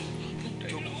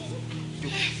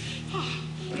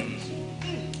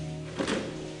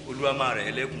 Olúwa máa rẹ̀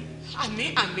ẹ́ lẹ́kún. Àmín,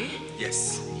 àmín.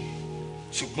 Yes.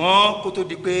 Ṣùgbọ́n kó tó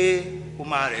di pé ó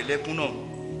máa rẹ̀ ẹ́ lẹ́kún náà,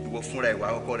 ìwọ fúnra ìwà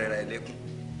ọkọ rẹ̀ ra ẹ́ lẹ́kún.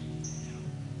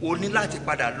 O ní láti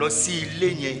padà lọ sí ilé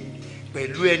yẹn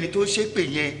pẹ̀lú ẹni tó ṣépè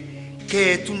yẹn kẹ́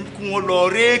ẹ tún kí wọ́n lọ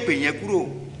ré èpè yẹn kúrò.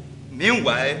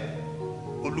 Meanwhile,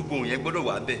 olúgbòhùn yẹn gbọ́dọ̀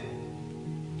wà bẹ́ẹ̀.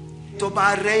 Tó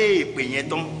bá rẹ́ èpè yẹn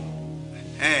tán,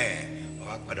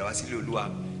 wàá padà wá sílé Olúwa,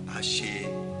 á ṣe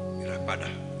ìràpadà.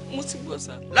 Mo ti gbọ́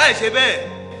sá. Láì ṣe bẹ́ẹ̀,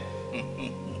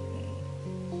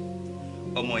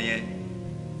 ọmọ yẹn,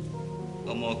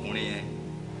 ọmọ ọkùnrin yẹn,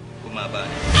 ó máa bá a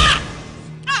ní.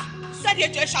 Sẹ́ni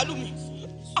ẹjọ́ ẹ ṣàlù mi.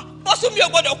 Bọ́sù mi ò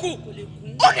gbọ́dọ̀ kú.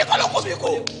 Ó ní kọ́ ló kú mi kú.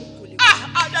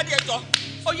 Dáadé ẹjọ́,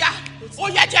 ó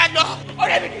yá jẹ́ lọ.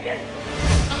 Ọ̀rẹ́ mi dìde.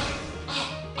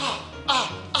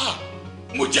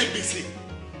 Mo jẹ gbèsè.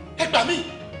 Ẹ gbà mí.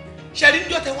 Ṣẹ̀rí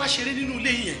níjọ́ tẹ wá ṣeré nínú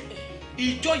ilé yẹn.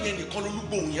 Ìjọ́ yẹn nìkan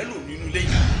lolúgbòhùn yẹn lò nínú ilé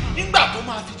yẹn. Nígbà tó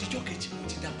máa fi dijọ́ kejì mo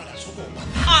ti dá padà sọ́dọ̀ ọba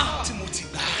tí mo ti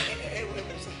gbà.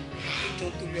 Ìjọ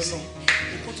tó yọ lọ.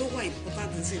 Nǹkan tó wà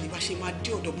important ní sẹ́ni bá ṣe máa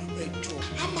dé ọ̀dọ̀ bàbá ẹ̀ jọ.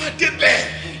 A máa dé bẹ́ẹ̀.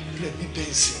 Rẹ̀ mi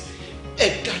bẹ́ẹ̀ sìn. Ẹ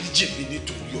dáríjì mi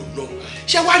nítorí Ọlọ́run.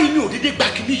 Ṣé wá rí mi ò dédé gba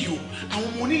kíní yìí o? Àwọn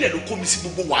ọmọ onílẹ̀ ló kó mi sí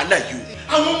gbogbo wàhálà yìí o.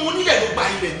 Àwọn ọmọ onílẹ̀ ló gba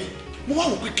ilẹ̀ mi. Mo wá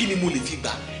wò pé kí ni mo lè fi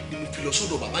gbà ni mo fi lọ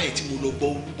sọ́dọ̀ bàbá yẹn tí mo lọ gbọ́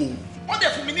olúgbòhùn. Wọ́n dẹ̀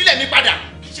fún mi nílẹ̀ mi padà.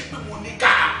 Kì í ṣe pé mo ní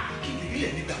ká kí ni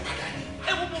nílẹ̀ mi gbà padà ni.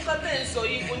 Ẹ wo mo ká tẹ́ ẹ sọ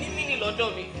yìí kò ní mí ní lọ́dọ̀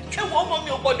mi. Ẹ wo ọmọ mi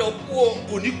ò gbọ́dọ̀ kú o.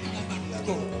 Kò ní kú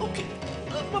lágbàdo lọ.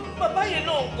 Bàbá yẹn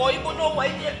náà kọ ibo náà wá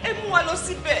ẹ mú wa lọ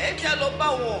síbẹ̀ ẹ jẹ́ lọ bá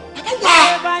wọn.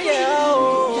 Bàbá yẹn o,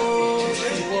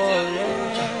 ìwọ rẹ̀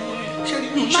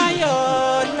máyọ̀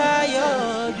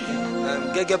láyọ̀ jù.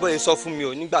 Gẹ́gẹ́ bó ṣe sọ fún mi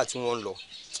o nígbà tí wọ́n lọ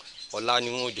ọ̀la ni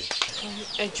wọ́n dé.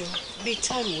 Ẹ jọ bíi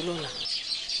táìmù lọ́la.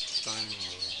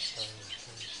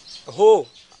 Ho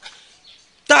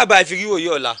tá a bá fi ríwò yí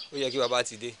ọ̀la ó yẹ kí bàbá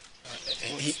ti dé.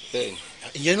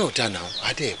 Ìyẹn náà dáná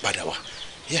adé padà wá.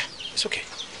 Yeah, it's okay.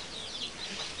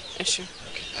 Ẹ ṣe.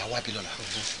 Àwa bí lọ́la.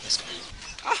 Let's go.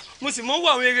 Mo sì mọ wo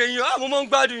àwọn eré yín mo mọ ń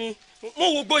gbádùn yín mo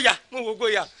wo gbóyà.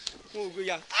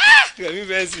 Rẹ̀mí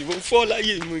bẹ́ẹ̀ sì mo fọ́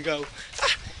láyé mi ga o.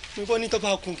 Mo fọ́ ní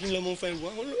tọ́ba kun kí n lọ́mọ fẹ́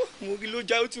wá mo rí ló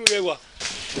já ó tún rẹwà.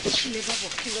 Ilé bàbá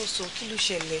kí ló sọ kí ló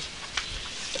ṣẹlẹ̀?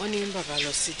 Wọ́n ní bàbá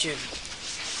lọ sí jẹ̀lú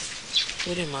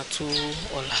ó lè máa tó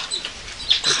ọ̀la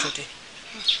kọjọ́ dé.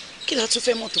 Kí la tún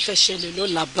fẹ́ mọ̀ tó fẹ́ ṣẹlẹ̀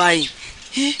lọ́la báyìí?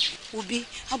 Òbí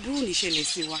aburú ní ṣẹlẹ̀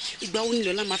sí wa ìgbà wo ni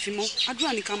lọ́la máa fi mọ́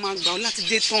àdúrà ní ká máa gbà ọ́ láti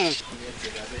dé tán.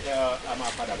 A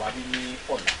máa padà wá ní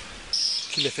ọ̀la.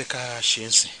 Kí lẹ fẹ́ ká ṣe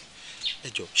ń sìn? Ẹ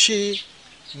jọ ṣé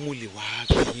mo lè wá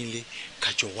gbé yín lé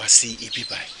kájọ wá sí ibi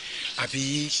báyìí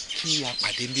àbí kí a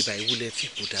pàdé níbi báyìí wúlẹ̀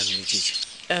fìpò dánú méjèèjì.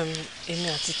 Èmi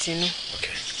àti Tinú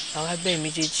àwa gbẹ́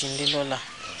méjèèjì ń lé lọ́la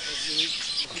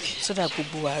sódà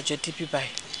gbogbo wa àjọ débi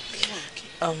báyìí.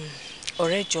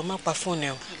 Ọ̀rẹ́ ìjọ má pa fóònù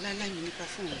ẹ̀ o. Láíláí mi nípa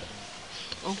fóònù.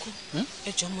 Uncle,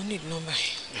 ẹjọ́ mo need number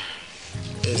yìí.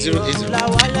 Ìrọ̀rùn la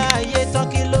wà láàyè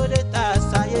tọ́kí lóde tá a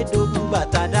ṣàyè dogun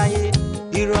gbàtà dáyé.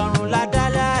 Ìrọ̀rùn la dá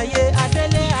láàyè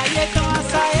adélé ayé tán a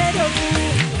ṣàyè dogun.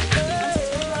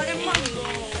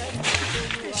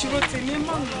 Ìṣòro tèmi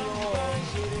mọ̀ lọ.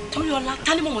 Torí ọlá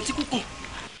ta ni mọ̀mọ́ tí kú kàn.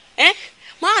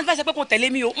 Máa advice pé kò tẹ̀lé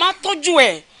mi o, máa tọ́jú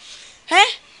ẹ̀.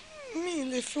 Mi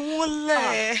lè fi wọ́n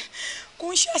lẹ̀. Kò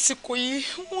ń ṣe àsìkò yìí,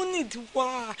 wọ́n nídi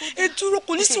wá. Ẹ dúró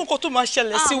kò ní sí nǹkan tó máa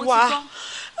ṣẹlẹ̀ sí wa.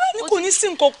 Ní kò ní sí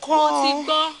nǹkan kan. Mo ti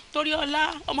gbọ́ torí ọlá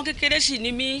ọmọ kékeré sì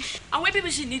ni mí. Àwọn ẹbí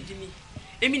mi sì nídìí mi.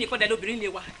 Èmi nìkan dẹ̀ lóbìnrin lè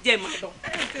wà. Jẹ́ máa lọ.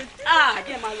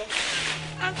 Jẹ́ máa lọ.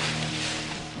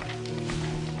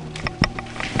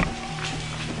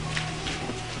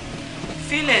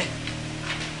 Fílẹ̀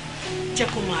jẹ́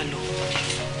kó máa lọ.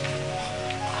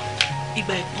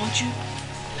 Ìgbà ìpọ́njú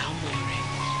làwọn ọmọ rẹ̀.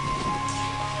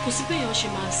 Kò sí bẹ́ẹ̀ yẹn ṣe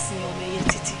máa sin ọmọ ẹyẹ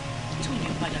títí tí ò ní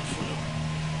padà fún lọ.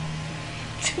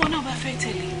 Tí wọn náà bá fẹ́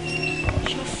tẹ̀lé,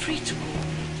 you're free to go.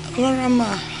 Rárá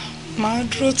máa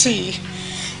dúró tì yìí.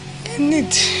 I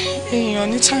need èèyàn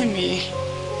ní táìmù yìí.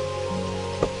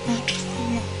 Máa dúró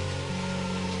mọ́.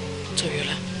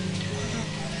 Toriola,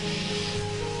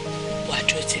 wà á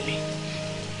dúró tì mí.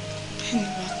 Bẹ́ẹ̀ni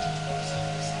wá.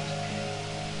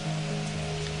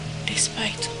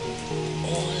 Despite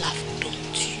all I've done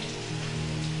to you.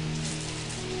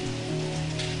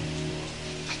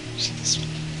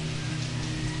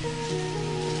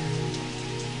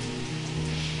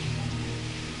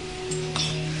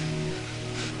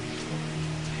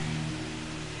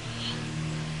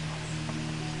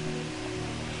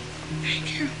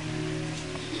 Thank you.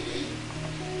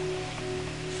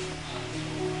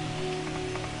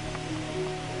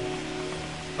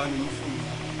 Bani mo fún mi.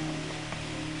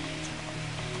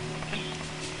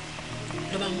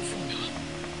 Lọ bá mú fún mi wá.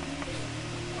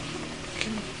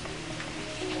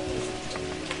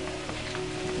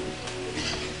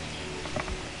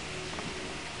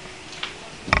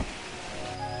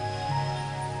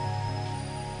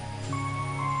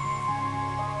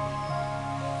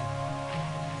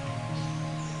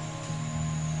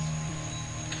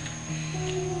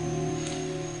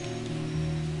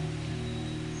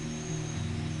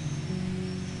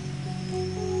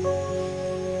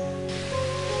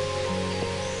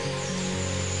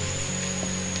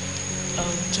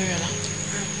 Jewoola.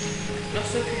 Lọ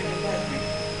sókè ló bá gbé.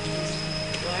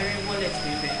 Wàá rí wallet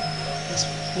mi bẹ́ẹ̀.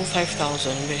 Mú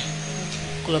 5,000 bẹ́ẹ̀.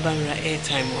 Kó lọ bá mi ra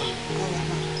airtime wa.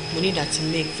 Mo need that to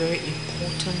make very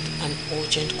important and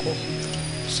urgent call.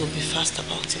 So be fast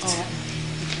about it.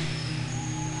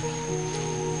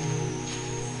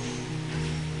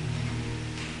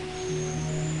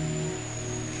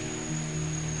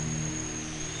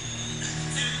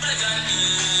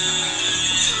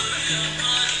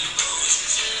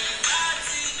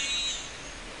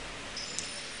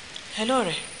 Hello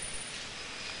rẹ̀.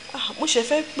 Mo ṣe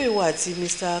fẹ́ pè wá àti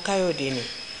Mr. Kayode ni.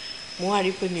 Mo wá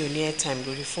rí pé mi ò ní airtime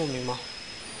lórí fóònù mi mọ́.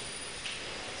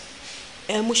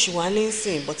 Mo ṣì wá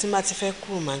lẹ́sìn but tí má ti fẹ́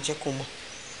kúrò máa jẹ́ kó mọ̀.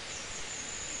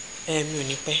 Mi ò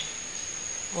ní pẹ́.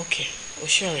 Okay, o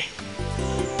ṣé ọ̀rẹ́.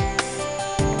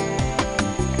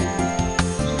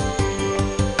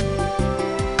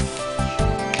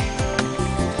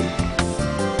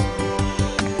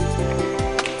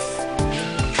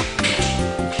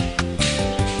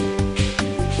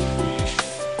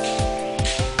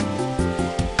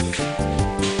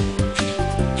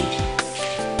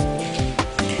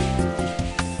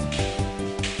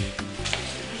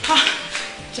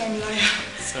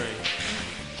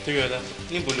 Jewoola,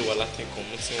 níbo ló wà láti nǹkan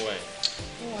mú tí ń wá ẹ̀?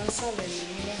 Ó wà ń sàlẹ̀ ní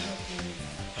ilé ààbò.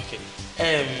 Okay.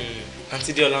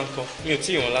 Àǹtí Díọ́lá ń kọ́, mi ò tí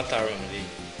ì wọn látàárọ̀ nílé.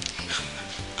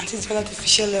 Àǹtí Díọ́lá ti fi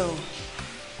ṣẹlẹ̀ o.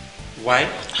 Why?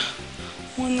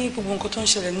 Wọ́n ní gbogbo nǹkan tó ń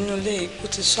ṣẹlẹ̀ nínú ilé ó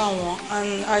ti sọ àwọn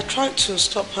and I tried to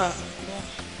stop her.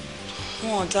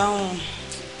 Wọ́n ò dáhùn.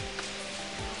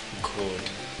 Good.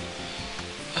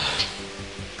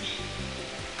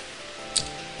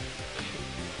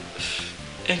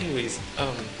 Anyways,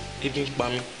 ebi ń pa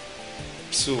mí.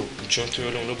 So, John tó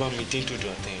yọ lọ́wọ́ ló bá mi dín dòdò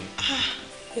àtẹ̀yìn.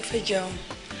 Ó fẹ́ jẹun.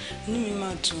 Inú mi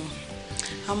máa dùn.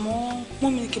 Àmọ́ mú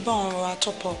mi ní kí bá wọn ra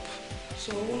top up.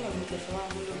 So owó náà ní kẹfẹ́ wá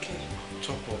mú lókè.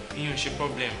 Top up, ìyẹn ò ṣe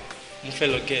problem. Mo fẹ́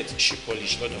lọ get shoe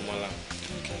polish lọ́dọ̀ Mọ́lá.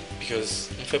 Because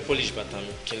mo fẹ́ polish bàtà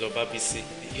mi kí n lọ bá Bísí.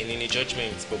 Èní ni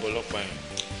judgement bọ̀bọ̀ ọlọ́pàá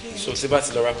yẹn. So tí bá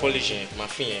ti lọ ra polish yẹn, màá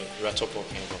fi yẹn ra top up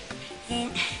yẹn bọ̀.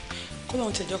 Kó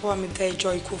lóun tẹ̀jọ́ kó bá mi dá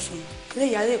ẹjọ́ ikú fún un. Ilé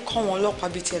ìyá lè kọ́ wọn ọlọ́pàá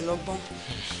bíi tiẹ̀ lọ́gbọ́n.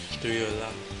 Jewoola,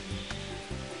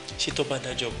 ṣé tó bá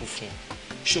dájọ́ kú fún un,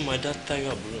 ṣé o máa dá Táyọ̀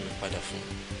àbúrò mi padà fún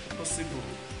un? Possible.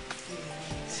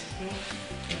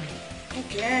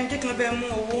 Okay, jẹ́ kí n bẹ́ẹ̀ mú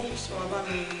owó sọ wá bá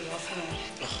mi wá fún wọn.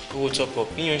 Owó top up,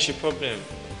 ìyẹn ń ṣe problem.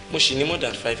 Mo ṣì ní more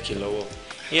than 5K lọ́wọ́.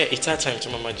 Yeah, it's our time to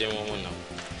mama jẹun wọn now.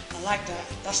 I like that.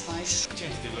 That's nice.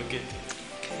 Change the login.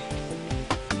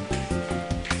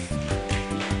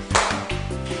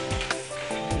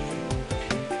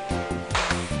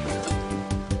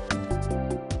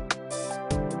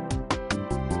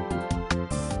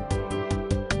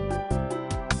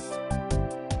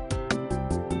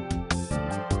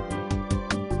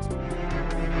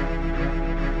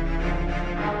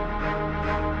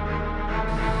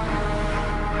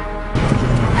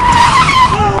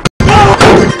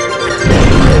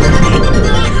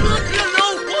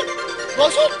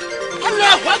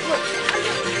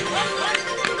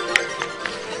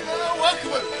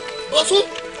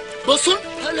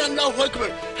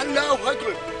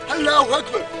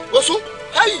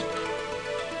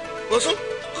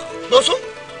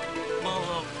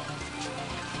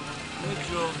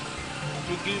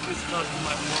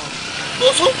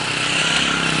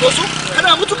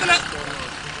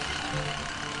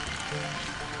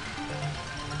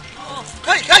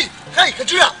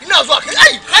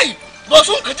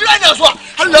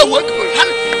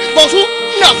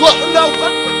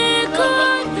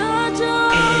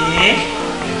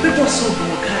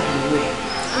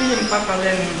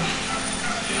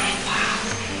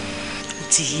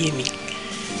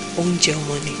 Oúnjẹ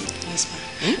ọmọ ni.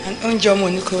 Oúnjẹ ọmọ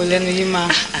ní kò lẹ́nu yìí máa.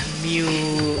 Àmì o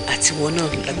àtiwọ́ náà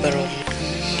lágbára.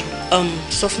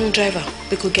 Sọ fún driver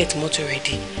pé kó get motor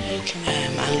ready.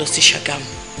 À ń lọ sí Ṣàgámù.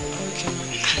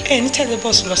 Ẹ ní tẹ̀lé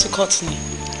bọ́ọ̀sì lọ sí court ni.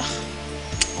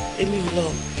 Èmi ò lọ.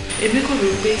 èmi kò rò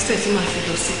pé sẹ́ẹ̀tì máa fi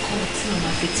lọ sí kọ́ọ̀tì náà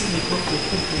máa fi tí mi gbọ́ pé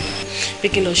kò gbé. pé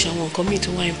kí n lọ ṣe àwọn nǹkan míì tó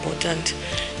wá important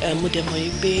mo dẹ̀ mọ̀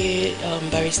yìí pé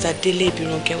barrister Délé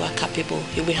Ìbírànkẹ́ wà capable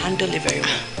he will handle it very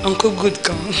well. Uncle good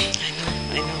gan.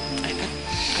 I know.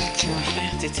 kí wọ́n fẹ́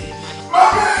tètè máa lọ.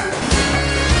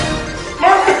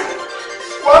 Mami!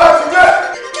 Wàhálà ti dé!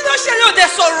 Kí ló ṣe yóò dé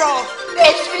sọ̀rọ̀? Mo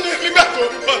fún ní nígbà tó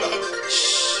ń bọ̀ láti.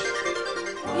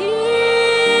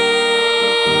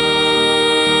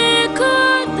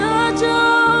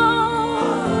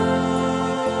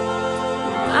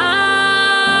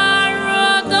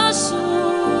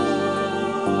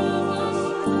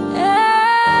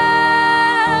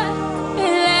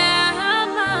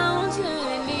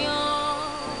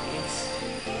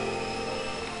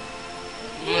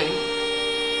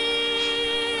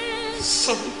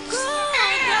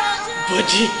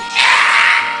 Bọ́dí.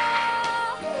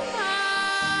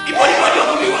 Ìbọn ni bọ́dí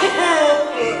ọmọ mi wá.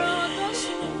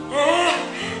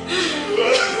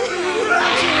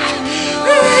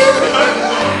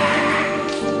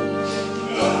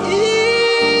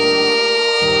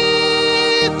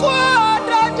 Ikú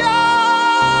ọ̀dọ́jọ́,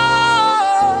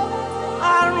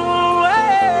 àrùn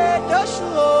ẹ̀ẹ́dọ́sù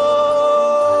o.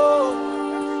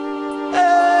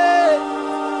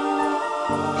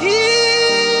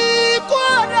 Ikú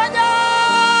ọ̀dọ́jọ́.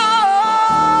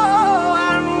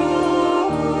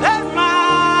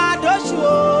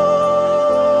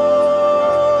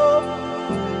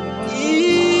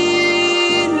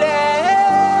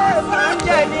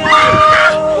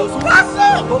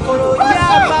 Kòkòrò yá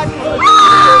bá dùn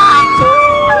lórí tó.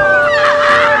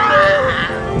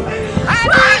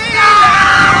 Adìyẹ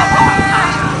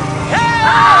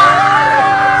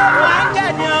wọ́n jẹ̀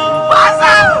ní o.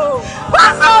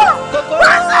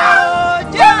 Kòkòrò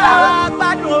jẹ́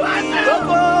àgbàdùn omi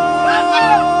lóko.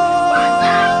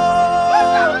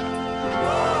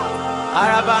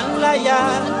 Àràbà ńlá ya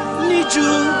níjú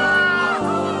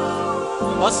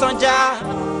ọ̀sánjá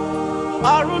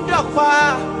ọ̀run dọ̀pá.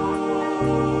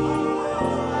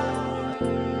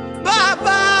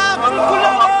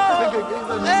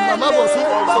 Mama boss,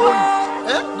 sorry.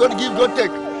 God give, God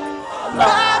take.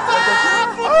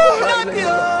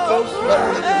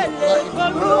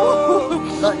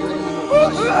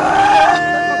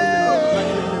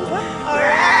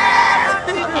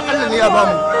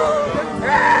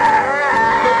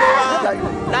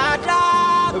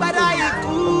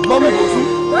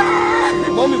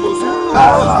 Mommy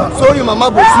boss, sorry,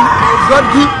 Mama boss. God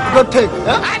give, God take.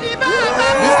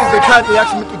 This is the card he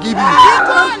asked me to give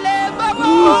you.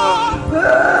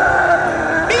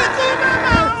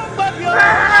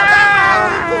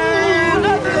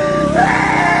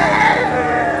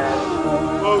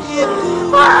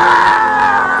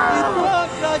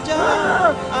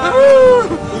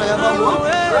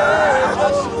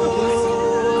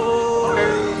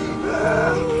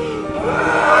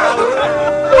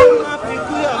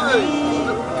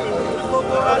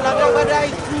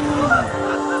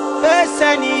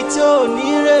 Sẹ́ni tí ò ní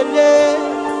rere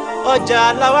ọjà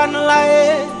làwọn láyé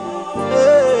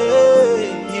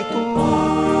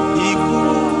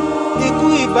ikú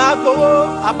ìbá gbowó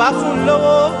àbá fún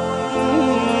lówó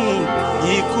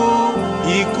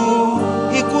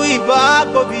ikú ìbá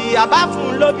gbòbí àbá fún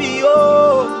lóbí o.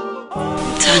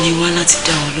 Ta ni wá láti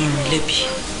dá Ọlọ́run lẹ́bi?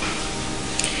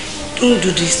 Don't do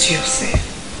this to yourself.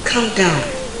 Calm down.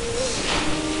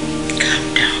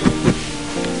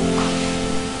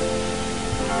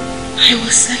 I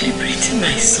was celebrating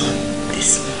my son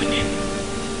this morning.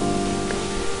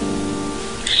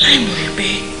 Láìmọ̀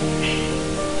ẹgbẹ́,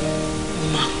 mo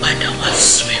máa padà wá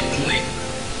sun ẹkún ẹ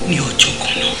ní ọjọ́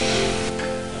kan náà.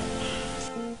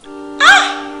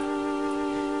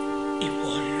 Ìwọ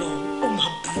Ọlọ́run, ó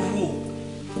máa burú o.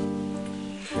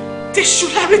 Tèṣù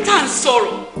lárí tá à ń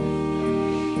sọ̀rọ̀.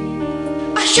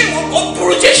 Àṣé ìwọ kan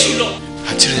burú Jésù lọ.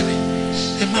 Àǹtí Rẹ̀mí,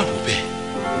 ẹ má rò bẹ́ẹ̀.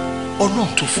 Ọlọ́run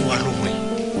tó fún wa lọ́wọ́ yìí.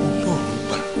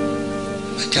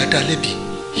 Jada lẹ́bi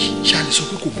ṣáà ní sọ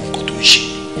pé kò mọ nǹkan tó ń ṣe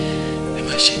ẹ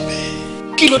má ṣe bẹ́ẹ̀.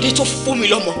 Kí ló dé tó fún mi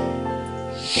lọ́mọ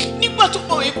nígbà tó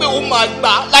mọ̀ wípé ó máa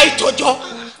gbà láì tọ́jọ́.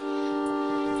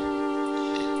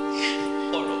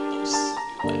 Ọ̀rọ̀ tó sì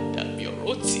wá dàbí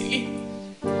ọ̀rọ̀ tìlí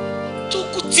tó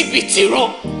kú tìbìtì rán.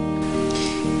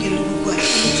 Pẹ̀lú gbogbo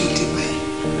àìsàn tó dé báyìí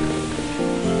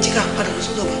tí ká padà lọ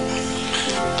sọ́dọ̀ bàbá.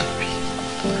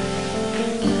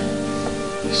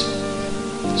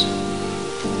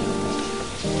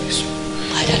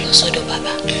 Padà lọ sọ́dọ̀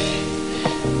bàbá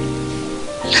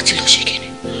láti lọ ṣe kíni?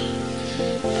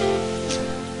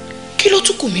 Kí ló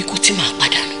tún kù mí kú tí màá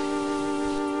pàdánù?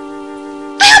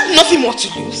 I have nothing more to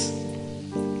lose.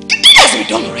 The deed has been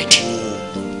done already.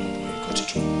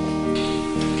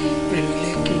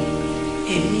 Rẹ̀mílẹ́kùn,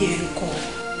 ẹ̀mí ẹ̀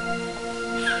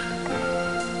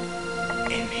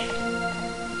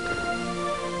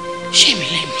Shame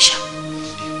me, Misha.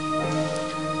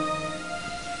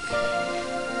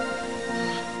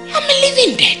 I'm a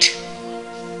living dead.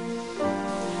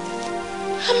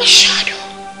 I'm a shadow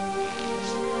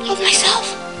of myself.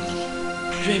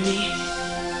 Remy,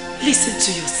 listen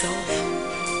to yourself.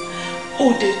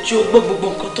 Oh, the joke, gbogbo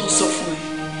nǹkan tó sọ fún ẹ.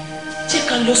 Jẹ́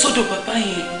ká lọ sọ́dọ̀ bàbá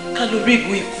yẹn, ká lọ rí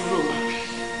ìgò ìkúrò.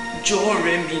 Jọ̀ọ́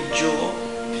Remy, jọ̀ọ́.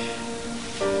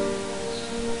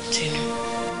 Tinu,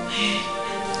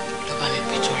 lọ bá mi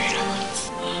pè torí ra wa.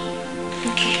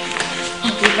 Okay,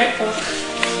 I'll be right back.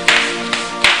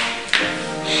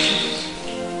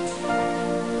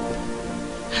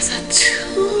 As of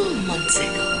 2 months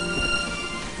ago,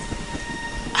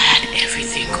 I had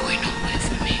everything going on well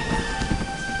for me.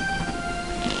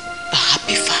 A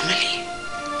happy family,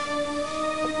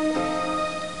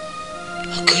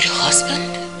 a good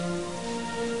husband,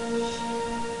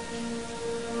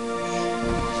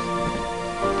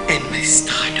 and my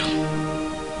stardom.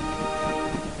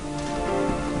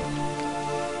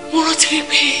 Mo rántí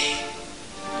wípé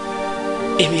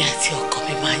èmi àti ọkọ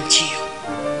mi máa ń jiyàn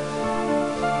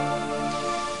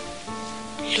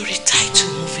lórí title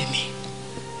movie mi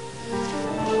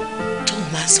tó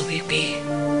máa sọ wípé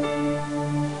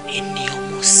ẹni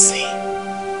ọmọ sìn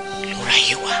ló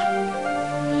ráyé wá.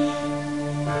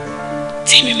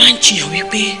 Tèmi máa ń jiyàn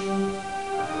wípé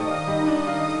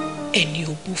ẹni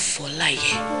òbú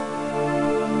fọláyé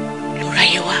ló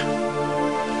ráyé wá.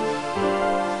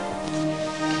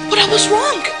 But I was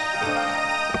wrong.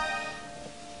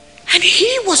 And he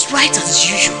was right as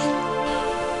usual.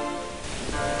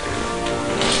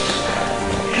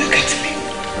 Look at me.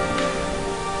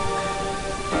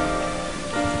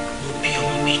 Mo bí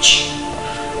ọmọ méjì.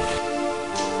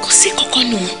 Kò sí kankan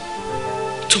nù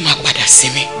tó máa padà sí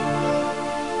mi.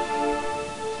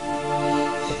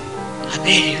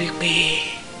 Abẹ́rẹ́ wípé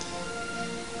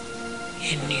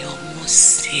ẹni ọmọ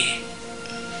sí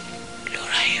ló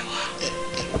ráyé wá.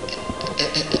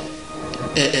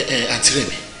 àti rẹ̀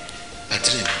mi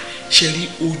ṣe rí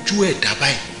ojú ẹ̀dá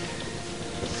báyìí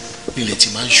nílẹ̀ tí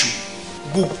máa ń ṣú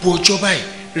gbogbo ọjọ́ báyìí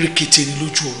rékété ni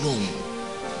lójú Ọlọ́run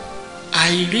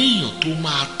àìrí èèyàn tó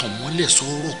máa tàn mọ́lẹ̀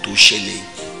sọ́rọ̀ tó ṣẹlẹ̀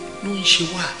ló ń ṣe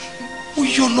wá ó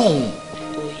yọ lọ́hùn.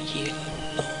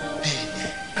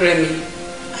 Remy,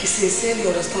 I sincerely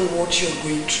understand what you're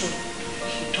going through.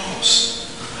 He does.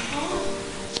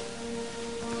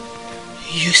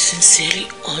 You sincerely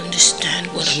understand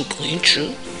what I'm going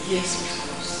through? Yes, of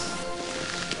course.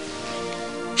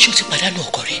 Ṣé o ti pàdánù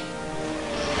ọkọ rẹ?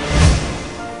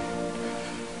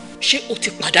 Ṣé o ti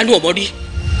pàdánù ọmọ rí?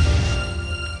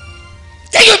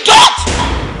 Then you don't!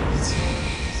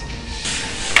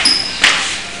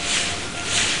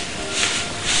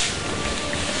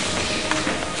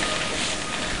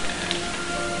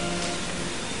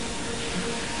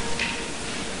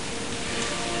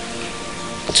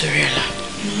 Jewoola,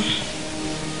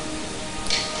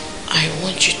 I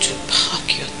want you to pack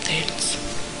your things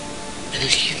and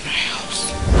leave my house.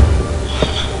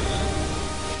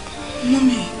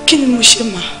 Mommy, kí ni mo ṣe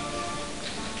mà?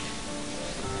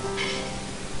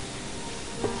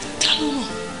 Ta ló mọ̀?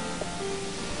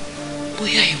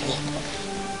 Bóyá ìwọ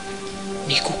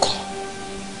ní ikú kan.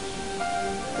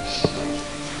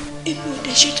 Èmi ò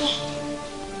dẹ̀ ṣetán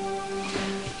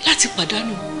láti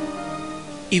pàdánù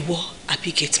ìwọ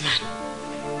àbí gate man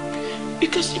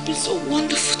because you've been so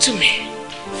wonderful to me.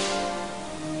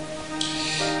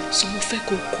 So mo fẹ́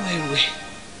kó kó ẹrù ẹ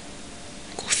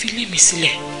kó fi lé mi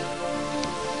sílẹ̀.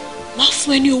 Má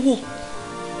fún ẹ ní owó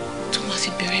tó máa fi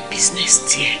bẹ̀rẹ̀ business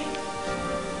tiẹ̀.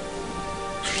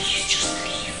 Please just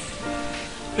leave.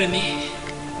 Remy,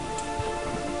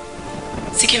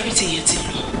 security yẹn ti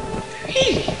lọ.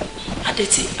 Really?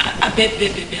 Adeti,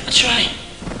 I try.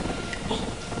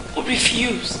 Oh,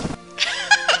 refuse.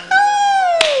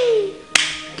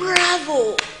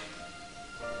 Bravo!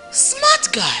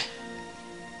 Smart guy.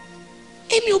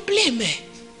 Èmi ò blame ẹ.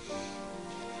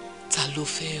 Ta ló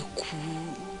fẹ́ kú?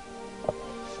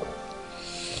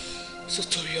 So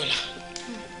Toriola,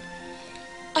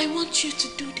 I want you to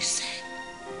do the same.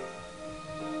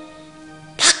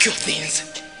 Pack your things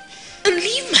and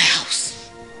leave my house.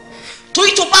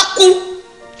 Torí tó bá kú,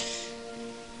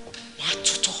 màá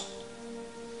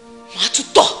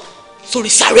tutọ́ sórí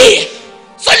sàréè ẹ̀.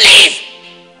 So leave!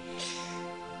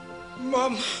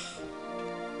 Mom,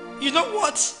 you know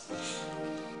what?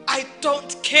 I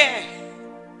don't care.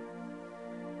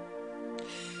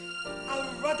 I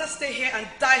would rather stay here and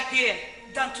die here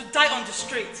than to die on the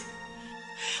street.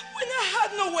 When I had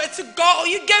nowhere to go,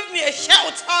 you gave me a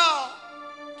shelter.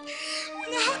 When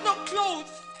I had no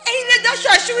clothes, you let that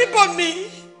shashiri on me.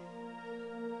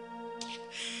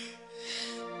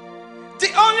 The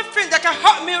only thing that can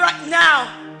hurt me right now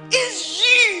is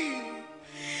you.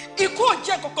 Ikú ò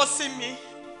jẹ́ kọ́kọ́ sí mi.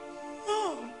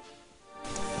 Oh.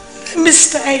 Let me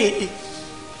stay.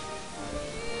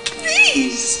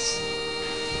 Please.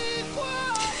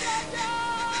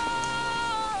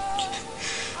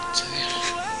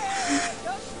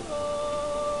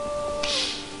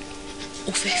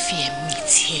 Ó fẹ́ fi ẹ̀mí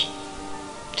tiẹ̀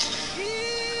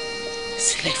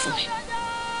sílẹ̀ fún mi.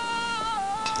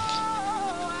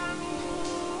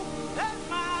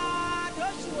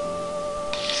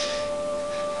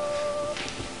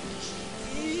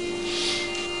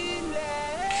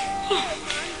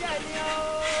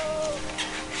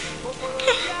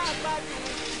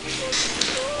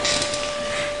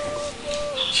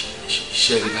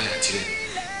 Ṣé rí báyà tirẹ̀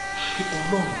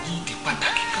Ọlọ́run ní ìdí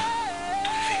pàtàkì kan tó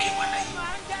fi fẹ́ kẹ́ wà láyé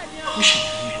ó sì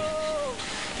ní nílò.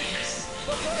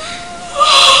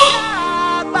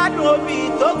 Gbádùn omi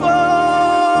tó gbó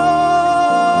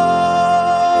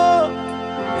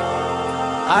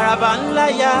àràbà ńlá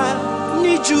ya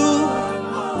níjú.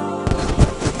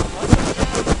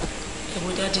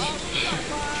 Ẹ̀wọ̀n dáàdì,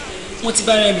 mo ti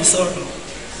bá rẹ̀ mi sọ̀rọ̀.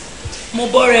 Mo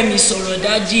bọ́ rẹ̀ mi sọ̀rọ̀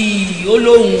dáàdì, ó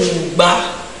lóun ò gbà.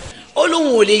 Ó lóun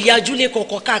ò lè yajúlé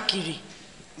kọ̀ọ̀kan káàkiri.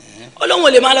 Ó lóun ò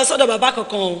lè máa lọ sọ́dọ̀ bàbá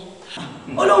kankan o.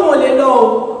 Ó lóun ò lè lọ o.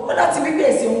 Ó láti wípé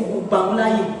èsì òun kò gbà òun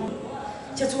láàyè.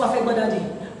 Ṣé tí wàá fẹ́ gbọ́ dáàdì?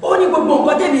 Ó ní gbogbo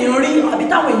nǹkan tèmi ń rí àbí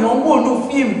táwọn èèyàn ń wò nú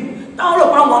fíìmù. Táwọn rò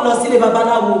pé àwọn lọ sílé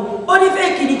babaláwo. Ó ní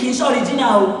fẹ́ẹ̀kì ni kì í ṣe ọ̀ríjínà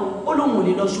o. Ó lóun ò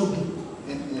lè lọ ṣoògùn.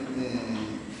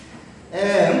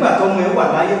 Ńgbà tó ọmọ ẹ wà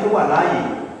láyé tó wà láàyè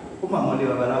ó mà mọ́lé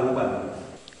babaláwo gbà.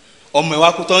 Ọmọ ẹ wá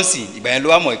kú tán sí ìgbà yẹn ló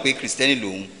wá mọ̀ pé kìrìsìtẹ́nì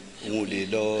lòun ò lè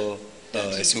lọ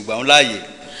ẹ̀sìn ògbà òun láàyè.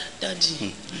 Dádì,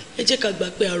 ẹ jẹ́ ká gbà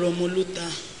pé àrọ̀ ọmọ ló ta.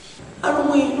 Àrọ̀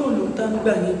ọmọ yìí náà ló ta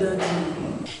nígbà yẹn dádì.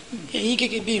 Ẹ̀yin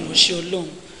gẹ́gẹ́ bí ìránṣẹ́ Ọlọ́run,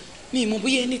 mi mọ̀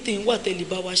bóyá anything wà tẹ́lẹ̀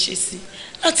bá wa ṣe sí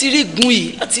láti rí gún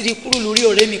yìí láti rí kúrò lórí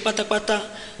ọ̀rẹ́ mi pátápátá.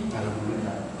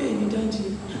 Bẹ́ẹ̀ ni dádì.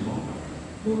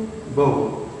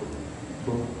 Bọ́ọ̀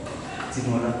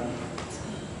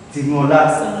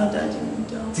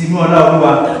Tinúọlá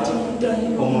Olúwa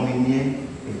ọmọ mi ní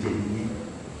ẹ̀jẹ̀ nìyẹn.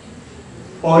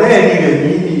 Ọ̀rẹ́ ẹni rẹ̀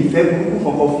mi ìfẹ́ burúkú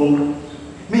kankan fún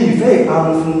mi ìfẹ́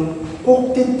ìparun fún kó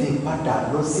tètè padà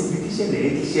lọ síbi tíṣẹ̀lẹ̀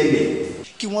rẹ̀ ti ṣẹlẹ̀.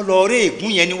 Kí wọ́n lọ rí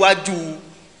ègún yẹn níwájú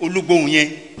olúgbòhùn yẹn.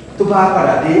 Tó bá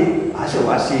padà dé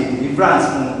àṣẹwà ṣe deliverance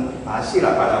fún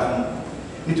àṣìràpadà fún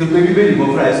nítorí pé Bíbélì mọ́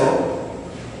fúnra ẹ sọ.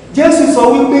 Jésù sọ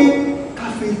wípé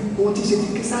káfí ohun tí ṣe ti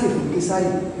Késárì fún Késárì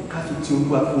káfí ti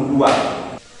Olúwa fún Olúwa.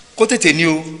 Kó tètè ní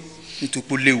o nítorí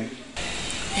pé ó léwu.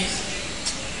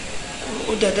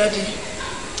 Ó dà dádì,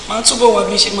 màá túbọ̀ wá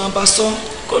bí ṣe máa bá sọ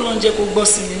kó ló ń jẹ́ kó gbọ́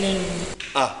sí mi lẹ́nu.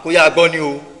 Kó yá gbọ́ ni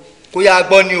o kó yá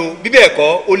gbọ́ ni o bí bẹ́ẹ̀ kọ́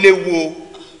ó léwu o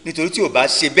nítorí tí ò bá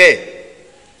ṣe bẹ́ẹ̀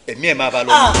ẹ̀mí ẹ̀ máa bá lọ.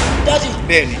 Dádì,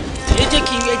 bẹ́ẹ̀ ni. ẹ jẹ́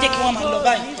kí wọ́n máa lọ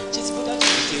báyìí ṣe ti bọ́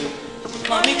dádì.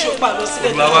 Màá mí kí o pàlọ́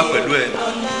sílẹ̀. Olúwa wà pẹ̀lú ẹ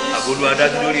àbólú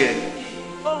adájú lórí ẹ.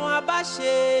 Ohun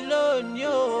abáṣe lónìí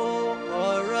o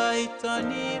ọ̀rọ̀ ìtàn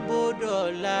ní bodò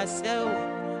làṣẹ o.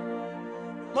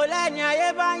 Mo lẹ́ni ayé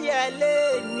bá ń yẹ lé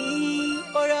ní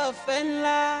oore ọ̀fẹ́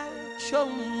ńlá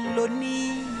ṣóun ló ní.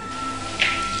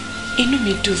 Inú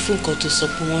mi dùn fún nǹkan tó sọ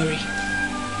pé wọ́n rí.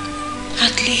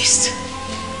 At least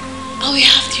I will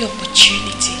have the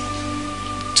opportunity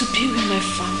to be with my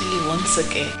family once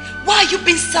again. Why you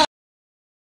been sad?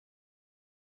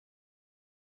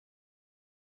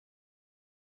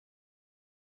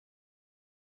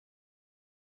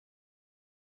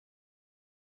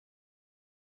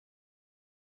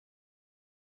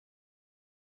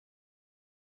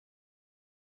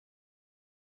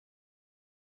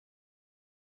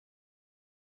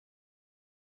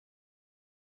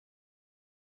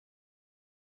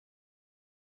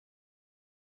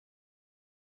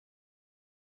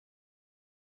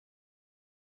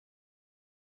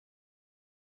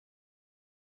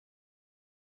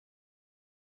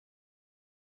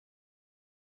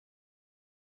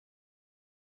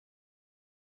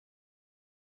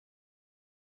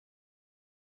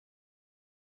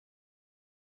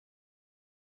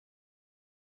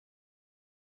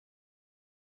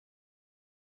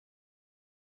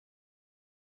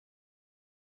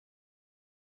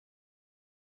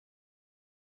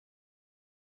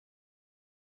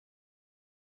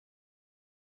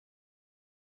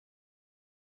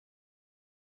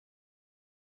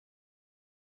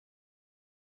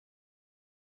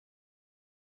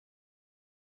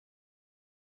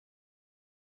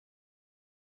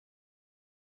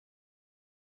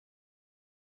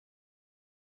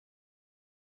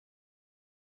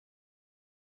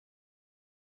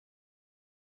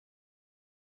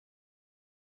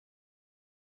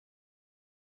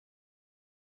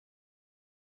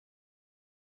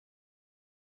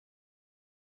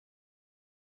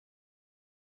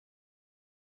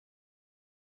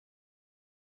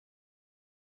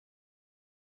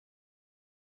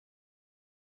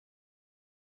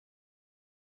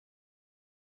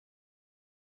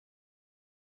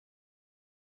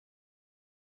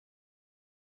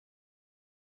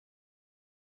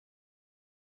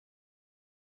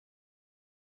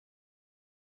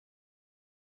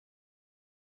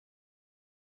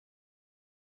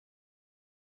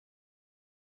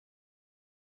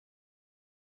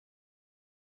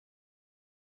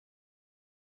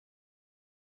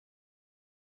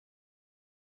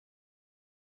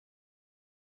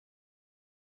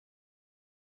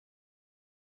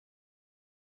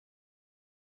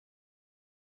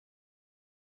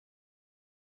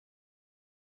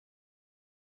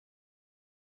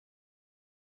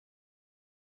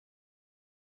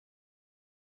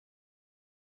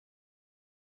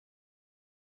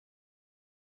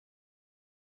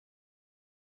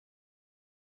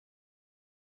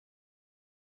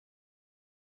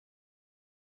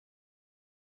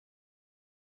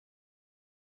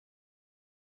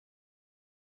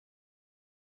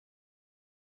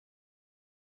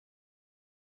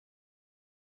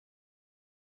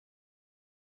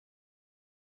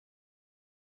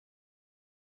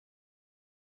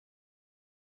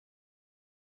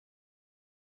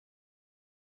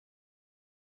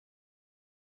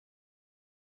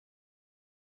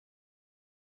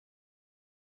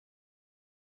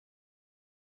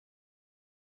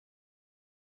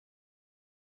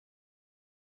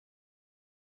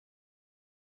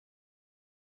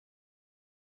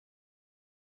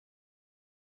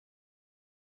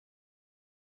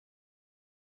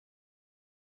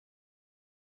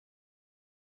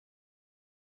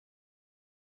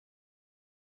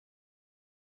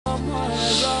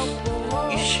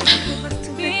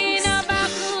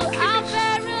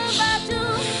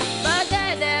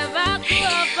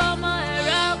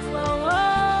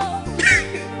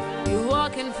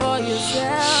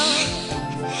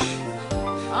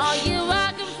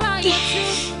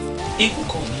 ikú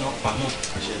kan ní ọ̀pamọ́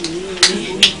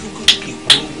nítorí kíkìkì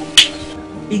gbogbo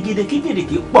ìgèdèkígèdè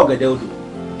kì í pọ̀ gẹ̀dẹ̀ odò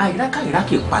àìrákàìrá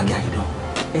kì í pàgẹ́ àìdán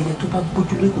ẹyẹ tó bá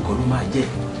gbójúlé kòkòrò ló máa jẹ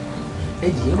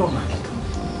ẹdìyẹ rọ̀ màkì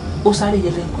ó sáré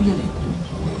yẹlẹ kúyẹlẹ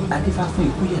adífá fún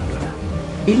ikúyẹlẹ lọ́la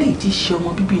eléyìí tí ṣe ọmọ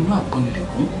bíbí inú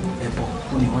àgbọnilẹ̀kùn ẹbọ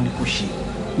ó ní wọ́n ní kó ṣe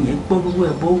ìyẹn gbọ́ gbogbo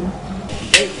ẹbọ wú.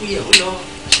 ìyá ikúyẹ ó lọ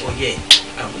ọyẹ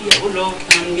àwùyẹ ó lọ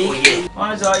ọyẹ.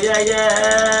 wọ́n sọ yẹyẹ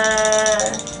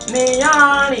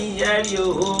níyànrín yẹrí o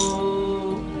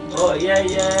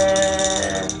ọyẹyẹ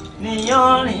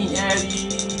níyànrín yẹrí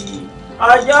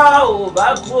ọjọ́ ò bá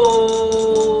kú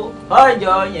o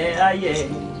ọjọ́ yẹn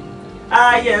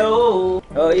ayẹ o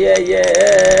ọyẹyẹ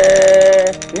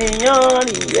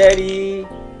níyànrín yẹrí.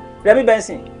 Rẹ̀mí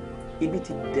Benson ibi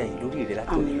ti dẹ̀yìn lórí rẹ̀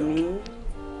látòlè lọ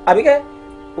àbíkẹ́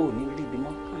ò ní rí ibi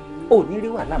mọ́ ò ní rí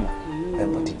wàhálà mọ́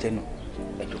ẹ̀bọ̀ ti jẹ́nu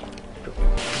ẹ̀dùn.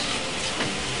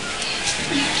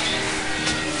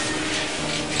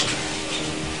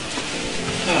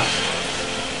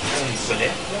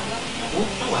 ìpẹ̀lẹ́ ó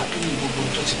wà á tún ní gbogbo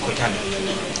tó ti kọjá lọ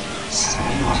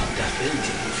nínú àdàfẹ́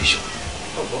ìdí provision.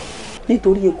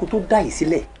 nítorí eku tó dá yìí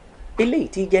sílẹ̀ eléyìí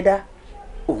tí jẹ́ dá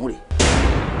òun rè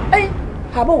é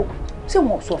àbọ̀ ṣé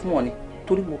wọn ò sọ fún wọn ni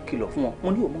torí mo kìlọ̀ fún wọn mo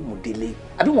ní òun mú délé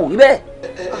àbí wọn ò rí bẹ́ẹ̀.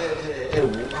 ẹ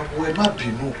wo àwọ̀ ẹ má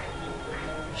bínú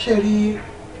ṣé rí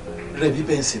Rẹ̀mí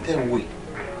Benson tẹ́ ń wò yìí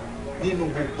nínú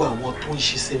gbogbo àwọn tó ń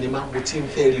ṣe sinimá mo ti ń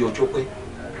fẹ́ rí ọjọ́ pẹ́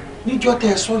níjọ́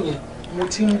tẹ́ ẹ sọ yẹn mo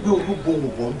ti ń gbé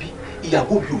olúgbòhùn bọ̀ ń bí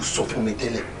ìyàwó mi ò sọ fún mi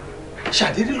tẹ́lẹ̀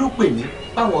ṣàdédé ló pè mí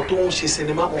báwọn tó ń ṣe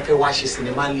sinimá wọn fẹ́ wá ṣe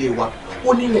sinimá ńlé wa ó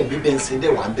ní Rẹ̀mí Benson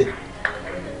dẹ̀ wá ń bẹ̀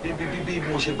bí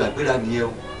mo ṣe gbàgbéra nìyẹn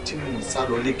o tí mo ń sá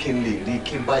lọlé kí n lè rí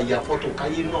kí n bá ya fọ́tò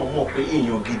káyé náà mọ̀ pé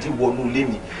èèyàn gidi wọnú ilé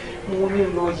mi mo ní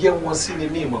lọ yẹ wọn sí ni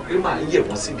ní ìmọ̀ pé màá yẹ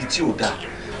wọn síbi tí ò dáa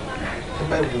ẹ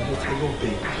bá ìwọ mo fẹ́ lọ́ọ́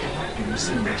bẹ̀ ẹ má bínú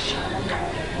sí mi ṣàánú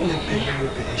ó lè bẹ̀ ẹ́ mo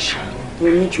bẹ̀ ẹ́ ṣàánú.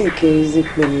 Rẹ̀mí take it easy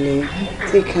pẹ̀lẹ́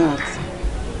take heart.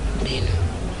 bínú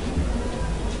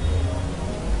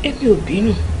èmi ò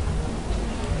bínú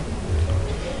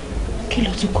kí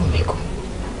ló tún kọ mí kọ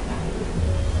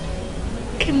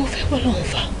kí mo fẹ́ wọ́n lọ́hùn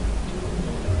fa.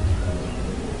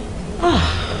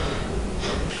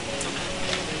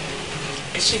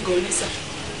 ẹ ṣe gan lisa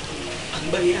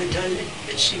àgbáyé àjálẹ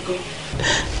ẹ ṣe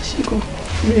gan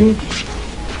Rẹ̀mí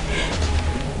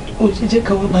ó ti jẹ́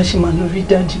káwọn bá ṣe máa lọ rí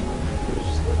dájú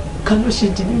ká ló ṣe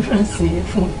deliverance yẹn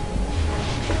fún mi.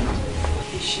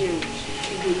 iṣẹ́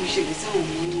ibi olùṣèlú sáwọn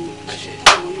ọmọ ní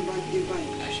àwọn ní bá gbé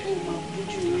báyìí ó máa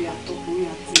bójú orí àtọkùnrin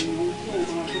àti ìwọ̀n náà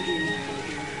máa bójú orí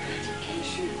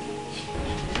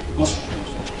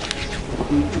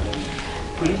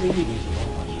pẹ̀lú méjì ní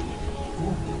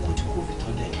ìwọ̀n kó tí kò fi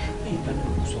tán lẹ̀ ní ìbẹ̀rù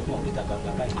ló sọ fún ọ̀gbẹ́ta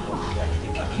gbàgbà báyìí lọ sí àyè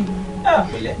kékeré.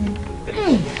 pẹ̀lẹ́ pẹ̀lẹ́.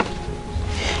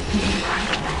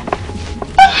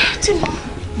 tí mo.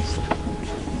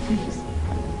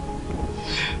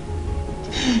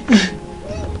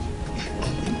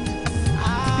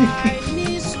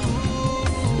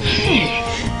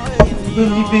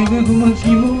 Bẹ́ẹ̀ni bẹ́ẹ̀ gbogbo máa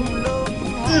fi mọ́.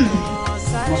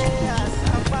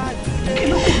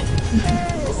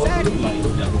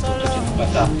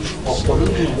 ọ̀pọ̀ ló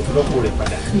ní ọ̀pọ̀lọpọ̀ rẹ̀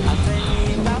padà.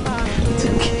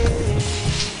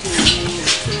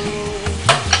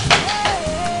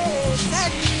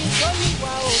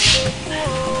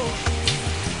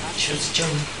 ṣé o ti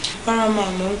jẹun? Rárá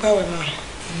máa mọ̀ ń gbàwẹ̀ máa.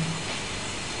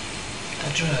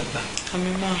 àdúrà gbà.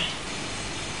 Àmín máa.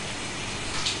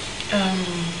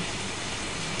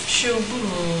 ṣé o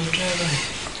gbúrò dírẹ́bà yìí?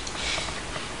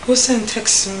 Ó send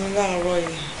text mi láàárọ̀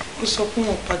yìí. Ó sọ pé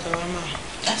wọ́n padà wá máa.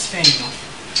 That's fair enough.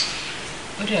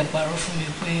 Ó dẹ̀ parọ́ fún mi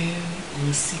pé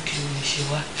òun sì kí o lè ṣe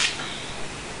wá.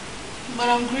 But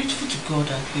I'm grateful to God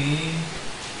that pé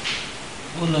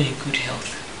ó lọ in good health.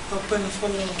 Ọpẹ́ ni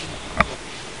fọ́lọ́run.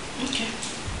 Okay.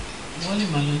 Wọ́n lè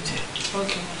máa lọ jẹ.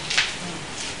 Okay.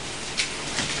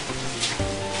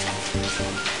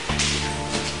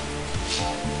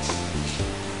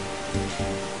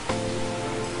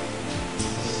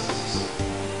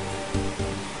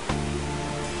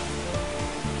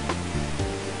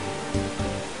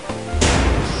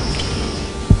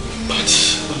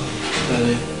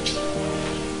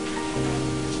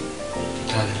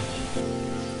 Darling,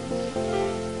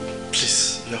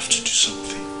 please, you have to do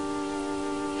something.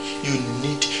 You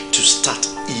need to start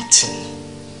eating.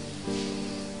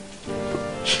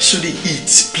 Sudi,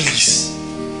 eat, please.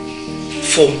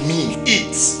 For me,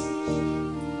 eat.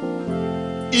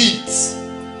 Eat.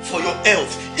 For your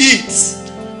health, eat.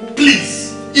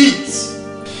 Please, eat.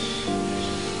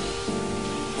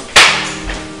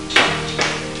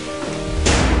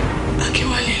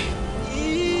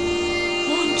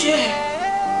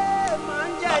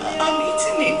 I'm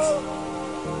eating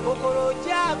it.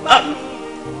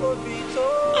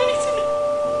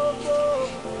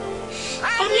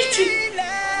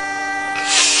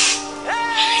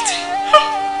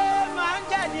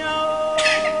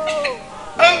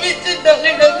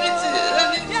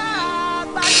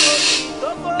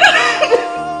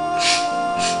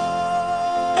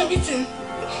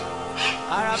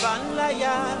 Araba ńlá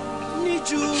ya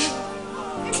níjú.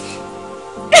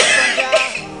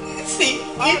 Sí,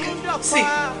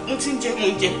 mo ti ń jẹ, mo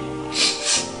ń jẹ.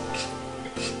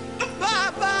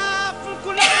 Bàbá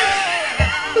Fúnkúlẹ̀.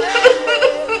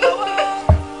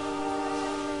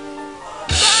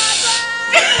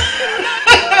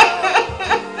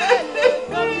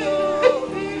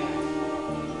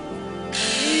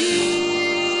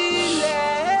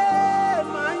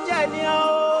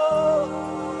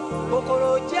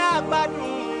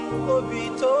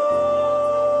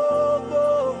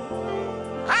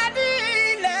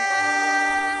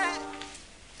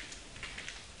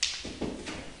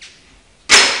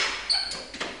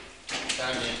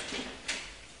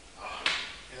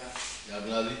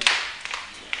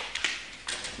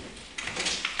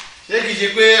 ṣé kìí ṣe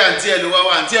pé àǹtí ẹ ló wá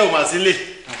wá àǹtí ẹ ò mà sílé.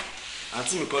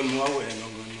 àǹtí mi kọ́ ni mo wá wọ̀ ẹ́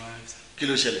lọ́gọ́ ni wọ́n á. kí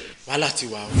ló ṣẹlẹ̀. wàhálà ti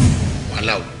wà o.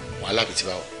 wàhálà o wàhálà bìí ti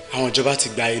bá o. àwọn ìjọba ti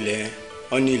gba ilẹ̀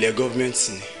wọn ní ilẹ̀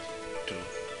gọ́ọ̀mẹ̀ntì ni.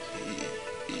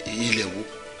 ilẹ̀ wo.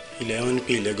 ilẹ̀ wọn ní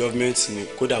pé ilẹ̀ gọ́ọ̀mẹ̀ntì ni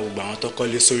kódà gbogbo àwọn tó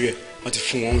kọ́lé sórí ẹ̀ wọ́n ti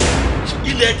fún wọn.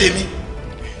 ilẹ̀ tèmi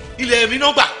ilẹ̀ mi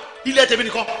náà gbà ilẹ̀ tèmi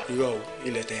nìkan. irọ́ o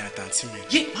ilẹ̀ tẹ̀yìn àtàntì mi.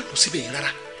 yé má lọ síbẹ̀ yẹn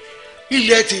rárá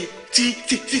ilẹ̀ ti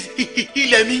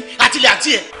ilẹ̀ mi àti ilẹ̀ àti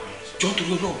ẹ̀. jọ́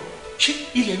nítorí Ọlọ́run ṣé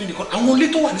ilẹ̀ mi nìkan àwọn ilé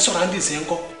tó wà ní surroundings yẹn ń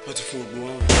kọ́. wọ́n ti fún gbogbo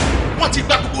wọn. wọ́n ti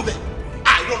gbá gbogbo bẹ́ẹ̀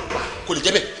àìrọ̀ kò lè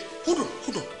jẹ́ bẹ́ẹ̀ hold on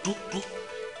dúró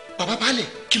bàbá baálẹ̀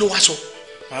kí ló wá sọ.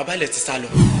 bàbá baálẹ̀ ti sá lọ.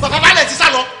 bàbá baálẹ̀ ti sá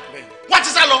lọ wọ́n ti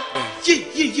sá lọ. yé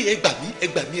ẹ gbà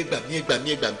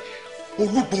mí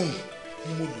olúgbòhùn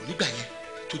ni mo lò nígbà yẹn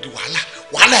tó di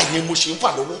wàhálà yẹn mo ṣe ń fà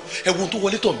lọ́wọ́ ẹ wo tó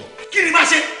wọlé tọ̀ mí. kí ni máa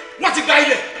ṣe wọ́n ti gba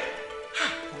ilẹ̀.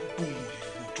 olúgbòhùn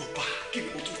rẹ̀ ló jọba kí ni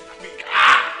mo tún fà mí ká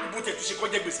ibo tẹ̀ tún ṣe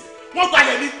kọjá gbèsè wọ́n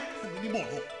gbalẹ̀ mi fún mi nímọ̀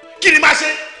náà kí ni máa ṣe.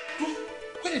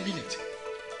 wait a minute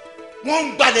wọ́n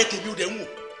ń gbalẹ̀ tèmi ò dẹ̀ ń wò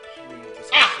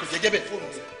kò jẹ́jẹ́ bẹ́ẹ̀ fóònù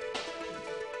mi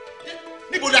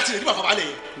níbo ni a ti lè rí bàbá balẹ̀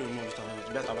yẹn.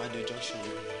 bẹ́ẹ̀ tàbá dé junction.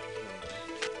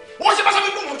 wọ́n ṣe bá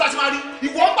sábẹ́ gbọ́n mọ̀ tá a ti máa rí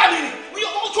ìwọ ń bá mi rìn wíyọ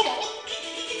ọmọ tó mọ̀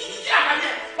kí àgbàdì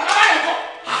ẹ̀ bàbá balẹ̀ kọ́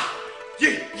yé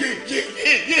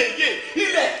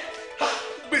ilẹ̀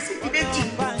gbèsè ní méjì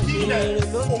ilẹ̀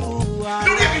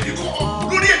lórí èmi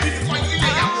nìkan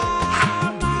ilẹ̀ yàgò.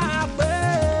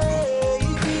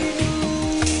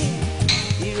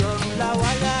 ìrọ̀rùn làwọn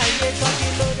aláyé tọ́kí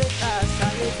lóde ká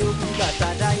sáré dogun bàtà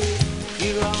dáyé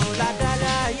ìrọ̀rùn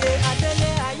ládàlá ayé adélé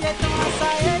ayé tán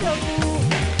sáyé dogun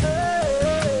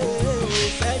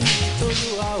fẹ́ni tó lù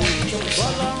wá òjò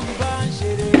bọ́lọ́run bá ń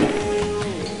ṣeré.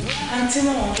 àǹtí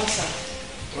náà wọ́n bọ̀ sá.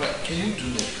 Right, can you do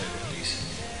that kind of please?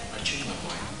 I changed my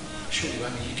mind. Surely, I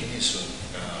mean, you can use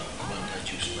Commander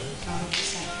juice, right?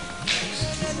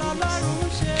 Ọlọ́run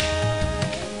ṣe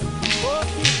ó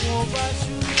kí wọn bá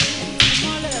ṣú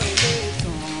mọ́lẹ̀ ò lè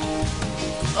tàn.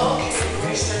 Okay,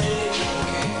 Mr. Jewoola.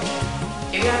 Okay.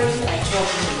 If you are ready, like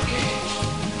 12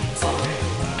 minutes, okay?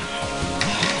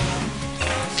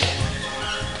 Okay.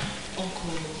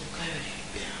 Uncle Kayode.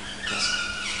 Yes.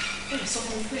 Hey,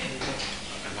 someone where?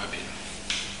 I'm happy.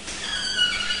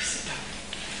 Sit down.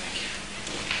 Thank you.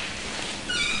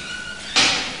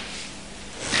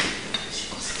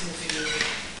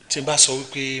 Tí n bá sọ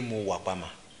wípé mo wà pamọ́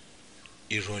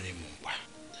irọ́ ni mo ń pa.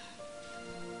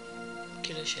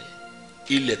 Kí ló ṣẹlẹ̀?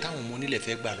 Ilẹ̀ táwọn ọmọ onílẹ̀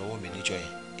fẹ́ gbà lọ́wọ́ mi níjọ́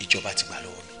yẹn ìjọba ti gbà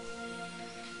lọ́wọ́ mi.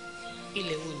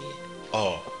 Ilẹ̀ wo ni ẹ?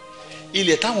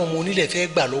 Ilẹ̀ táwọn ọmọ onílẹ̀ fẹ́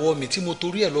gbà lọ́wọ́ mi tí mo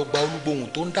torí ẹ̀ lọ gba Olúgbòhùn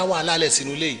tó ń dá wàhálà lẹ̀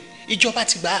sínú ilé yìí ìjọba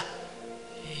ti gbà.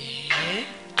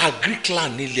 Agric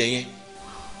land nílẹ̀ yẹn.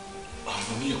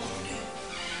 Àwọn onílẹ̀ kan ní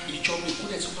ìjọba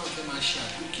ìkúlẹ̀ tí wọ́n fẹ́ máa ṣe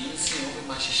àdúgbò kì í sìn wọ́n fẹ́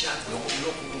máa ṣiṣẹ́ àgbẹ̀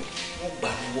ọkùnrin wọ́n gbà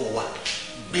lọ́wọ́ wa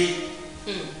gbé.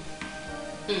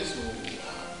 So ó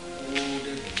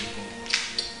dẹ̀dùn mí gan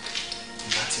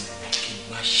láti mọ̀ kí n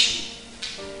má ṣe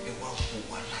ẹ wá wo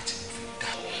wàhálà tí mo fi dá.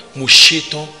 Mo ṣe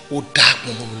tán ó dá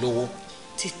pọn mọ́ mi lọ́wọ́.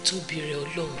 Títóbi rẹ̀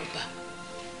Ọlọ́run ọba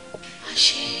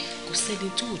àṣé kò sẹ́ni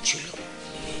tó ò jù lọ.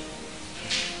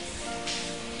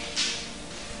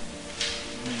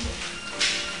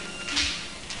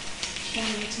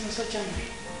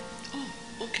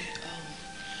 Oh, okay.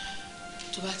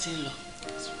 Tó bá ti ń lọ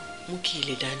mú kí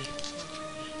ilé dání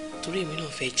torí èmi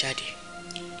náà fẹ́ jáde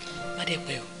má dẹ̀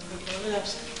pẹ́ o.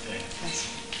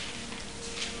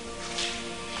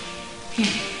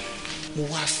 Mo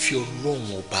wá fi Ọlọ́run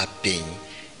ọba bẹ̀yìn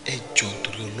ẹ jọ̀ọ́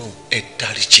nítorí Ọlọ́run ẹ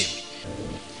dáríjì mi.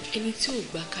 Ẹni tí ò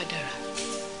gbà kádàrá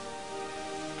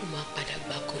ó máa padà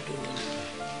gbà kọ́ lónìí.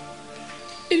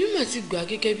 èmi mà ti gbà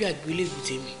gẹ́gẹ́ bí àgbélébù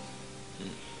tèmi.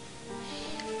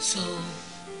 So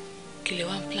kí lẹ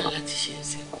wá ń plan láti ṣe ń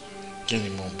sìn? Kí ni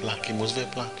mo ń plan? Kí mo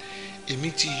fẹ́ plan?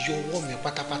 Èmi ti yọ ọwọ́ mi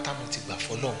pátápátá, mo ti gbà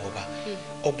fọlọ́run ọba.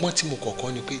 Ọgbọ́n tí mo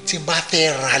kọ́kọ́ ni pé tí n bá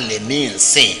fẹ́ ralẹ̀ ní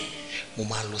ìsìn, mo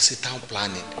máa lọ sí town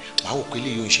planning. Màá wò pé ilé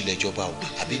yóò ń ṣe ilé ìjọba o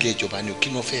àbí ilé ìjọba ni o, kí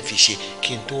ni wọ́n fẹ́ fi ṣe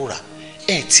kí n tó rà.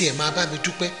 Ẹ tí ẹ máa bá mi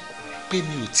dúpẹ́ pé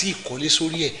mi ò tí ì kọ́lé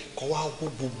sórí ẹ̀ kọ́ wá wó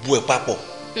gbogbo ẹ̀ papọ̀.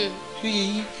 Yóò yẹ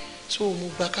yín, so mo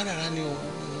gba kádàrá ni o,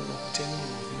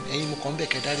 ẹ̀yin mo kàn ń bẹ̀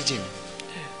kẹ́ dáríjì mi.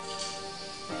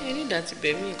 Ẹ ní ìdá ti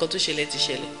bẹ̀ mí, nǹkan tó ṣẹlẹ̀ ti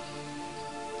ṣẹlẹ̀.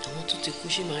 Àwọn tó ti kú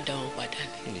ṣe máa dá wọn padà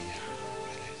ni.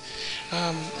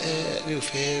 Mi ò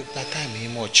fẹ́ gba time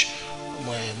much.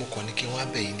 Mo kàn ní kí n wá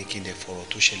bẹ̀ yín ní kí n lè fọ̀rọ̀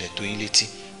tó ṣẹlẹ̀ tó yín létí.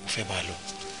 Mo fẹ́ máa lọ.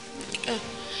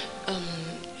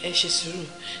 Ẹ ṣe sùúrù,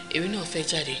 èmi náà fẹ́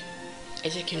jáde. Ẹ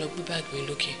jẹ́ kí n lọ gbé báàgì mi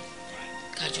lókè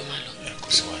kájọ máa lọ. Kò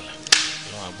sí wàhálà,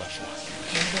 Ọlọ́run á gbà fún wa.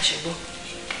 Mo ń bọ̀ ṣùgbọ́n.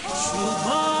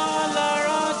 ṣùgbọ́n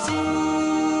lọ́rọ̀ tí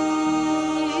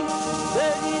gbé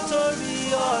nítorí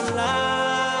ọ̀la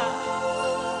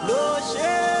ló ṣe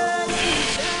é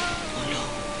ṣiṣẹ́.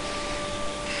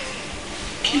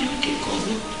 Kí ló dé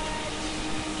gan-an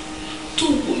tó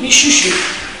wò mí ṣùṣù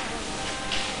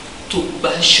tó gba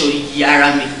aṣọ ìyá ara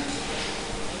mi?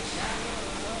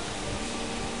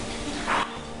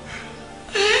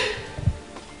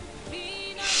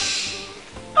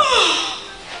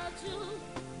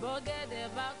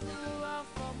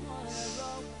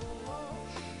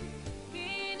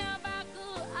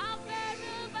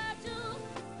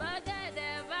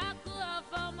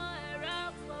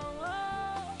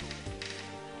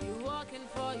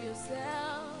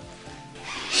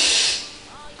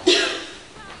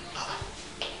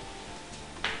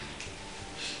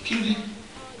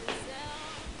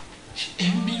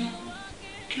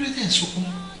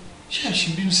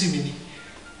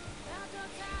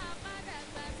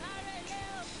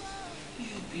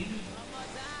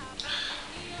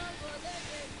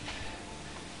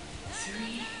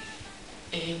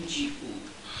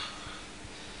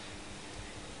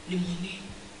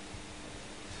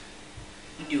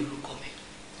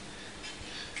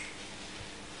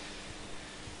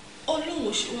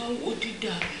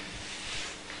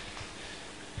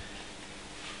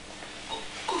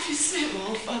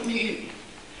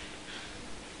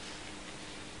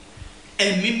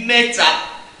 Ẹ̀mí mẹ́ta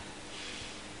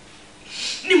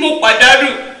ni mo pàdánù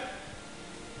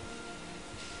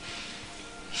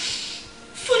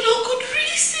for no good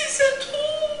reasons at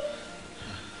all.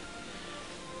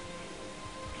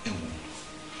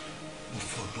 Mo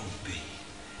fọlọ́ bẹ̀ yín,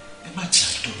 ẹ má jẹ́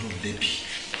àdọ́lọ́ lẹ́bi.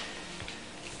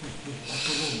 Gbogbo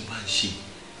àtọ́lọ́run bá ń ṣe.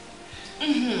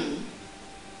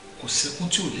 Kò sẹ́kún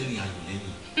tí ò lẹ́rìn ayọ̀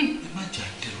lẹ́yìn. Ẹ má jẹ́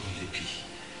àdẹ́rọ̀ lẹ́bi.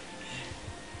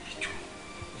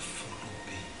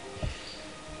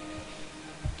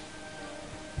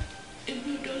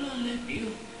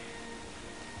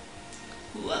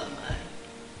 Who am I?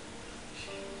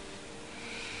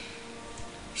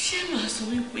 Ṣé màá sọ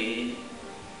wípé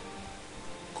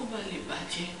kó bá lè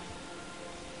bàjẹ́,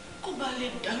 kó bá lè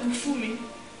dàrú fún mi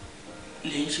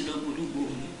lẹ́yìn ṣe lọ́gbọ̀lọ́gbọ̀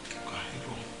mi?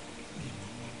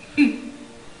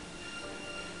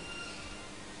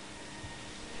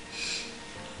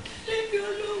 Lẹ́bi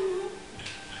Ọlọ́run,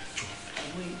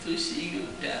 àwọn ètò ṣe yóò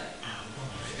dáa.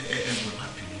 Má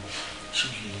bínú, ṣé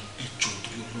o lè ẹjọ́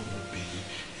torí Ọlọ́run bẹ̀ yín?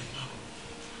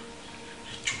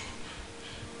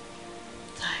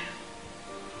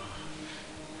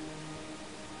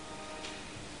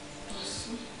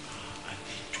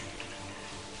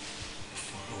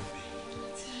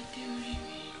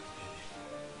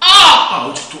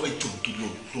 Ó ti tó ẹjọ́ tó lọ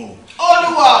lọ́rùn.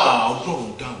 Olúwa!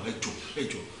 Ọlọ́run dáhùn ẹjọ́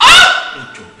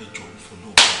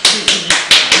fọlọ́run.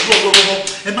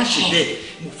 Ẹ má ṣe bẹ́ẹ̀,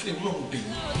 mo fẹ́ Ọlọ́run bẹ̀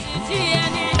yín.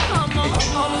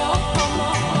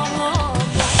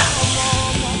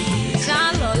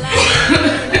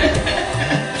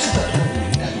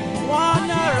 Wọ́n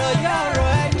nọ̀rọ̀ yọ̀rọ̀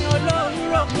ẹni olóhùn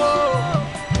rògbò.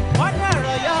 Wọ́n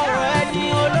nọ̀rọ̀ yọ̀rọ̀ ẹni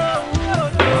olóhùn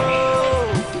rògbò.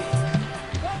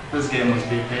 This girl must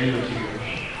be very lucky.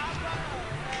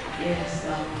 Yes,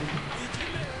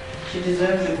 she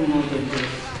deserves even more than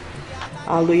this.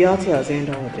 Our loyalty has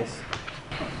ended all of this.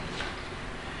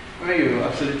 Well, you're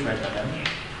absolutely right, madam.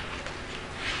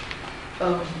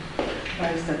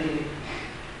 Barrister Dele.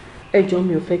 Ẹ jọ̀ọ́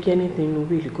mi ò fẹ́ kí anything in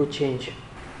will go change.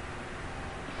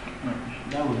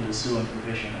 That would be so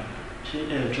unprofessional. She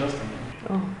trust me.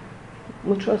 Oh,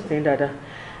 I trust you, Dada.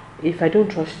 If I don't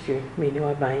trust you, me no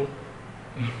wa buying.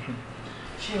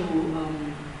 Ṣé o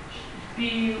bí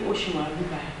ó ṣe máa rí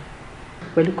báyìí?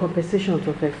 Pẹ̀lú compensation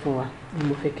tó fẹ́ fún wa, ni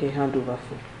mo fẹ́ kẹ́ hand over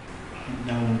fún.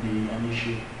 That won't be an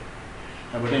issue.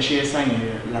 But then she signed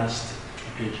the last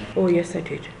page. Right? Oh, yes, I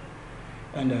did.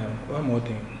 And one more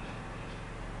thing.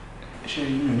 Sure,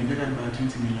 you know, you got about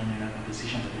 20 million naira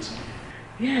compensation for this one.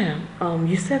 Yeah,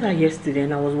 you said that yesterday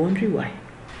and I was wondering why.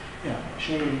 Yeah,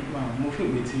 sure, move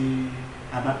it with the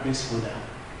about press folder.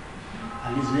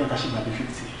 At least we are actually about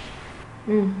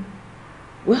 50.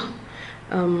 Well,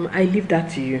 I leave that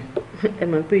to you.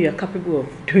 And I'm sure you're capable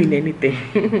of doing anything.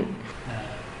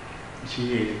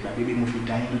 Baby, move it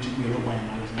down to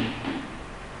me.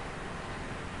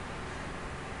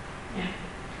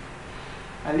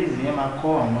 At least you might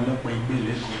call and look like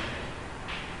Billy.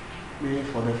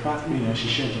 For the fact that she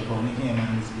shared your body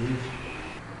and misbehave.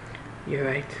 You're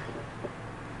right.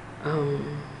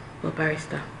 But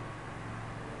barrister,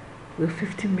 will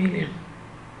 50 million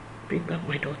bring back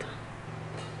my daughter?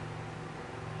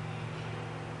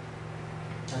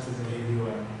 That is a heavy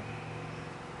one.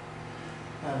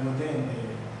 But then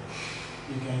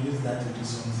you can use that to do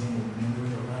something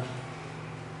with your life.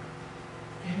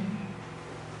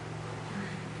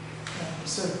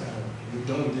 So, you're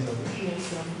done with this already?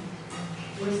 Yes,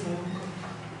 where's my uncle?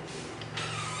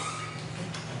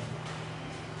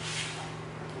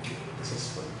 This is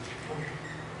fun.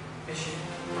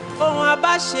 Ohun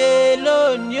abáṣe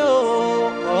lónìí o,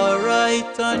 ọ̀rọ̀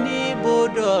ìtàn ní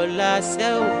bodò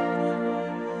lásẹ̀ o.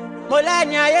 Mo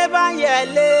lẹ́ni ayé bá ń yẹ̀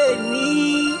lé ní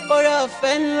oore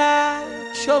ọ̀fẹ́ ńlá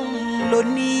ṣóhun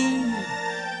lónìí.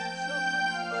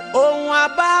 Ohun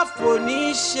abáfò ní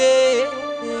ṣe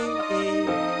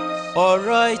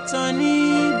ọ̀rọ̀ ìtàn ní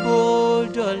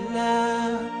bodò lá.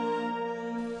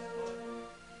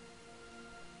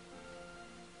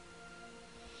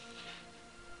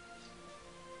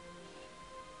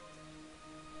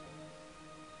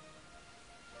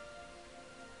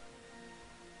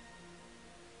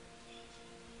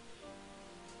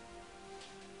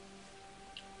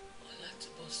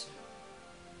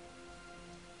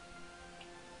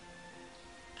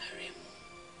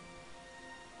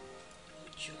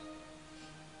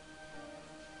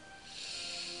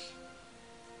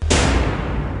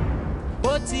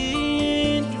 Bó ti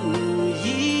ń dùn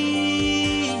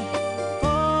yìí,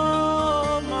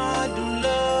 ó máa dùn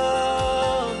lọ.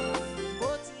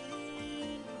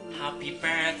 Happy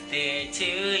birthday to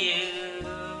you.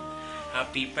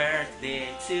 Happy birthday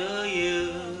to you.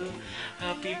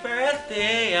 Happy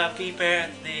birthday, happy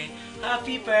birthday,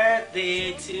 happy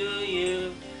birthday to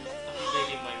you. Happy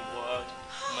birthday, my word,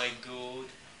 my gold,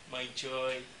 my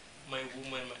joy, my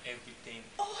woman, my everything.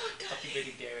 Oh, happy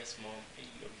birthday, dearest mom. I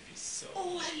love you so much.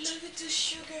 Oh, I love you too,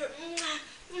 sugar.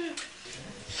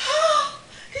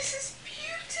 This is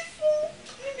beautiful.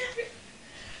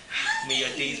 May your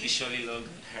days be surely long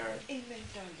and hard. Amen,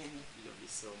 darling. I love you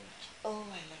so much. Oh,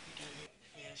 I love you, darling.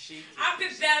 Yeah, shake it. Happy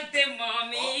birthday,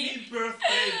 mommy. Happy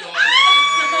birthday, Oh darling.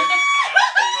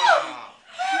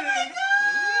 my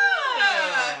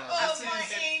God! Oh, This my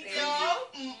is- angel.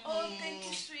 Oh, thank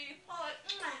you, sweetheart.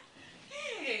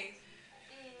 Hey.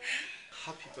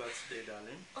 Happy birthday,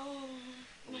 darling. Oh.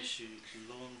 Wish you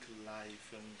long life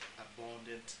and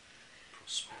abundant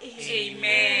prosperity.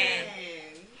 Amen.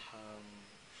 Amen.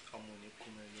 Amen.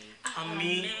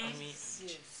 Amen.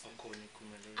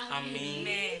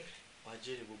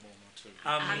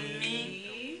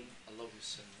 Amen. I love you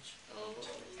so much. Oh.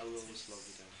 I will always love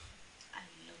you, darling. I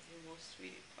love you more,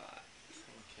 sweetheart.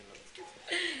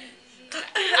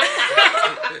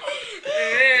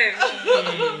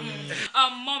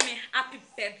 Mommy, happy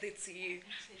birthday to you.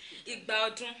 Ìgbà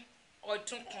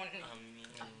ọdún kan ni.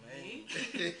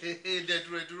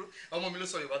 Dúró. Ọmọ mi ló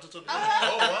sọ Yorùbá tó tóbi.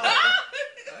 Oh wow.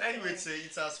 Anyway,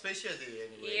 it's a special day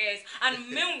anyway. Yes, and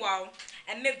meanwhile,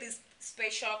 I made this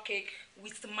special cake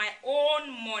with my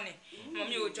own money.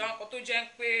 Mommy ò jọ nǹkan tó jẹ́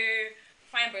pé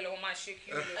fine belle wọ́n máa ṣe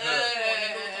kí ló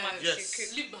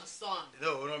Yes. leave my son. No,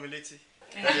 ó rán mi létí.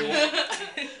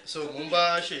 So mo ń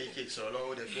bá ṣe cake sọ̀rọ̀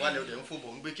lọ́wọ́ dẹ̀ fi wálé ọdẹ ń fòbò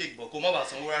ń gbé cake bọ̀ kó má bàa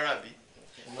sanwó rárá bí.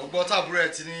 Mo gbọ́ táàbúrò ẹ̀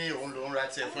tí ní òun lòún ra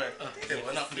tiẹ̀ fún ẹ̀.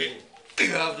 Ẹ̀wọ̀n náà pé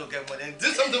you have to get money and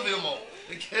do something for your mom.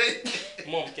 Okay?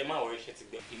 Mom, kẹ́ máa wọrí iṣẹ́ ti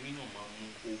gbẹ. Èmi náà máa mú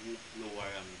owó lọ́wọ́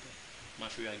ara mi bẹ́ẹ̀. Máa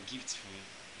fi ra gift fún yín.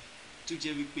 Tó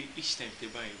jẹ́ wípé each time tẹ́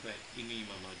bá yín báyìí, inú yín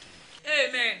máa dùn.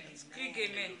 Amen. Big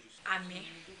amen. Àmín.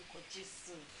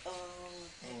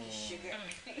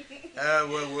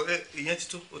 Well, ìyẹn ti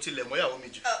tó, o ti lẹ̀ mọ́ ìyàwó mi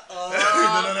jù.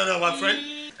 No, my friend.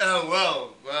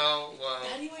 Well.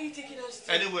 Daddy, where are you taking us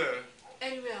to? Anywhere.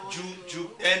 Anywhere I want to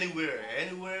go. Anywhere,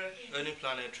 any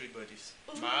planetary bodies.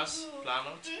 Mars,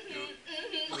 planet,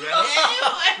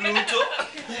 Pluto.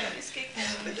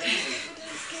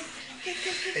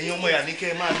 Ẹ̀yin ọmọ ìyá ní kẹ́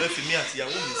ẹ máa lọ fi mí àti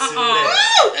ìyàwó mi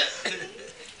sílẹ̀.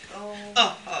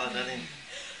 Oh, darling.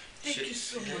 Thank you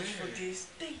so much for this.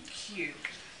 Thank you.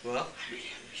 Well,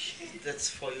 that's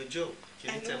for your joke.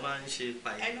 You need a man shape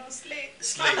by. I know, slate.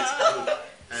 Slate, good.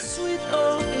 And sweet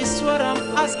home is what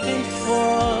I'm asking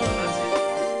for.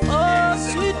 Oh,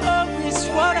 sweet home is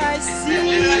what I seek.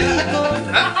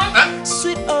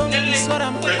 Sweet home is what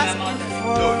I'm asking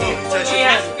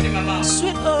for.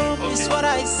 Sweet home is what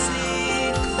I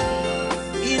seek.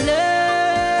 Ilé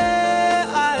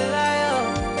aláyọ̀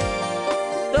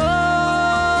tó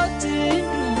ti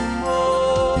dùn mọ́.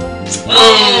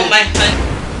 Oh, my hand.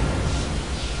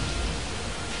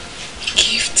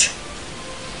 Gift.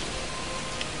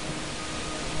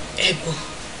 Ẹ̀bùn.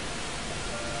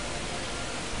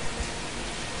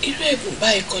 Irú ẹ̀bùn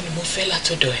báyìí kọ́ ni mo fẹ́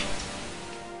látọ̀dọ̀ ẹ̀.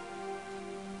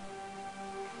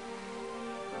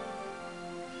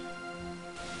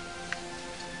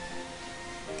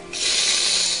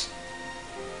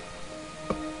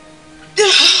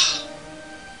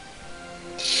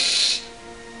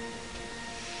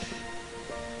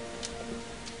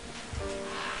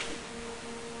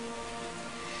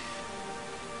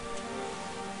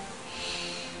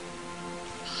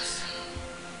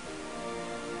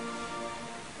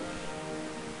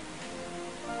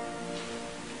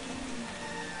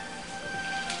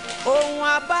 Ohun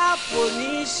abá kò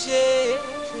ní ṣe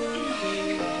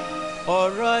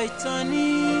ọ̀rọ̀ ìtàn ní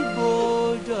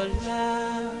bòdọ̀lá.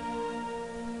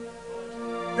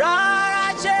 Rárá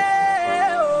ṣe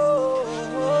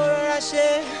rárá ṣe.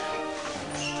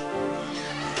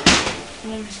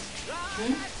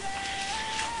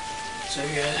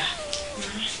 Soriola.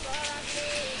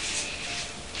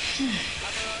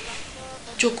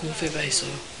 Jókòó ń fẹ́ báyìí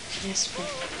sọ̀rọ̀. Yes, ma'am.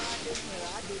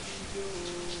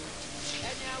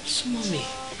 Súnmọ́ mi.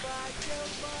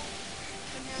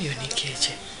 Mi ò ní kí ẹ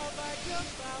jẹ.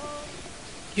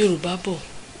 Yorùbá bọ̀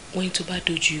wọ́n tó bá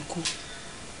dojú ikú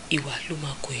ìwà ló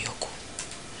máa kó èèyàn kù.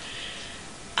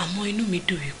 Àmọ́ inú mi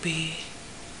dùn wípé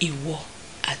ìwọ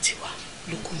àtiwà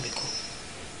ló kù mí kù.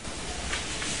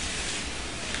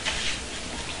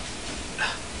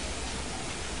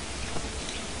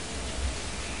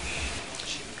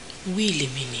 Wíìlì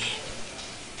mi nìyẹn.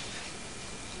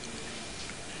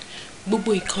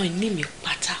 Gbogbo nǹkan ìní mi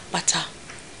pátápátá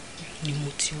ni mo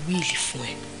ti wíìlì fún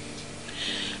ẹ.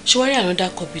 Ṣé wá rí another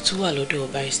copy tó wà lọ́dọ̀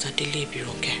Barrister Délé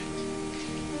Ìbírónkẹ́?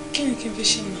 Kí ni kí n fi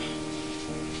ṣe mà?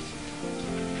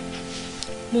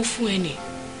 Mo fún ẹ nì.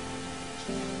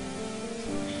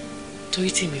 Torí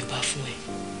tí mi ò bá fún ẹ,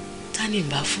 ta ni n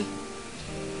bá fún?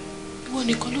 Ìwọ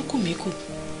nìkan ló kù mí kù.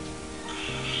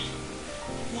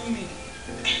 Mọ́mì,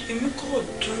 èmi kò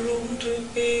dúró nítorí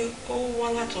pé ó wá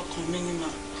látọkàn mi ni mà.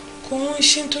 Kò ń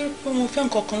ṣe nítorí pé mo fẹ́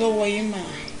nǹkan kan lọ́wọ́ yín mà.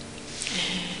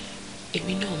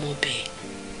 Èmi náà mọ̀ bẹ́ẹ̀.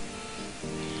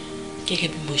 Gẹ́gẹ́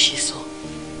bí mo ṣe sọ,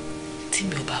 tí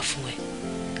mi ò bá fún ẹ,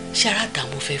 ṣé aráàta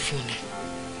mo fẹ́ fún ni?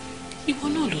 Ìwọ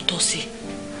náà ló tọ́ sí.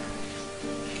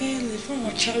 Ẹ lè fún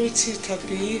àwọn charity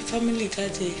tàbí family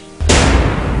jáde.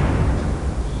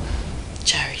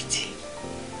 Charity.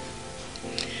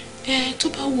 Tó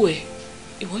bá wù ẹ́,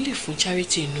 ìwọ lè fún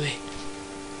charity inú ẹ.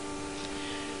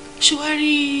 Ṣé wàá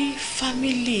rí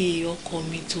fámílì ọkọ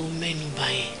mi tó mẹ́nu bà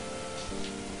yẹn?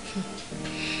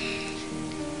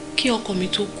 Kí ọkọ mi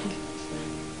tó kú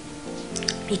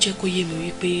ló jẹ́ kó yé mi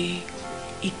wípé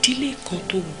ìdílé kan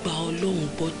tó gba Ọlọ́run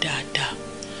gbọ́ dáadáa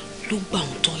ló gbà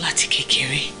wọ́n tọ́ láti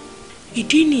kékeré.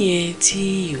 Ìdí nìyẹn tí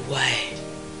ìwà ẹ̀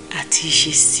àti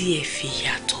ìṣesí ẹ̀ fi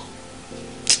yàtọ̀.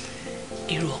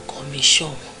 Irú ọkọ mi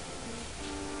ṣọ̀wọ́n.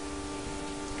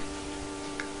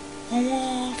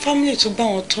 Àwọn fámílì tó bá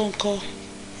wọn tó ń kọ́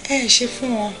ẹ ṣe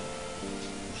fún wọn.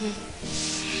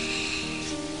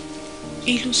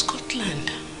 Ìlú Scotland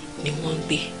ni wọ́n ń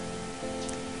gbé.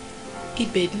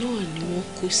 Ibẹ̀ náà ni wọ́n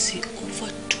kú sí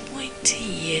over 20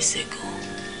 years ago.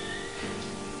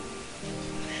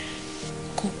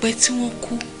 Kò pẹ́ tí wọ́n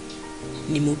kú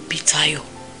ni mo bí Táyọ̀.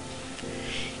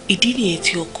 Ìdí nìyẹn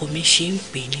tí ọkọ mi ṣe ń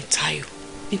pè ní Táyọ̀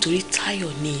nítorí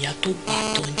Táyọ̀ ni ìyá tó gbà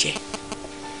tó ń jẹ.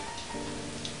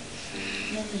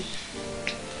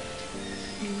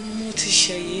 Mo ti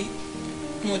ṣẹ̀yí,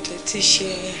 mo dẹ̀ ti ṣe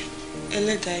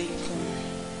ẹlẹ́dàá yìí gan.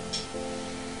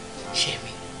 Ṣé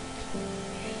mi?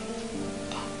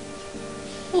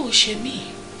 Ó ṣe mí.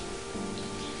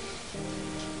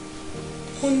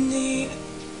 Ó ní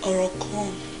ọ̀rọ̀ kan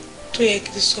tó yẹ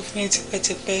kí n sọ fún yín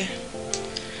tipẹ́tipẹ́.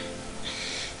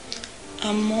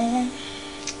 Àmọ́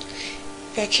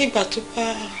ìgbàkigbà tó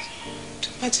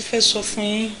bá ti fẹ́ sọ fún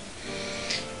yín,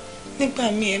 nígbà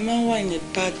míì ẹ máa ń wà ní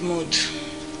bad mood.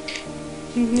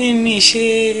 Ní mi ṣe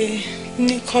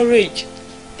ní courage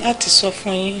láti sọ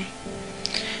fún yín.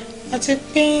 Àti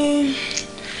pé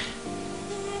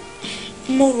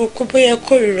mo rò pé bóyá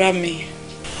kórìíra mi.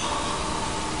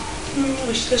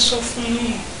 Mo ṣe sọ fún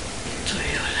yín.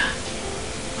 Toriola.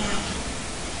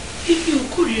 Èmi ò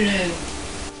kórìíra ẹ o.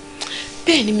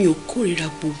 Bẹ́ẹ̀ ni mi ò kórìíra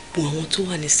gbogbo àwọn tó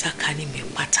wà ní sàkání mi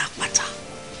pátápátá.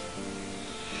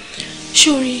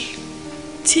 Ṣórí,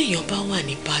 tí èèyàn bá wà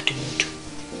ní bad mood,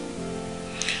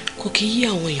 kò kí yí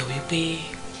àwọn èèyàn wípé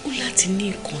ó láti ní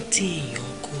nǹkan tí èèyàn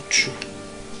go through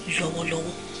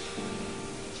lọ́wọ́lọ́wọ́.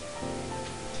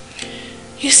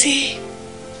 You see,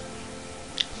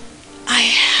 I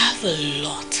have a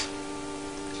lot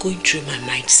going through my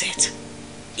mindset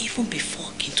even before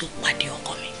kí n tó pàdé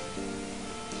ọkọ mi.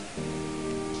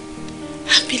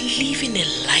 I've been living a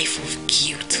life of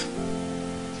guilt.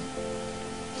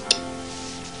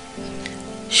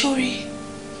 Sorry,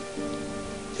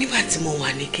 nígbà tí mo wà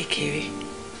ní kékeré,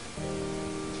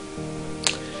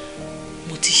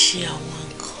 mo ti ṣe àwọn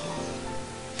nǹkan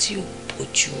tí ò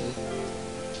bójú mu.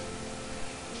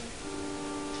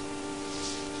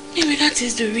 Maybe that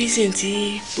is the reason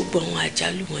tí gbogbo àwọn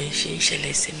àjálù wọn ṣe ń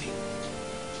ṣẹlẹ̀ sí mi.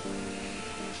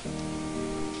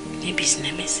 Maybe it's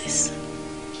nemesis.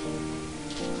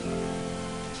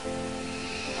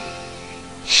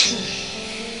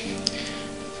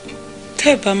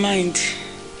 Tẹ́ bá mind,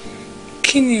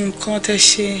 kí ni nǹkan tẹ́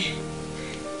ṣe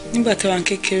nígbà tẹ́ wà ní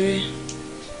kékeré?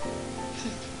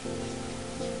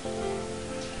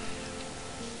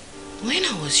 When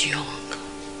I was young,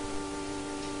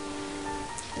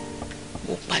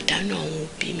 mo pàdánù àwọn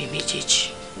òbí mi méjèèjì.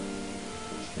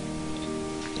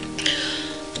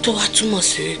 Tó wá túmọ̀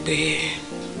sí wípé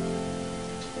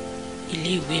ilé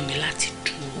ìwé mi láti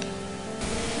dúró.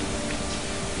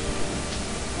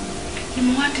 Ni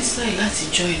mo wá decide láti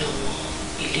join àwọn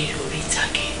ilé orí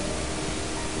ìtàgé.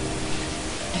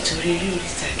 Nítorí ilé orí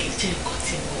ìtàgé jẹ́ nǹkan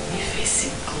tí mo nífẹ̀ẹ́ sí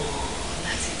gan-an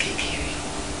láti kékeré.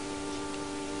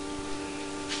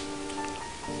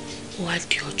 Ó wá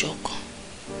di ọjọ́ kan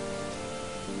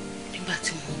nígbà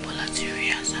tí mo ń bọ̀ láti rí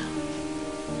àṣà.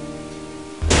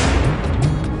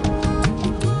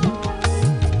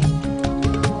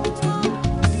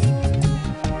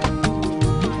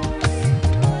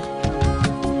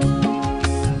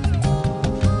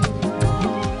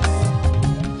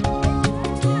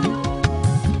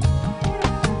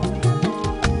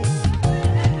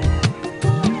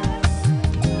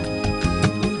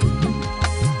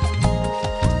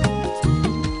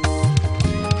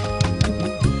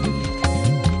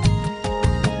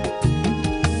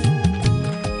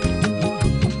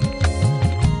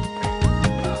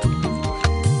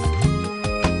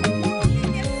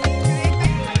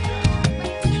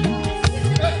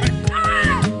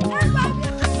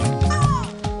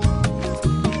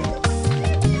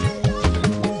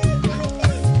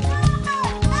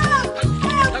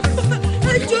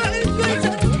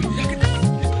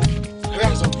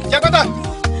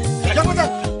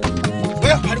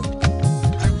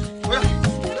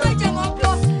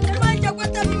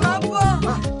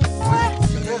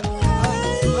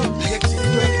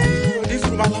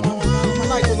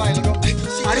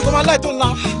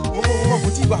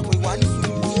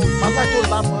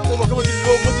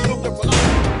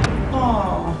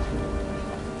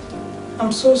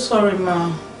 I'm so sorry,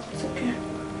 Ma. It's okay.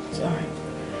 It's alright.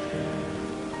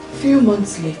 A few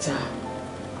months later,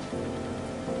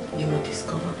 you will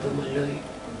discover Bimbo.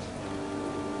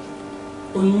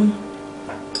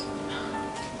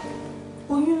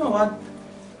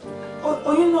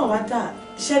 Oyún náà wá dà.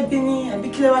 Ṣé bí ní àbí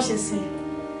kí lẹ wá ṣe sí?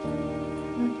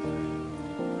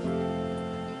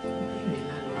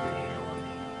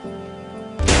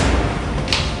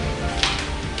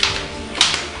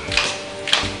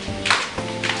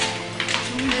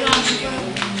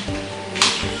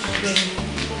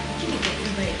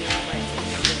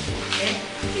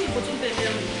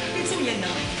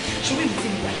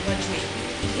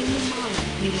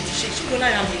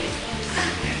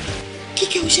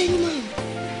 Kíkẹ́ o ṣe ní márùn.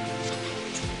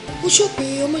 Ó ṣó pé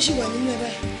ọmọ ṣì wà nínú ẹ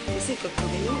báyìí. Kò sí kankan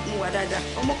mi ní mo wà dáadáa.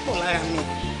 Ọmọ pọ̀ lára mi.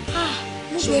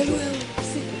 Mo bẹ̀rù ẹ o.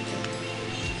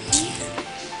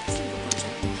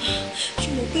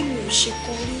 Ṣùgbọ́n pé mi ò ṣe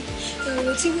kan rí.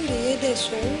 Ẹ̀rọ tí wèrè yẹn dẹ̀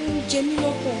sọ ó ń jẹ mí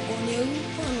lọ́kàn gan ni ẹrú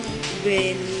bà mí.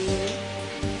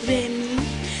 Bẹ́ẹ̀ni.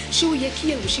 Ṣé ó yẹ kí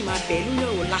ẹ̀rù ṣì máa bẹ̀ lórí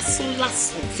ọ̀rọ̀ lásán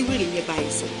tí wèrè yẹn bá ẹ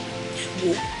sọ?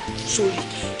 Wo sórí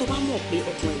tó bá mọ̀ pé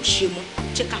ọkùnrin ò ṣe mọ́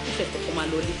jẹ́ ká kó fẹ̀fẹ̀ kó máa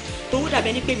lọlé torí ó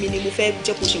dàbẹ́ ní pé mi ni mo fẹ́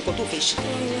jẹ́ kó ṣe nǹkan tó fẹ́ ṣe.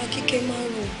 Ọ̀rọ̀ Kíkẹ́ máa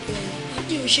rò bẹ́ẹ̀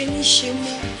bí o ṣe ní ṣe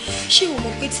mọ́ ṣé o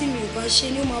mọ̀ pé tí mi ò bá ṣe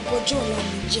ni ó máa bọjọ́ ọ̀la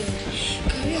mi jẹ́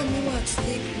kárí àmì wà at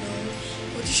stake now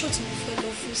audition tí mo fẹ́ lọ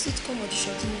fún sitcom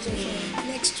audition tí mo tó fẹ́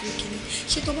next week ni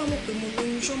ṣé tó bá mọ̀ pé mo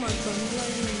lóyún ṣó máa gbà mí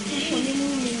láyé mi kò ní mú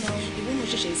mi náà. ìwọ náà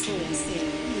ṣẹ̀ṣẹ̀ sọ wọn sí ẹ̀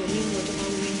mi ò ní mú ọjọ́ máa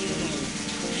ń wí ní ọ̀la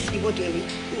ìwọ́de rí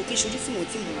o kì í ṣojú tí mo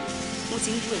ti mọ̀ wọ́n ti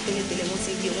ń dúró tẹ́lẹ̀tẹ́lẹ̀ wọ́n ti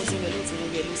ń gbé wọ́n ti ń yọ lọ́tún wọn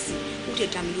yẹ lọ́sí ó dẹ̀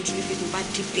dá mi lójú wípé tó bá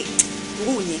débẹ̀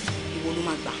owó yẹn ìwọ ló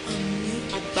máa gbà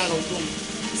agbára ọgbọ́n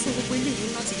sí gbogbo eléyìí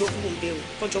láti yọ kúrò ń bẹ o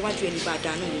kọjọ wájú ẹni bá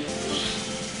dáná wọn.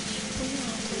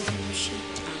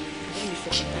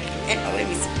 ọ̀rẹ́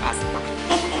mi ti pásítà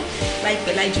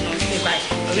láìpẹ́ láì jìnnà ní báyìí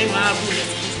ọ̀rẹ́ mi máa bú ilẹ̀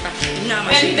sí pásítà èmi náà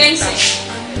máa ṣe pásítà.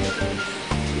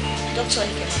 dókítà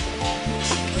ní kẹfà.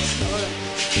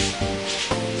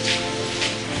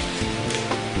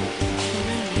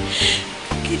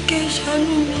 Kíkẹ́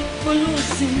ṣàánú mi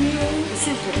olóòsì mi ó.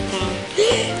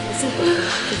 kò sí nǹkan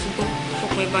tó ti gbọ́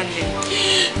fọkàn ìbàlẹ̀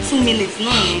 2 minutes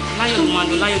náà ni láyọ̀ ló máa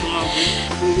lọ láyọ̀ ló máa bọ̀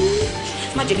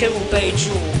má jẹ́ kẹ́rù bá ẹ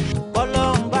jù o.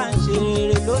 Ọlọ́run bá ń ṣe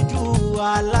rere lójú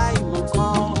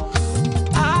aláìmọ̀kan.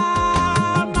 A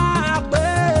máa pé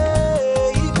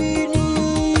ibi ní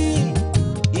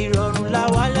ìrọ̀rùn la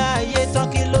wà láàyè tán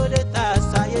kí ló dé ta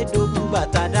ṣàyé dogun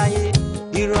bàtà dáyé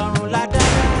ìrọ̀rùn la dá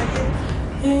láàyè.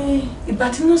 Ìgbà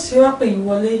tí nọ́ọ̀sì wá pè yín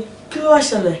wọlé kí ló wá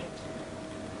ṣẹlẹ̀?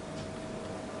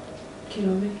 Kí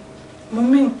ló rí? Mo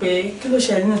mí pé kí ló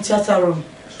ṣẹlẹ̀ nínú tíátà room?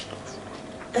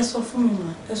 Ẹ sọ fún mi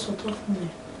mà, ẹ sọ tó fún mi.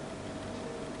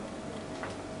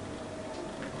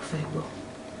 Mo fẹ́ gbọ́.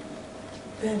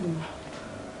 Bẹ́ẹ̀ ni mà.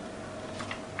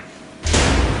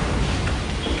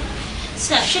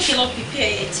 Sir, ṣé kí lọ prepare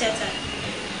a theatre?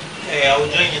 Hey, I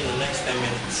will join you in the next 10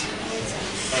 minutes.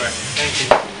 All right, thank you.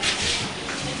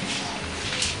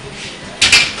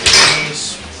 Miss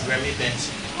Remy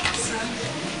Benson. Sir.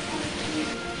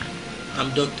 I'm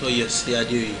Dr. Yosi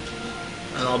Adeoye,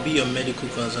 and I'll be your medical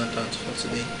consultant for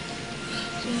today.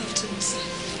 You have to listen.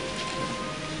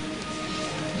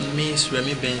 Miss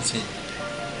Remy Benson.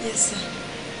 Yes, sir.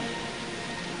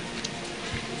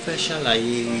 Fẹ́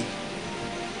ṣàlàyé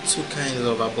 2 kinds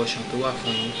of abortion tó wà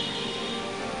fún yín.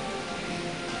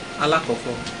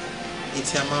 Alákọ̀ọ́kọ́, èyí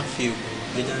tí a máa ń fi ògùn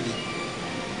gbé jáde.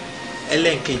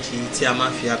 Ẹlẹ́ẹ̀kejì tí a máa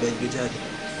ń fi abẹ gbé jáde.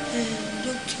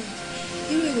 Dókítà,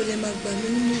 irú èwo lẹ máa gbà mí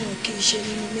nímọ̀ràn kí n ṣe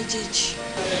nínú méjèèjì?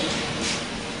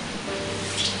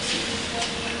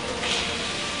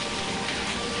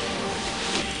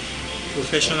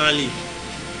 Professionally,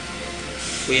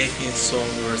 ó yẹ kí n sọ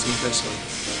ọ̀rọ̀ tí mo fẹ́ sọ.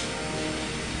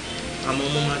 Àmọ́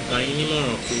mo máa gbà yín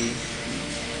nímọ̀ràn pé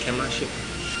kẹ́ má ṣe kù.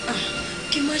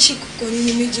 Kí n má ṣe kọ̀kọ̀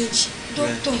nínú méjèèjì.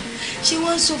 Dókítà, ṣé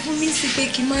wọ́n sọ fún mi sí pé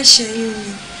kí n má ṣẹ́yún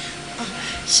ni?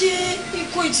 Ṣé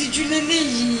ikú ìtìjú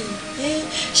leléyìí?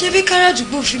 Ṣé bí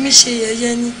káràdúgbò fi mí ṣe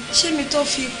yẹ̀yẹ́ ni? Ṣé mi tó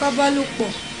fi ipá bá lò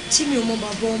pọ̀ tí mi ò mọ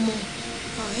bàbá ọmọ?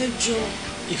 Ẹ jọ̀ọ́.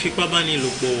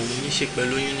 Ìfipábánilòpọ̀ ò ní ṣe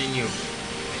pẹ̀lú oyún níní o.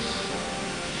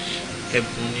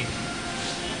 Ẹ̀bùn ni.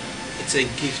 It's a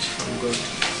gift from God.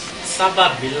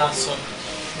 Sábàbí lásán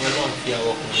ni Ọlọ́run fi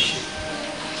àwọn ọkùnrin ṣe.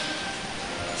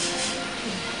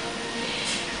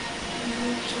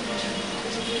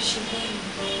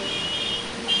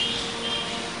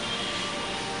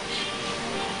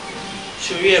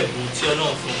 Ṣorí ẹ̀bùn tí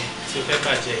Ọlọ́run fún mi tí ó fẹ́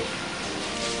bàjẹ́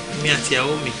mi àti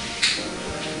ìyàwó mi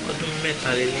ọdún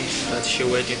 3 lélẹ̀ láti ṣe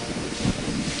wedding.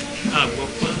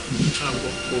 Àgbọ̀pá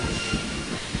àgbọ̀pọ̀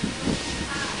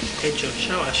ẹjọ́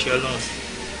ṣáwà ṣe Ọlọ́run.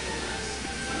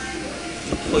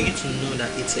 For you to know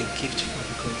that it's a gift from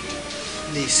God,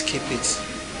 please keep it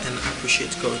and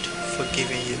appreciate God for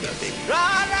giving you that baby.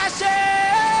 Rárá ṣe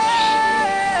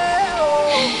o,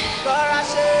 rárá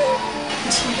ṣe.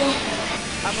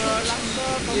 Àmọ̀ràn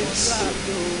lásán kọ́ mọ́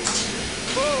sáàbò,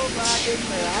 bó bá dé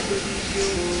pẹ̀ àdóbi yó.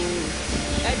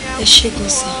 Ẹ ṣé gan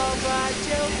sà.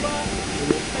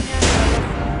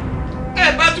 Ẹ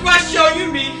bá tún wá ṣe oyún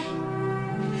mi,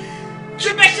 ṣé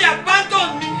bẹ́ẹ̀ ṣe abandon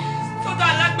mi sọ́dọ̀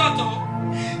alágbàtàn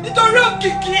nítorí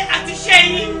òkìkí àti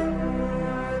ṣẹ́yìn.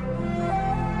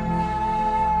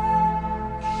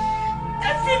 Ẹ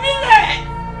fi mí lẹ̀,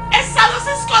 ẹ sá lọ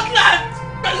sí Scotland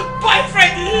pẹ̀lú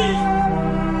boyfriend yìí.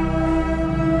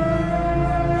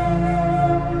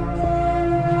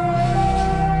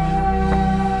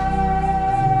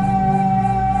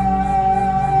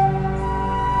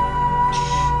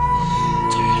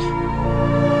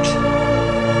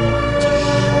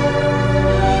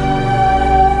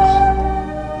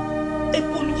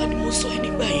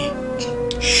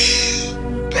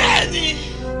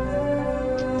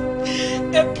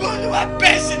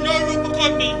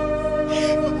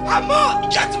 Àmọ́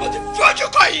ìjà tí mo ti fi ojú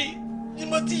kọ yìí ni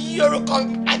mo ti yí orúkọ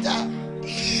mi padà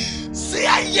sí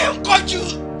ayé ń kọjú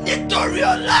nítorí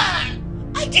ọlá.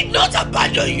 I did not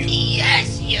abandon you. Yes,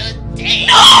 you did.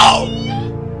 No!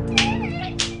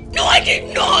 No, I did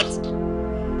not.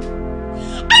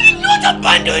 I did not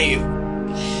abandon you.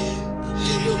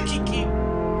 Nítorí òkìkí,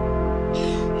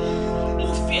 mo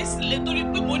fi ẹ́ sílẹ̀ torí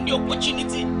pé mo ní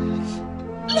opportunity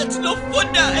láti lọ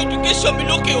further education mi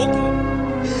lókè òkun.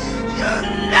 You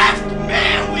left me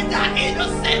with that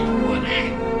innocent woman.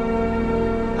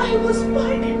 I was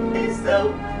finding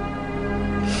myself.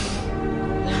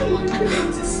 I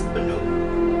wanted to solo.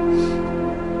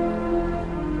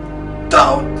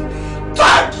 Don't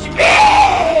touch me!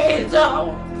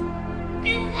 Don't!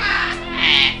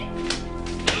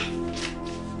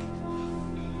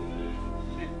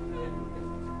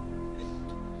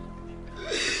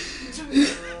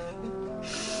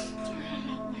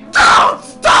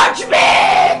 Don't touch me!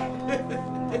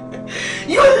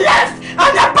 You left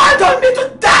and abandoned me to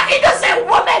that innocent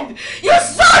woman! You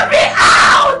sold me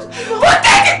out for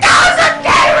 30,000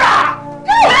 naira!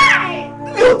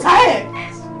 You're tired!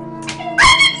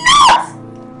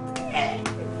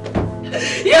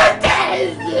 You're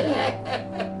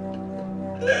dead!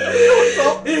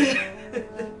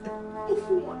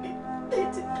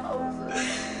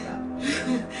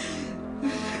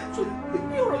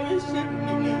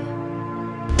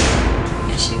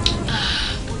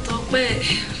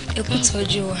 Ẹ kú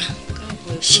tọ́jú wa,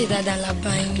 ṣé dáadáa la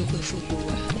bá yín.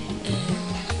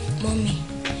 Mọ́mì,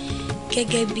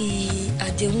 gẹ́gẹ́ bí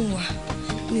àdéhùn wa,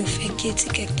 mi ò fẹ́ kí etí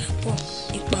kẹta pọ̀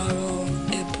nípa ọ̀rọ̀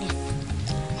ẹ̀bùn.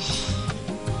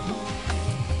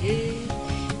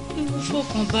 Mo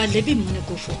fọkàn balẹ̀ bí mo ní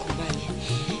kò fọkàn balẹ̀.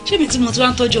 Ṣé mi tí mo ti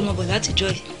wá ń tọ́jú ọmọ bọ̀ látijọ́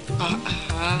yìí?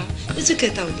 Etí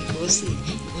kẹta ò lè bọ́ sí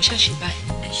ìwọ ṣàṣì báyìí.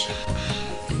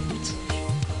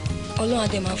 Ọlọ́run á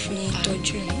dẹ̀ máa fún yín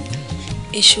tọ́jú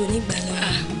èṣù onígbà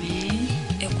lọ́wọ́.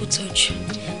 Ẹ kú tọ́jú.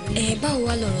 Báwo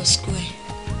wá lọ̀rọ̀ school ẹ̀?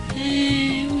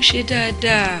 Ó ṣe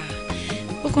dáadáa.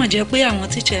 Ó kàn jẹ́ pé àwọn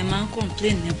tíṣà ẹ̀ máa ń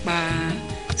complain nípa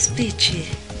speech ẹ̀.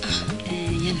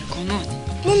 Ìyẹn nìkan náà ni.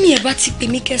 Mọ́mì ẹ̀ bá ti pè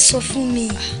mí kẹ́ sọ fún mi.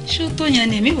 Ṣé ó tó yẹn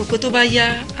ni èmi wò pé tó bá yá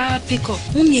á pick up.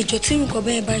 Mọ́mì ẹjọ́ tí nǹkan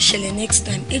bẹ́ẹ̀ bá ṣẹlẹ̀ next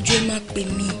time ẹjọ́ ẹ máa pè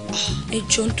mí.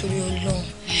 Ẹjọ́ nítorí Ọlọ́run.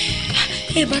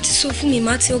 Ẹ bá ti sọ fún mi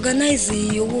máa ti organize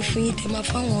owó fún yín tẹ́ máa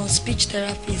fáwọn speech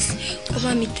therapist kó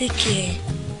bá mi take care.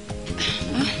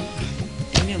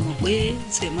 Èmi ò mọ̀ pé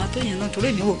ṣe máa tó yẹn náà torí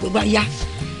èmi wò pé bá yá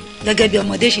gẹ́gẹ́ bí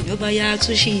ọmọdé ṣì ní ó bá yá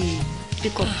tún ṣì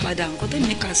pick up padà nǹkan tó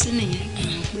mi kà sí nìyẹn.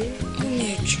 Mọ́mì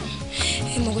ẹjọ́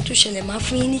ẹ mọ̀ kó tó ṣẹlẹ̀ máa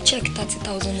fún yín ní check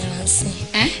 30,000 naira sí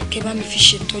kẹ́ bá mi fi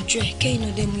ṣètọ́jú ẹ̀ kẹ́yìn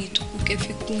náà dé mú ìtọ́kù kẹ́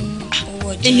fi kún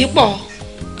owó ọjà. Èyí pọ̀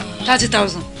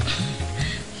 30,000.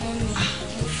 Mọ́mì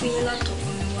mo fún yín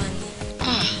látọ̀kùn mi wá ní.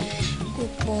 Kò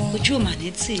pọ̀. Ojú ò mà ní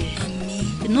tì ẹ́.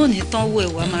 Iná ò ní tán wọ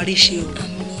ẹ̀wà máa rí ṣe o.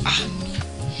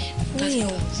 Ó yẹn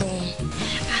ò pọ̀.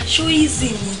 Ṣó easy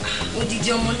ni odidi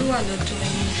ọmọ ló wà lọ́dọ̀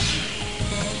ẹ̀yin.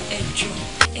 Ẹjọ́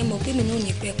ẹ mọ̀ pé mi náà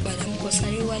ní pẹ́ padà mo kọ́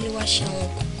sáré wálé wá ṣe àwọn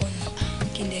kọ̀ọ̀kan náà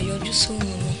kí n lè yọjú sóhun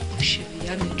náà. Òṣèlú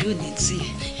ìyá mi ojú ò ní tì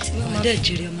ẹ́. Wọ́n dẹ̀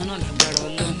jèrè ọmọ náà lágbára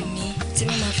Ọlọ́run. Tí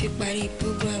wọ́n máa fi parí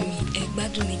program ẹ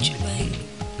gbádùn mi jù báyìí.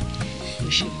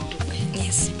 Òṣèlú dúpẹ́.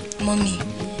 Yes, mọ́mì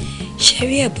ṣe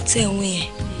rí ẹ̀bùn tẹ̀ ń wé yẹn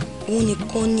òun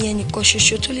nìkan ní ẹnìkan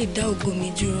ṣoṣo tó lè dá ògo mi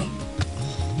dúró.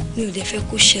 Mi ò dẹ̀ fẹ́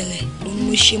kó ṣẹlẹ̀ òun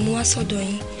mo ṣe mú wá sọ́dọ̀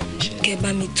yín kẹ́ bá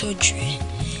mi tọ́jú ẹ̀.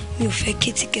 Mi ò fẹ́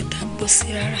kí tíkẹ́tà gbọ́ sí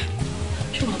rárá.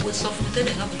 Ṣùgbọ́n bó sọ fún mi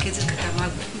tẹ́lẹ̀ náà kò kí tíkẹ́tà má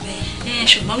gbọ́.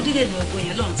 Ṣùgbọ́n dídè ní ọgbọ́n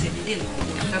yẹn lọ́run tẹ̀mí dè lọ́wọ́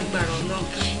lágbára Ọlọ́run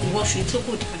ìwọ fi tó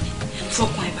kò dání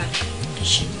fọkàn ẹ̀ balẹ̀.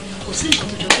 Kò sí nǹkan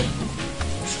tó jọ bẹ́ẹ̀.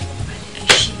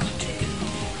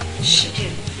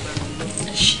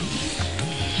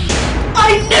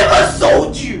 I never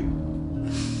sold you.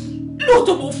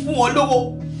 Lóòótọ́ mo fún ọ lówó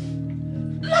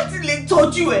láti lè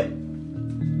tọ́jú ẹ̀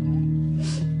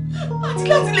àti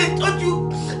láti lè tọ́jú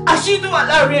àṣírí wà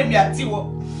láàrin èmi àti wọn.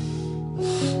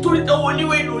 Torí táwọn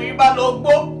oníwèé ìròyìn bá lọ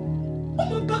gbọ́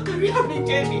ọmọ bá kárí àmì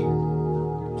jẹ́ ni.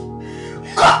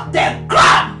 Cut them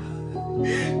crap!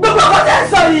 Gbogbo ọkọ tẹ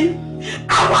sọ yìí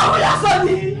àwọn àwòrán sọ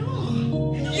ni.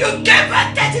 You gave her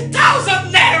 30,000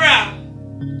 naira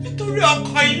nítorí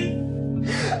ọkọ yìí.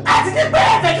 Àti ní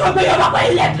bẹ́ẹ̀ fẹ́ kí wọ́n gbé yọ̀bọ̀ pé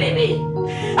ilé bí mi.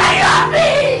 Ayọ̀ mi!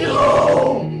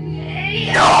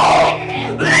 No!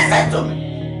 Listen to me.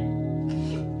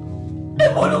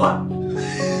 Èmo ló wà.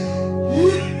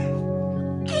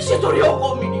 Kì í ṣe torí ọkọ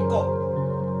mi nìkan.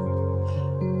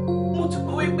 Mo ti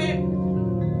gbọ́ wípé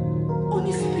ó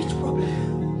ní speech problem.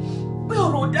 Pé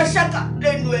ọ̀rọ̀ ò dá ṣáká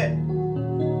lẹ́nu ẹ̀.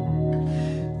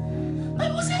 I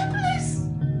was helpless.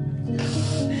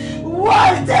 Why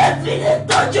did you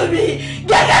tọ́jú mi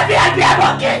gẹ́gẹ́ bí abiyamọ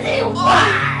kìíní? Why?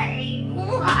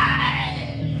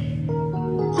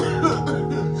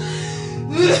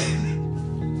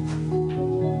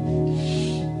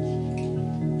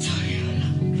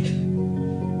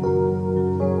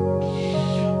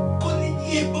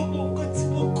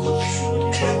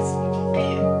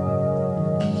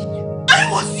 I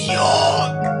was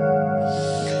young.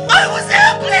 I was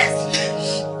helpless.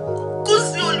 Kò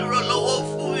sí olùrànlọ́wọ́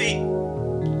fún mi.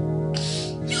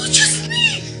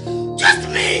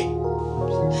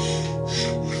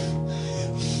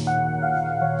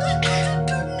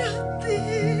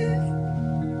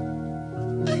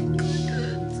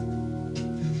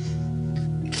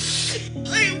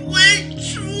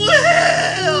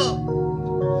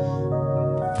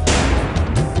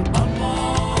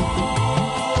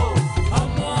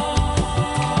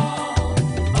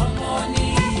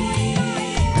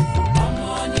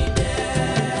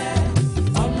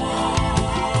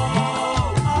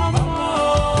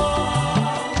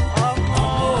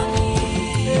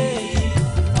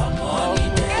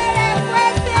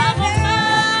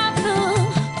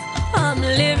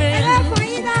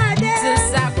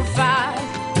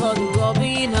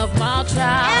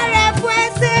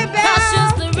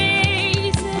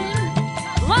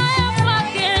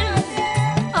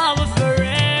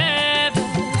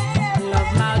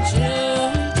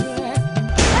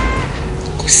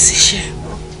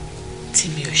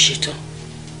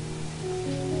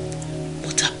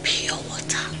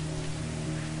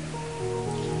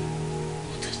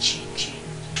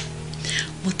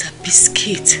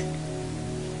 biscuit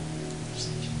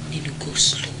nínú go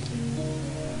slow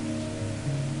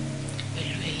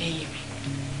pẹ̀lú ẹlẹ́yìn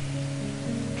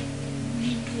mi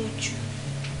nínú ojú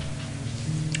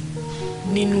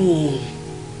nínú oòrùn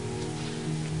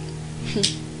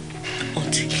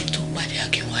ọtí kí n tó pàdé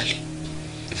Akínwálé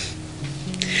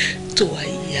tó wá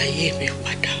yí ayé mi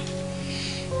padà.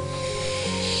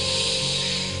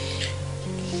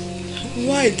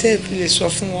 Why tẹ́ fi lè sọ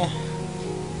fún wọn?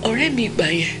 Ọ̀rẹ́ mi ìgbà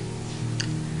yẹn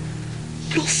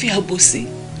ló fi àbòsí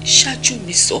ṣáájú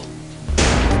mi sọ.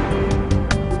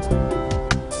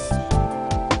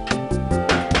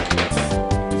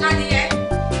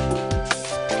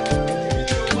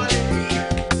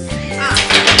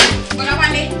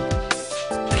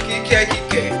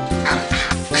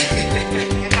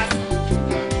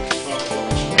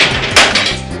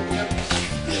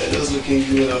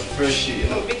 Fresh, you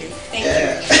know. Thank you.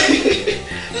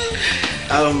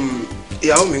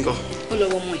 Ìyàwó mi ńkọ́? Ó lọ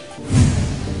wọ́n mọ́ ẹ̀.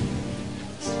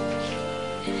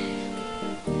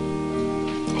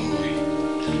 Ọmọ ẹ̀.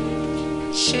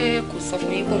 Ṣé kò sọ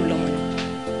fún yín pé òun lọ́mọ náà?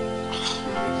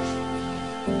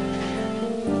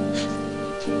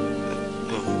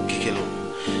 Kíkẹ́ lọ,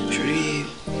 ṣorí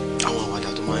àwọn àwàdà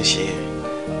tó máa ń ṣe yẹn,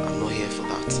 I'm not here for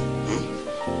that.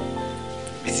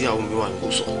 Bí tí ìyàwó mi wà ní kò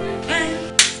sọ.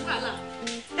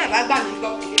 Bá gbà mí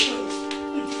gbọ́ kò ní tó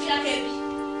ní kí á fẹ́ bí.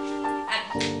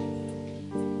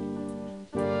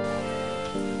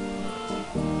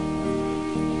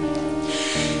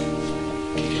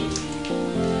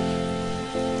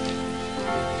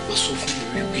 Wọ́n sọ fún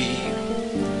mi wípé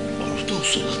ọ̀rọ̀ tó ń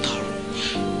sọ látàárọ̀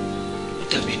ó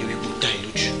dàbí ẹni wípé ó dá ẹ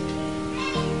lójú.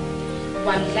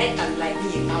 Wà ní láìka láì ní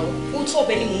ìta ọ, ó tó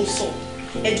ọbẹ̀ ni mò ń sọ.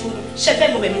 Edun, ṣe fẹ́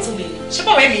mọ bẹ̀mí tó mi ni? Ṣé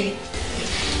bọ̀wẹ́ mi ni?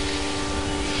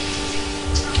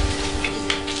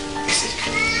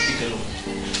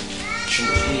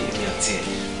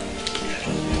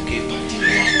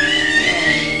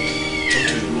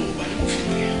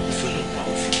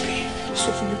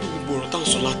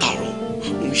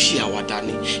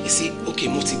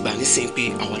 Mo ti gbà nísìnyí pé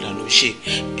àwàdà ló ń ṣe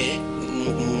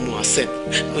mo accept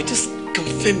but just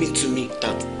confirm it to me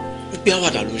that pé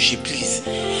àwàdà ló ń ṣe please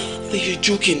that you're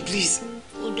joking please.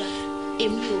 Ó dáa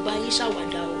èmi ò bá yín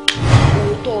ṣàwàdà o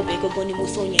òótọ́ ọbẹ̀ gangan ni mo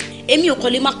sọ yẹn èmi ò kọ́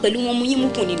lè má pẹ̀lú wọn mú yín mú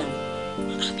kùn nínú.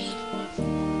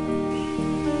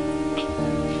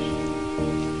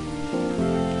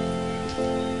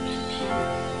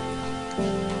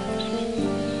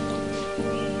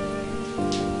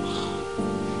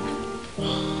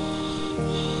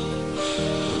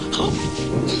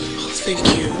 Thank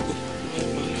you.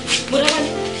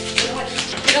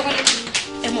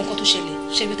 Ẹ mọ nǹkan tó ṣẹlẹ̀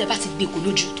ṣẹlẹ̀ tẹ́ bá ti gbé kò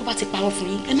lójú tó bá ti parọ́ fún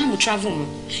yín ẹ má mú travel mọ́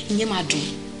ìyẹn máa dùn.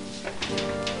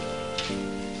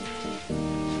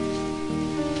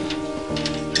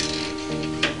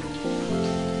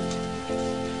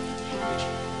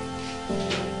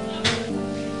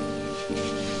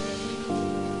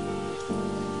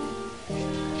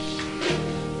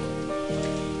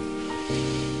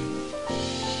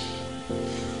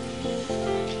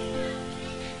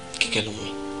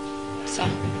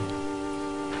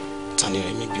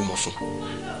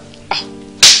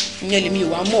 Ìyẹn lèmi ò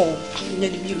wá mọ̀ o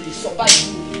ìyẹn lèmi ò lè sọ báyìí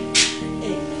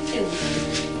o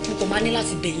mo kò máa ní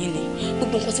láti bẹ̀ yín ni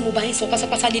gbogbo nǹkan tí mo bá yín sọ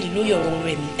pátápátá lè lórí ọ̀rọ̀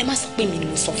rẹ̀ mi ẹ má sọ pé mi ni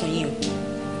mo sọ fún yín o.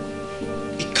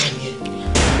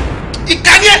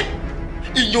 ìkà ni ẹ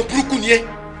ìyàn burúkú ni ẹ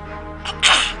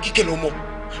Kíkẹ́ lọmọ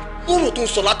ọ̀rọ̀ tó ń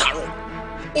sọ látàárọ̀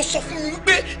ó sọ fún mi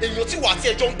wípé èèyàn tí wà á ti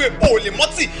ẹjọ́ ń gbé o ò lè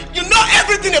mọ́tì you know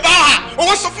everything about her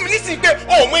òun sọ fún mi nísìnyí pé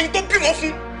ọmọ ẹni tó bímọ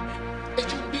fún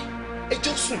ẹjọ́ ń gbé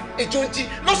ẹjọ́ sùn ẹjọ́ ń jí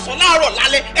lọ́sàn-án láàárọ̀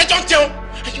lálẹ́ ẹjọ́ ń jẹun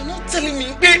and you not telling me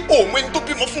pé ọmọ ẹni tó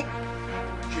bímọ fún.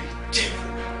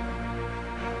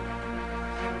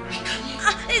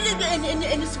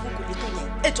 ẹni sọ kò lè tán yẹn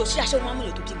ẹjọ́ sí aṣọ wọn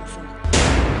amúlẹ̀ tó bímọ fún mi.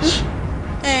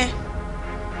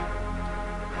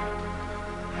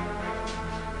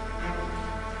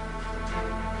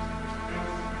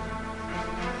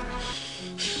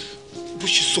 bó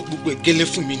ṣe sọ gbogbo ẹ̀ gẹ́lẹ́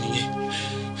fún mi nìyẹn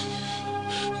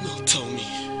now tell me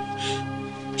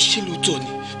ṣé lóòótọ́ ni.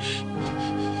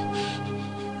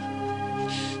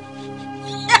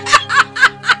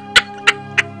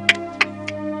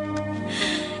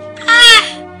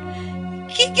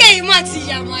 Kíkẹ́ yìí mà ti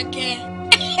yà máa kẹ́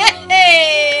ẹ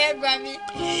gbà mí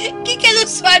Kíkẹ́ ló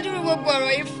sọ adúrú gbogbo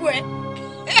ọ̀rọ̀ yìí fún ẹ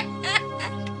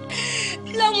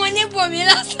lọ́mọ níbo mi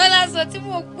lásán tí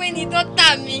mo pè ní dọ́tà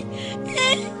mi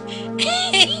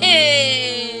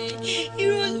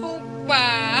irọ́ ló pa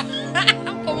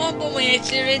ọmọ bọ́mọ yẹn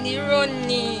ṣeré ní irọ́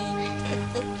ni.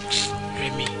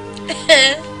 Rẹ̀mí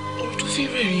ọ̀rọ̀ tó fi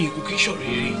rẹ̀rìn kò kí ń ṣọ̀rọ̀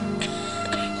eré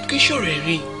kò kí ń ṣọ̀rọ̀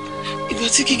ẹ̀rín Ìgbà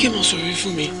tí Kíkẹ́ máa sọ̀rọ̀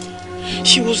fún mi,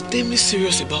 she was damnly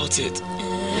serious about it.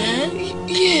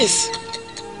 Yes.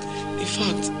 In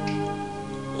fact,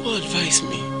 who advised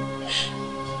me?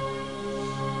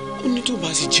 Ó ní tó bá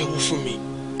ti jẹ́wọ́ fún mi,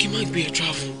 kí n má gbé ẹ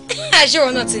travel. Ṣé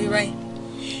wọn náà ti rí báyìí?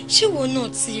 Ṣé wọn náà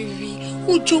ti rí?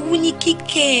 Ó jowú ní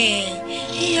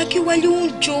Kíkẹ́. Akínwálé ó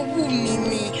ń jowú mi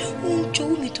ni. Ó ń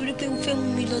jowú mi torí pé ó fẹ́ mú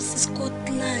mi lọ sí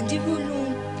Scotland. Irú ló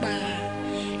ń pa.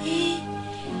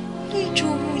 Ó ń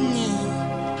jowú ni.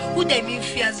 Ó dẹ̀ mi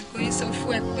fi àsìkò yìí sọ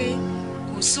fún ẹ pé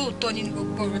kò sóòótọ́ nínú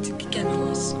gbogbo ọ̀rọ̀ tí Kíkẹ́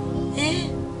lọ́wọ́ sọ.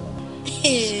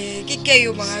 Kíkẹ́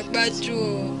yóò máa gbájú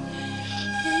o.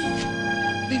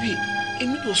 Baby,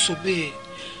 èmi náà sọ bẹ́ẹ̀.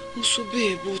 Mo sọ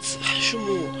bẹ́ẹ̀, but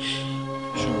ṣùgbọ́n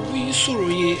bí yín sọ̀rọ̀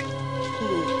yẹn,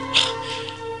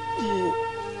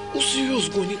 ó serious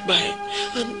gan nípa ẹ̀,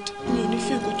 and mi ò ní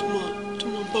fẹ́ nǹkan tó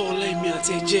máa bá ọlá èmi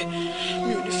àti ẹ̀ jẹ́.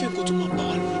 Mi ò ní fẹ́ nǹkan tó máa bá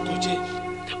wa lórúkọ jẹ́.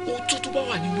 Òótọ́ tó bá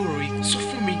wà nínú ọ̀rọ̀ yìí sọ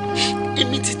fún mi.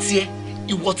 Èmi ti tiẹ̀,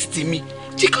 ìwọ ti tèmi.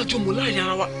 Jẹ́ ká jọ mọ̀ láàrin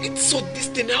ara wa. Let's sort this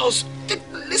thing out.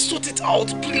 Let's sort it out,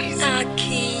 please.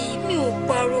 Akin, mi ò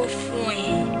parọ́ fún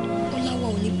ẹ. Ọláwa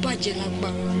ò ní bàjẹ́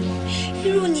lágbára lọ.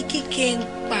 Irọ́ ni Kíkẹ́ ń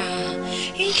pa.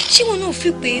 Ṣé wọn náà fi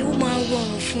pé ó máa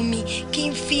rọrùn fún mi kí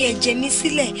n fi ẹ̀jẹ̀ mi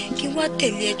sílẹ̀ kí n wá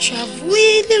tẹ̀lé ẹ travel?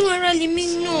 Lérò ara lè mí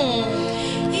náà.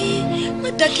 Má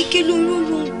dá Kíkẹ́ lóró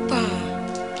ló ń pa.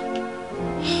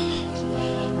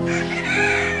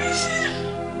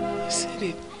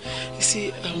 You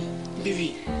see,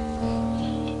 baby,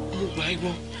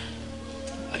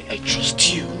 I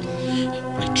trust you.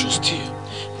 I trust you.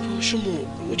 Ṣùgbọ́n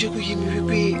ó jẹ́ kó yé mi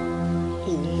wípé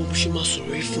òun mo ṣe máa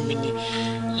sọ̀rọ̀ yìí fún mi ni.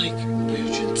 Like, bóyá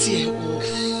ojú tí ẹ wọ,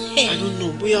 I don't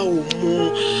know, bóyá o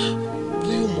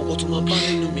mọ̀ ọkọ tó máa bá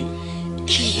nínú mi.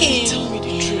 Tell me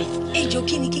the truth. Ẹjọ́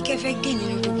kí ni Kíkẹ́ fẹ́ gé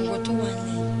nínú gbogbo ọkọ tó wà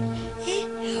nílẹ̀?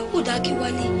 Ó dá kí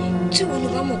wálé tí wọn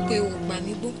bá mọ̀ pé ò gbà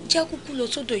mí gbọ́, jẹ́ kúkú lọ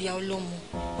sọ́dọ̀ ìyá ọlọ́mọ.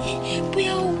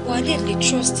 Bóyá ó wà á dẹ̀ lè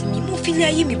trust mi, mo fi lé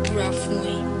ayé mi búra fún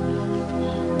ẹ.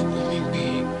 Mi gbé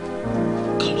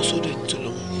ká lọ sọ́dọ̀ ẹni tó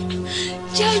lọ́mọ.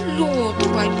 Já lọ tó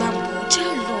bá gbàgbọ́, já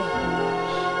lọ.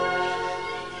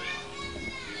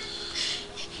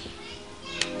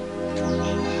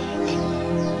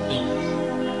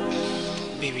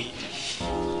 Baby,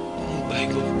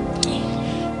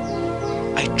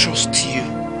 I trust you.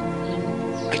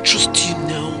 I trust you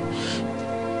now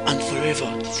and forever.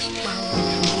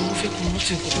 Mo fẹ́ kó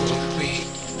rántí nǹkan kan pé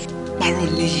parọ́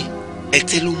níyì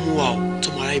ẹ̀tẹ́ ló mú wa ọ́ tó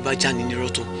máa ra ibà já ní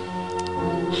nírọ́tọ̀.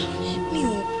 Mi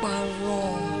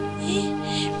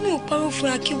ò parọ́ fún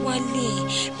Akínwálé.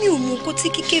 Mi ò mọ nǹkan tí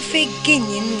Kíkẹ́ fẹ́ gé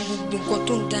nínú gbogbo nǹkan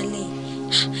tó ń dálẹ̀.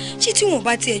 Ṣé tí wọ́n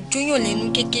bá tiẹ̀ jóyàn lẹ́nu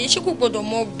kékeré ṣé kò gbọ́dọ̀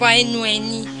mọ ba ẹnu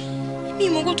ẹni? Mi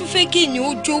ò mọ nǹkan tó fẹ́ gé ní ó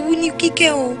jowú ní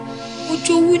Kíkẹ́ o. Ó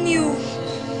jowú ní o.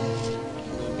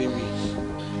 Baby,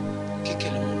 Kíkẹ́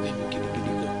ló mọ bẹ́ẹ̀ mi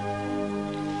gidigidi gan.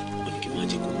 Ó ní kí n má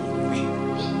jẹ́ kó mọ̀ pé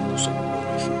mo sọ gbogbo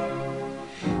ọ̀rọ̀ fún mi.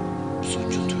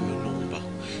 Sójú tó yọ lọ́wọ́ bá.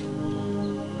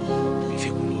 Mi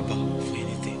fẹ́ kó lọ bá for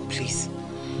anything, please.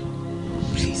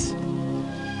 Please.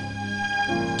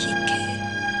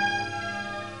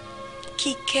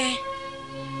 Kíkẹ́.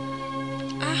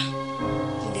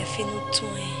 Mo lè finú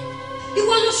tún ẹ.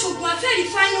 Ìwọ ló ṣògùn àfẹ́rí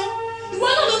fáyán. Ìwọ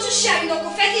náà ló tún ṣe àrìnà kò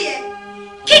fẹ́ kí ẹ.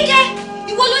 Kíkẹ́,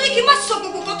 ìwọ ló ní kí n má sọ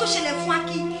gbogbo nǹkan tó ṣẹlẹ̀ fún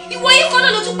Akin. Ìwọ yìí kan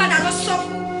náà ló tún padà lọ sọ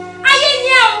fún. Ayé ni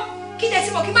ẹ o. Kí dẹ̀ tí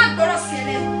mo kí n má gbọ́rọ̀ sí ẹ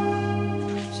lẹ́nu.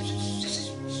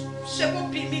 Ṣé kó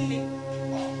bí mi ni?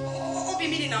 Ó bí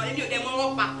mi ni náà, èmi ò dẹ̀ mọ́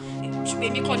wọn pa. Ṣùgbọ́n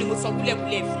èmi kọ́ ni mo sọ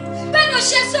wúlẹ̀wúlẹ̀ fún. Bẹ́ẹ̀ ló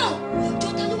ṣe sọ.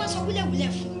 Jọta ló wá sọ wúlẹ̀wúlẹ̀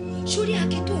fún. Sórí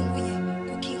Akin tó ń wo yẹn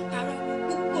kò kí n parọ́.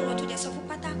 Gbogbo ọ̀rọ̀ tó dẹ̀ sọ fún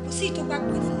pátá kò sí ìtó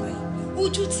gbàgbọ́ nínú ẹ̀.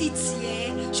 Ojú ti tì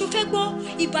ẹ́. Ṣo fẹ́ gbọ́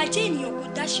ìbàjẹ́ ènìyàn kò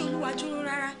dáṣẹ́ Olúwa dúró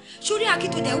rárá. Sórí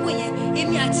Akin tó dẹ̀ wò yẹn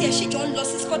èmi àti ẹ̀ ṣì jọ ń lọ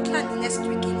sí Scotland next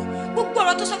week ni. Gbogbo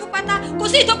ọ̀rọ̀ tó sọ fún pátá kò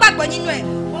sí ìtó gbàgbọ́ nínú ẹ̀.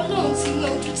 Ọlọ́run ti rí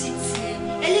ojú ti tì ẹ́.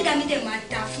 Ẹlẹ́dàá mi dẹ̀ máa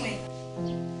dá fún ẹ.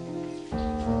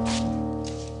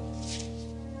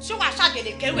 Ṣé wàá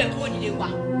ṣàgbẹ̀lẹ̀ kẹrù ẹ̀ kúrò nílé wa?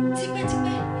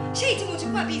 Tipẹ́tipẹ́, ṣé ìdí mo ti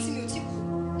kú àbí ìsinmi ò ti kú?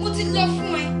 Mo ti lọ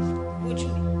fún ẹ. Ojú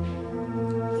mi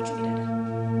dáadáa.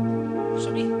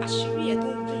 Sórí àṣírí ẹ̀ tó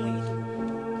ń gún ẹ̀yìn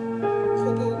tó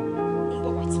kóbó ń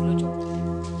bọ̀ wá tí lọ́jọ́.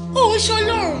 Ó ń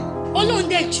ṣọlọ́run, Ọlọ́run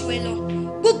dẹ̀ jù ẹ lọ.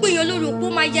 Gbogbo èèyàn ló rò pé ó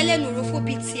máa yẹ lẹ́nu òrófó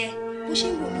bíi tiẹ̀. Bó ṣe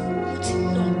ń wò mí, mo ti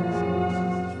lọ.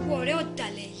 Ìwọ ọ̀rẹ́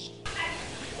ọ̀dàlẹ̀ yìí.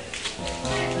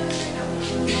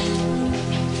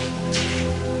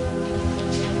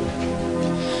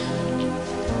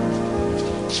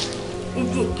 Ó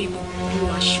dúró pé gbogbo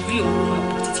àṣírí òun máa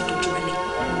bọ̀ títí dojú alẹ́.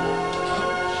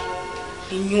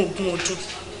 Ìyẹn ogún ọdún.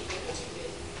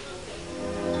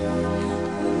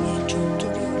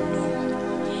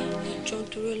 Ẹjọ́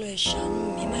torí Ọlọ́run ẹ ṣàánú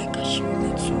mi, má ẹ̀ka ṣe omi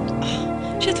tú.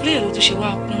 Ṣé torí ẹ̀ ló tún ṣe wá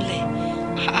kúnlẹ̀?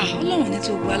 Ọlọ́run ní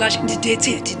tó gba aláṣẹ dìde tí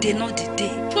ẹ̀ dìde náà dìde.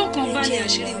 Fọ́kàn balẹ̀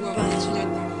àṣírí ìwà ọ̀rọ̀ tó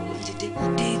lágbára dìde.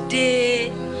 Dìde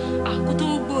àkótó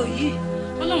gbò yìí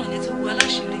Ọlọ́run ní tó gba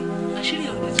aláṣírí àṣírí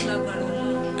ọ̀rọ̀ tó lágbára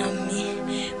Ọlọ́run. Àmín.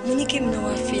 Mo ní kémi náà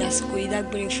wá fi àsìkò yìí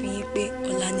dágbére fún yín pé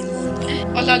ọ̀la ni mo ń lọ.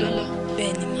 Ọ̀la ló lọ.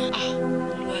 Bẹ́ẹ̀ ni mà.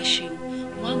 Olúwa ṣe o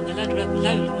wọn àgbà ládùúrà pé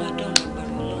láyò ló máa dọ̀hún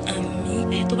lágbára Ọlọ́run.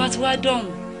 Àmín. Tó bá ti wá dọ̀hún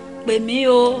pè mí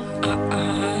o.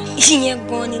 Ìyẹn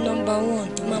gan ni nọ́mbà 1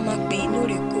 tó máa máa pè é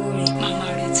lóòrèkóòrè. Màmá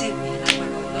rẹ̀ tí ìwé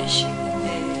lágbára Ọlọ́run ṣe.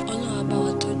 Ọlọ́run á bá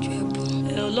wa tọ́jú ẹ̀ bọ̀.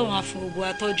 Ọlọ́run á fún gbogbo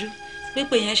atọ́jú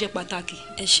pípé yẹn ṣe pàtàkì.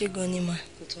 Ẹ ṣé gan ni mà.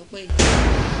 Kò tọ́ pé.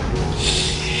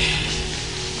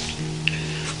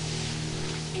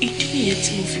 Ìdí nìyẹn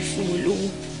tí mo fi fún wọn lówó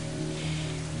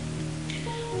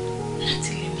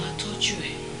láti lè máa tọ́jú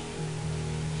ẹ̀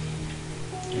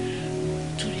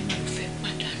torí mi ò fẹ́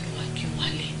pàdánù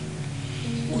Akínwálé.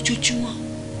 Ojoojúmọ́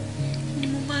ni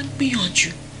mo máa ń gbìyànjú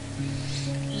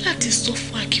láti sọ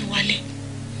fún Akínwálé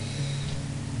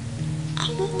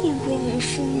àmọ́ kò rọrùn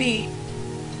fún mi.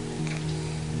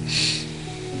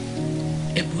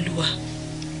 Ẹ̀bùlúwa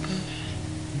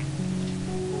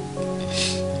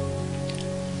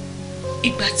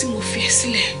ìgbà tí mo fi ẹ́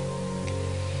sílẹ̀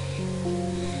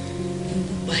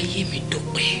gbogbo ayé mi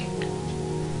dópin.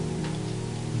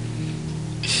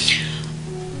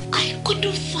 I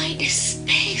couldn't find a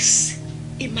space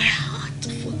in my heart to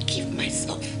forgive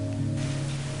myself.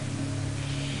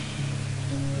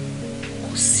 Kò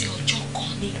sí ọjọ́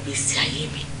kan ní ìgbésí ayé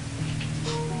mi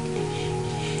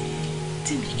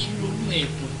tí mi kì í ronú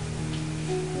ẹ̀bùn.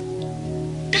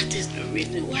 That is the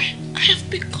reason why I have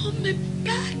become a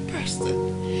bad person,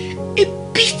 a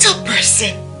bitter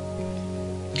person.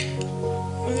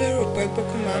 Mo lérò pé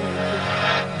gbọ́kàn máa ń lò.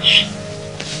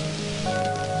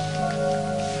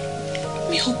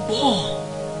 Mi ò gbọ́.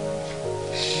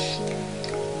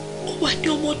 Ó wà ní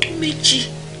ọmọ ọdún 2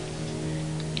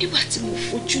 nígbà tí mo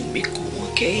fojú mi kàn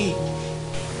wọ́n kẹ́yìn.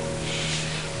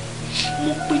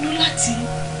 Mo pinnu láti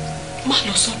má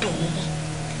lọ sọ́dọ̀ wọn mọ́.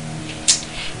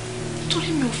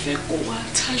 Torí mi ò fẹ́ kó wá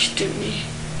attached to me.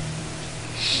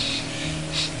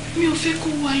 Mi ò fẹ́ kó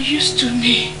wá used to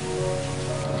me.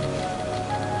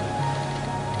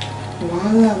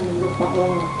 Wàhálà mi ló pa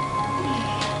wọ́n.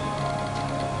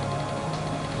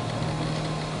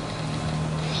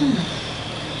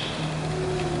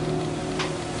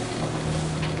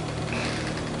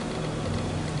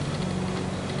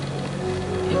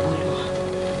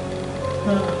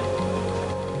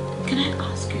 Can I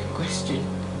ask you a question?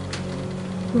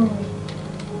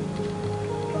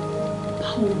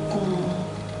 Báwo gan-an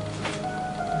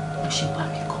ló ṣe bá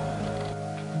mi kọ́?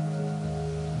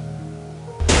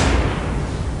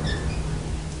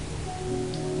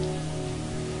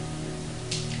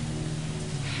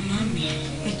 Mami,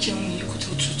 ẹ jẹun yìí kó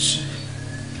tó tutù.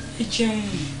 Ẹ jẹun.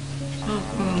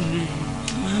 Ọkọ mi,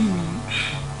 Mami,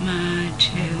 máa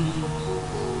jẹun.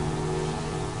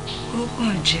 Ó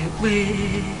kàn jẹ́ pé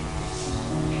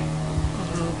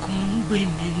ọ̀rọ̀ kan ń gbé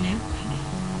mi níkùn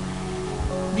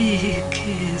bíi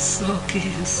kí n sọ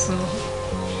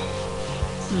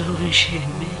ló ń ṣe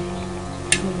mí.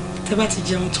 tẹ́ bá ti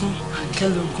jẹun tán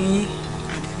kẹlògùn yín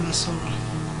àdéhùn sọ̀rọ̀.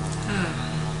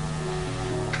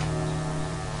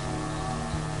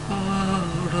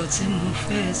 Ọ̀rọ̀ tí mo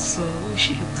fẹ́ sọ ó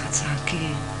ṣe pàtàkì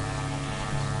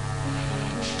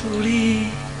torí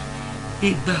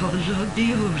ìgbà ọlọ bí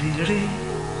òréré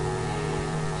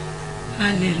a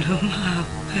lè ló máa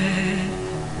pẹ́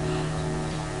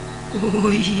ó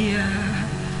yá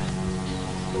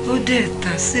ó dẹ̀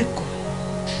tásìkò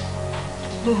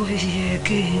ó yẹ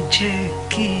kí n jẹ́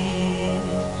kí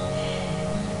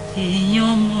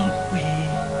ìyàn mọ̀ pé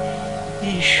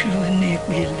iṣu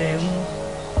nípìnlẹ̀ wọn.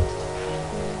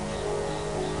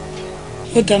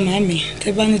 Ó dá màmí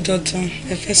tẹ́ bá ní dandan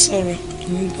ẹ fẹ́ sọ̀rọ̀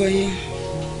èmi gbọ́ yín.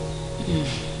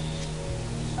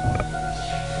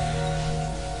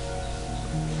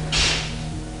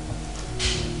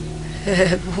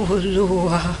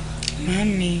 Olúwa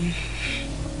màmí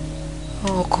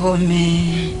ọkọ mi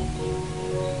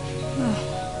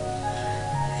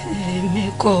èmi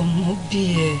kọ́ mú bí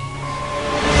ẹ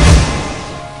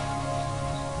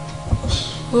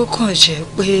ó kàn jẹ́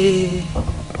pé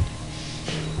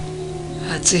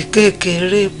àti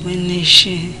kékeré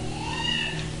píníṣín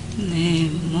ni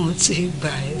mo ti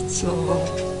gbà ẹ́ tọ́.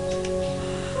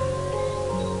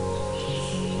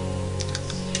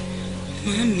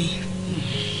 Màmí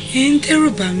ẹ ń dẹ́rù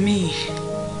bà mí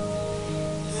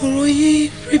ọ̀rọ̀ yìí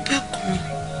rí bákan.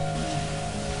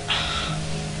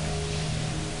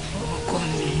 Ọkọ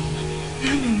mi.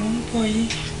 Màmí mo ń bọ̀ yín.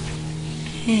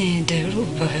 Ìdẹ́rù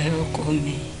bà ẹ́ ọkọ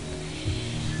mi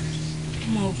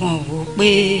mo kàn wò pé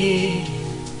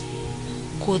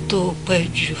kó tó pẹ́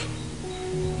jù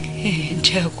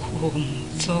jẹ́ kó mú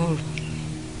tọrọ.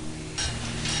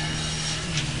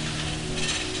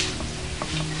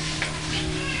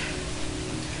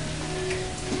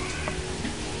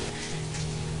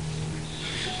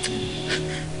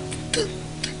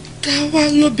 Táwa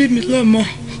ló bí mi lọ́mọ.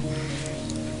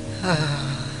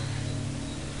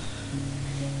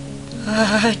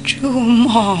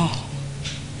 Àjùmọ̀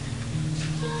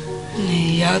ni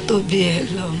ìyá tó bí ẹ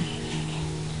lọ́mọ.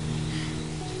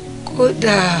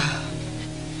 Kódà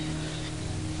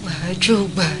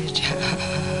gbajúgbajà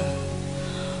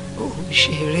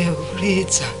òṣèré orí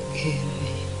ìtàgé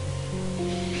ni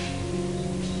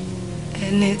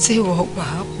ẹni tí wọ́n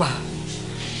pàápàá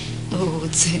tó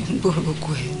ti ń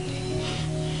gbórúkọ ẹ̀ ni.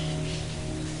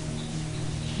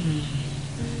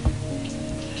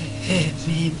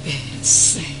 Ẹ̀mí bẹ́ẹ̀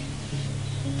sìn.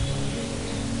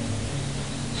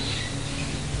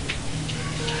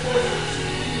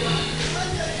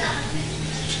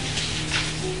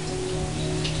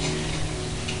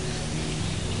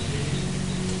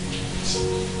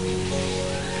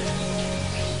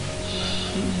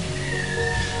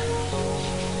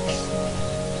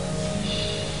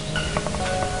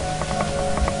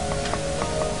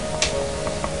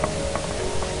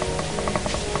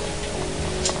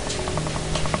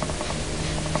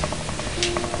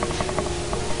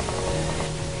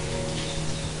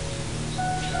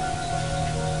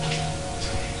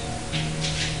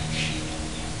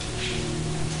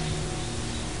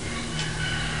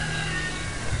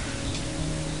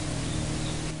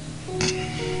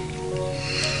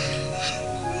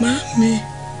 Màámi,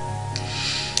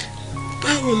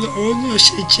 báwo lọ̀rọ̀ náà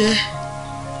ṣe jẹ́?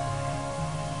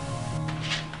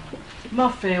 Má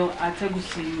fẹ́ atẹ́gùn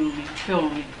sí omi, fẹ́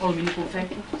omi ní kò fẹ́.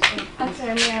 Àti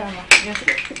ẹ̀mí ẹ̀rọ mà.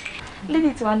 Lady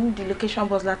tí wàá ní the location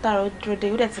bus látàárọ̀ dúró de,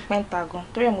 ó dẹ̀ ti pẹ́ ń ta gan,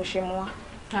 torí ẹ̀ mo ṣe mú wá.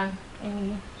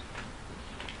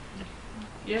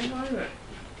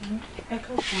 Ẹ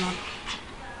káàkiri ma.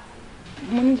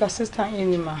 Mo ní ìgbà sísá yín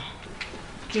ni mà.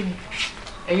 Kí ni?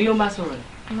 Ẹ̀yin ló máa sọ̀rọ̀ ni.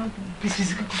 Bísí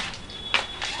kọ́kọ́.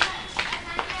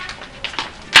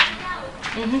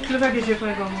 Kí ló fẹ́ kí n ṣe fún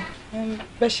ẹ gan-an?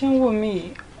 Bẹ́ẹ̀ ṣe ń wò mí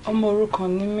yìí, ọmọ òrukàn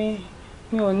ni mí,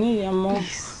 mi ò ní ìyá mọ́.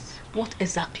 What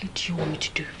exactly do you want me to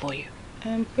do for you?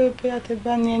 Pé bóyá tẹ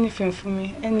bá ní anything fún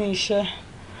mi, ẹni iṣẹ́,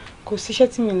 kò sí iṣẹ́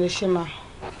tí mi lè ṣe mà.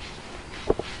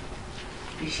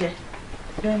 Iṣẹ́?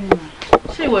 Bẹ́ẹ̀ni mà.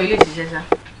 Ṣé ìwọ ilé ṣiṣẹ́ sá?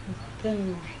 Bẹ́ẹ̀ni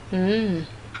mà.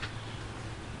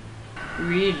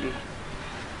 Really?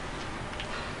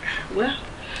 Well,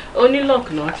 only luck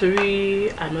náà torí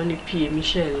àná ni PA mi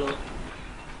ṣe lọ.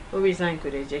 Ó resign kò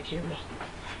dẹ̀ jẹ́ kí n mọ̀.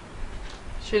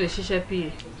 Ṣé o lè ṣiṣẹ́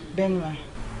PA? Bẹ́ẹ̀ni mà.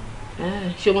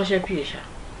 Ṣé o mọṣẹ́ PA ṣá?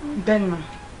 Bẹ́ẹ̀ni mà.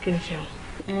 Kí ni ṣe wọn?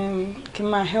 Kí n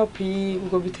máa help yí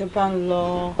gbogbo ibi tẹ́ bá ń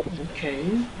lọ. Okay.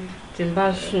 Tí n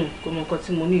bá sùn, kò mọ nǹkan tí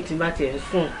mo ní tí n bá tiẹ̀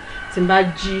sùn. Tí n bá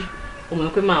jí, o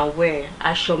mọ̀ pé màá wẹ̀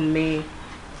aṣọ mi.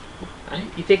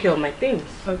 You take care of my things.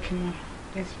 Okay ma.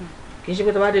 Yes ma. Kì í ṣe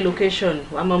pé tó bá dé location,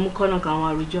 wàá máa mú kọ́nà kan àwọn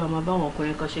àròjọ, àwọn máa bá àwọn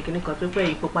ọkùnrin kan ṣe kíní kan tó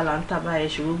pẹ́ ìpópá là ń tà báyẹn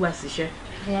ṣòro gbà síṣẹ́.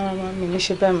 Rárá ma, mi ní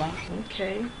ṣe bẹ́ẹ̀ ma.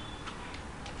 Okay.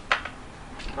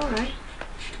 All right.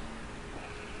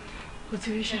 What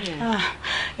do you say?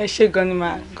 Ẹ ṣé gan ni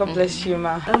ma. God bless you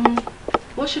ma.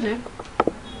 What's your name?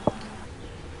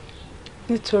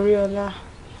 Toriola.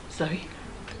 Sorry?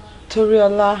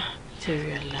 Toriola.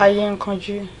 Toriola. Ayé ń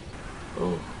kánjú.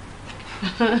 Oh.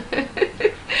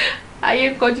 Ayé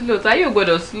ń kánjú lóòótọ́, ayé ò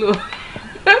gbọ́dọ̀ slow.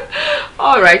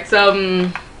 All right.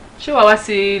 Ṣé wàá wá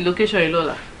sí location yìí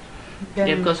lọ́la?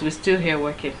 Yeah, because we're still here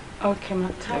working. Okay ma.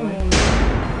 Time.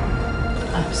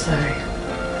 I'm sorry.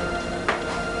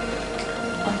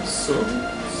 I'm so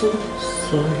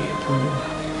sorry, Olúwa.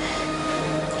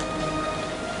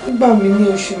 Ó gbà mí ní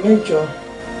oṣù mẹ́jọ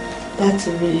láti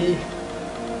rí i.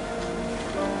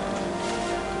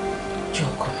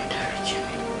 Jọ̀ọ́ kó mi dáríjì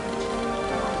mi.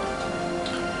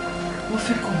 Mo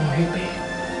fẹ́ kó mọ̀ wípé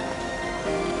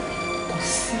kò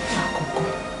sí àkókò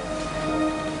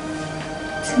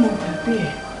tí mo gbàgbé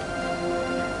ẹ̀.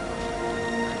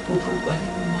 Gbogbo ìgbà ni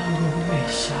mo máa ń ronú ẹ̀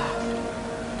ṣá.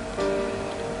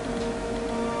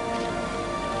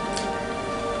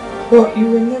 But you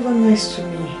were never nice to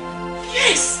me.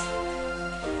 Yes!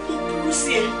 Mo burú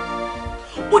sí ẹ.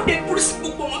 Ó dé burú sí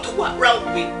gbogbo ọmọ tó wà round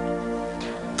mi.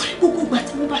 Torí gbogbo ìgbà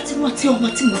tí mo bá ti rántí ọmọ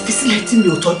tí mo fi sílẹ̀ tí mi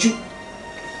ò tọ́jú,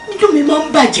 inú mi máa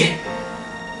ń bàjẹ́.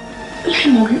 Láì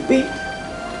mọ̀ wípé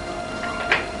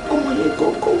ọmọ yẹn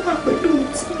gọ́gọ́ wà pẹ̀lú mi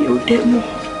tí mi ò dẹ̀ mọ̀,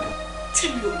 tí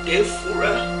mi ò dẹ̀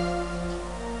fura.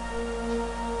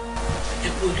 Ẹ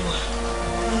kú Olúwa,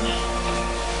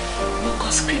 mo kọ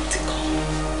script kan.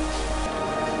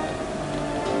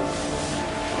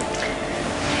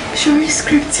 Ṣorí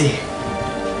script ẹ̀.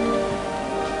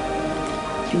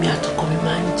 Èmi àtọkọ mi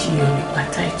máa ń jiyàn nípa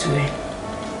táìtù ẹ̀.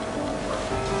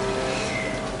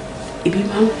 Ibi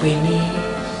máa ń pè ní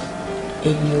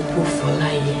ẹni ògbó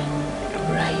Fọláyẹ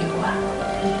lóráyé wá.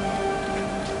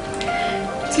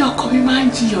 Tí ọkọ mi máa ń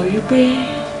jiyàn wípé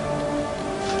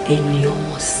ẹni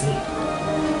ọmọ sí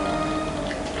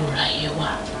lóráyé wá.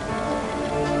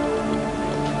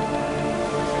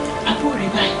 Àbúrò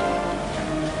rẹ̀ báyìí.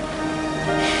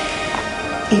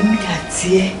 Èmi àti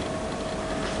ẹ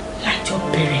lájọ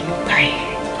bẹ̀rẹ̀ nígbà yẹn.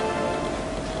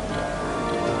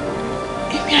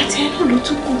 Èmi àti ẹ náà ló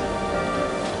tún kù.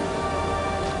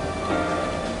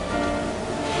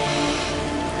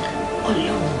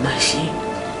 Ọlọ́run máa ṣe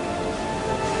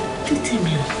títí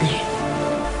mi ò gbé.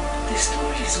 The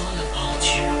story is all about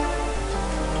you.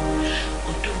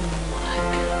 Although I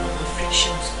feel my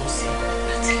afflictions also,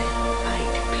 but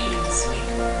it pains me.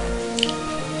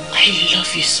 I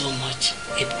love you so much,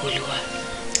 Eboluwa.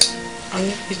 I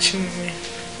love you too, man.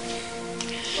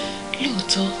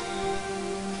 Lóòótọ́,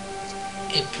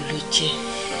 ẹ̀bùn ló jẹ́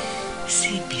sí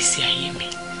ìgbésí ayé mi.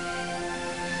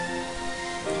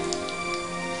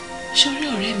 Ṣorí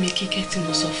ọ̀rẹ́ mi Kíkẹ́ tí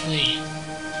mo sọ fún ẹ.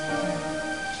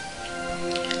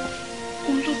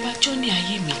 Òun ló bà jọ́ní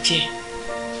ayé mi jẹ́.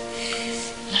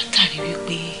 Látàrí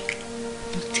wípé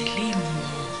mo tẹ̀lé ìmọ̀ràn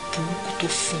burúkú tó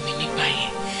fún mi nígbà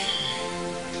yẹn.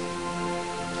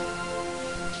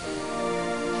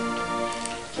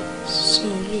 So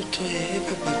lóòótọ́ ẹ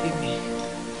bá gbàgbé mi.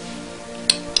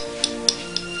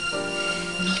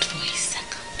 Not for a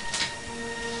second.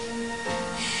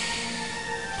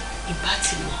 Ìbá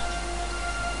ti mọ̀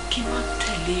kí wọ́n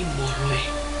tẹ̀lé ìmọ̀ràn ẹ̀.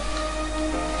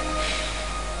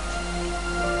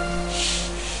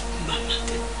 Màmá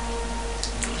tẹ̀.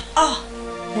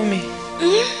 Mọ́mí,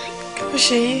 kí ló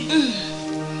ṣe yín?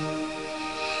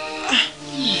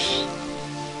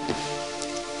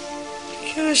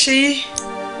 Kí ló ṣe yín?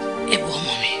 Ẹ̀bùn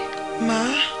ọmọ mi.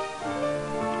 Màá.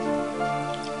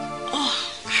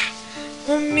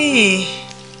 Mọ́mí.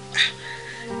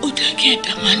 Ó dá kí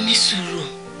ẹ̀dá máa ní sùúrù.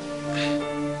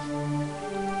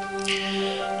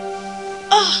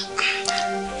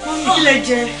 Mọ́mí, kí lẹ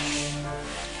jẹ?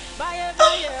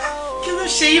 Kí ló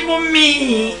ṣe yín, mọ́mí?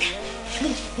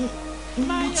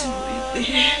 Mo ti rí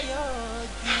pé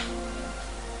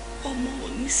ọmọ ò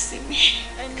ní sinmi.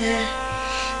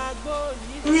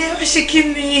 Ní ẹ wá ṣe kí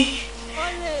ni?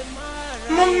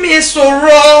 Mọ́mí ẹ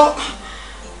sọ̀rọ̀.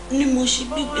 Ni mo ṣe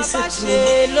gbé gbèsè tí mo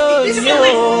lónìí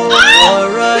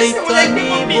ọ̀rọ̀ ìtàn ní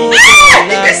bóyá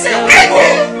lásán.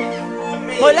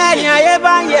 Mo lẹ́ni ayé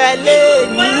bá ń yẹ lé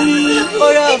ní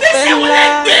orí ọ̀fẹ́ ńlá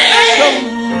lóhun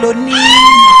lónìí.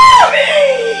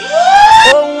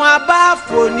 Ohun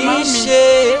abáfò ní ṣe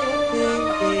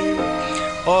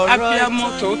ọ̀rọ̀ Abiyamọ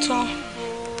tòótọ́.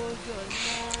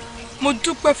 Mo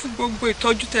dúpẹ́ fún gbogbo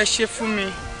ìtọ́jú tẹ́ ṣe fún mi.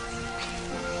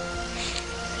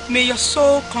 May your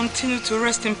soul continue to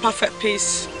rest in perfect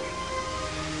peace.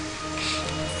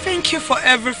 Thank you for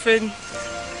everything.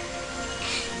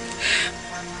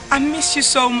 I miss you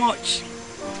so much.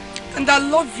 And I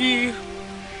love you.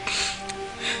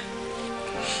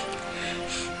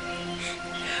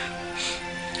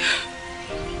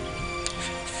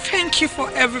 Thank you for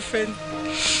everything.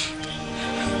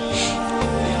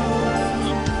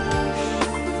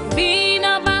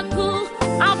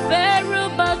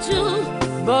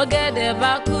 Bọ́gẹ̀dẹ̀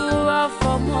bá kú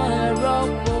àfọmọ ẹ̀rọ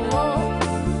pòwó.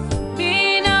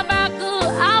 Bíná bá kú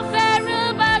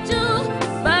àfẹrúbájú.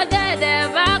 Bọ́gẹ̀dẹ̀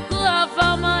bá kú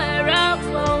àfọmọ ẹ̀rọ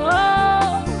pòwó.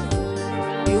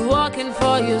 You working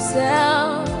for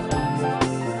yourself?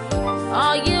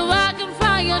 Are you working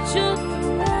for your truth?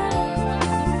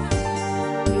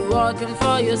 You working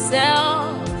for yourself?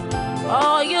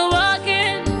 Are you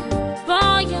working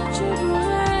for your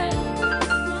children?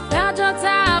 Dájọ́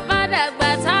tá a bá dàgbà.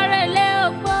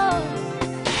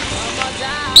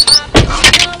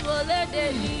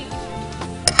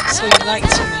 So you liked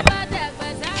me?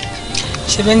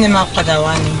 Ṣebí ni máa padà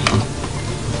wá ni?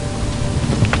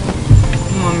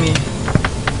 Mommy,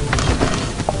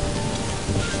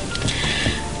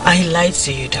 I lied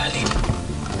to you, darling.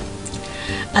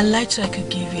 I lied so I could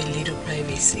give you a little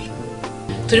privacy.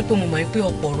 Torí pé mo mọ̀ pé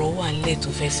ọ̀pọ̀ ọ̀rọ̀ wà nílẹ̀ tó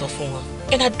fẹ́ sọ fún wa.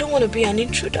 And I don't want to be an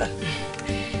intruder.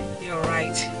 You're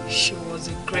right. She was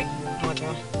a great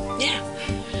mother. Yeah,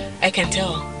 I can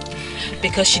tell.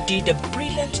 Because she did a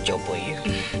brilliant job for you.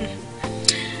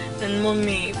 And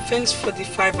mommy, thanks for the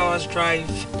 5 hours drive.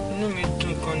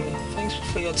 Thanks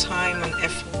for your time and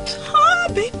effort. Ah,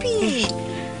 baby,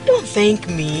 don't thank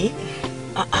me.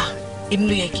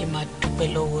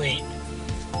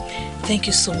 Thank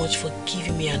you so much for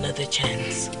giving me another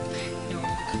chance.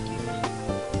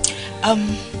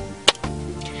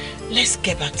 Let's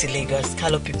get back to Lagos.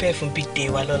 Carlo, prepare for big day,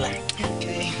 Walola.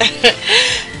 Okay.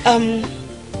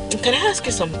 Can I ask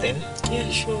you something? Yeah,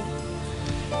 sure.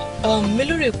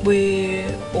 Melore we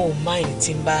mind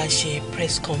timba she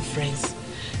press conference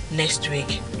next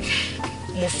week.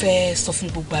 Mo fẹ́ sọ fún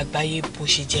gbogbo àgbáyé bó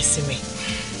ṣe jẹ́ sí mi.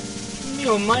 Mi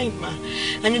ò mind ma.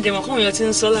 Ani dem ko yan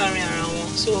tin sọ láàrin ara wọn.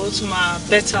 So it's my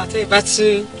better tell about to,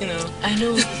 you know. I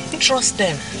know. Trust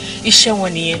them. Iṣẹ́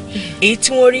wọn nìyẹn. Èyí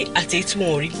tí wọ́n rí àti èyí tí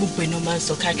wọ́n ò rí gbogbo ẹ̀ máa ń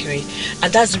sọ káàkiri.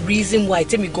 And that's the reason why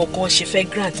tèmi gangan ṣe fẹ́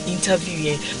grant interview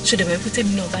yẹn. So dem pé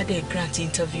tèmi náà bá dé grant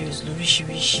interviews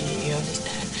lóríṣiríṣi, you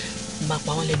understand? Ma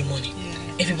pa wọ́n lẹ́nu money.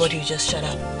 Everybody will just shut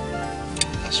up.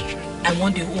 That's true. I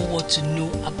want the whole world to know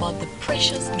about the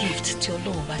precious gift tí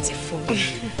Ọlọ́run bá ti fún mi.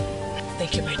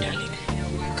 Thank you, my darling.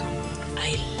 You're welcome.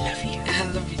 I love you. I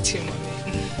love you too, mommy.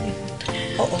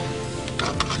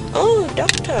 Oh,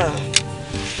 doctor.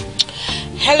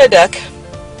 Hello, doc.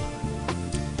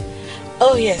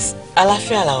 Oh, yes.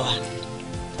 Àlàáfíà la wà.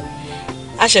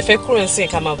 A ṣe fẹ́ kúrò ńsìn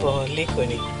ká máa bọ̀ lẹ́kọ̀ọ́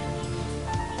ni.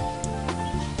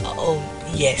 Oh,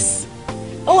 yes.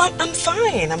 Oh, I'm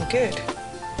fine. I'm good.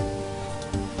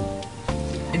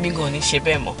 Èmi gan ni ṣe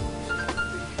bẹ́ẹ̀ mọ́.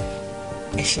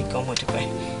 Ẹ ṣé gan mo dúpẹ́.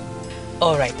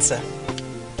 All right, sir.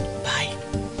 Bye.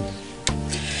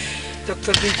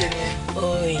 Dr. Virginia.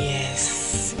 Oh,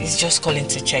 yes. He's just calling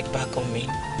to check back on me.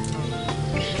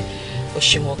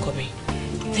 Oshin Wokomi.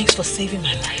 Thanks for saving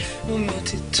my life.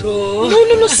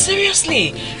 No,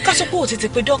 seriously. Kasopo tètè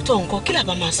pé doctor nǹkan kí la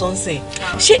bá máa sọ ńsìn.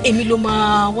 Ṣé èmi ló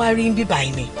máa wá rí nbí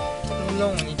báyìí ni? No,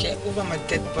 over my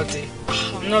dead body.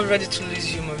 I'm not ready to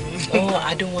lose you, mommy. Oh,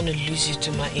 I don't want to lose you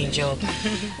to my angel.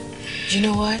 You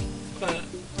know what?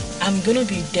 I'm gonna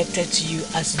be indebted to you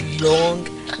as long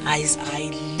as I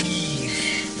live.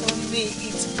 Mommy,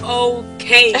 it's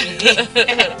okay.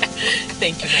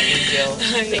 Thank you, my angel.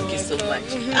 Thank you so much.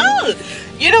 Oh,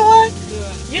 you know what?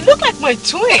 You look like my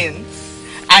twins.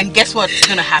 And guess what's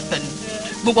gonna happen?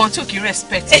 We want to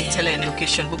respect me, tell and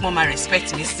location. We want my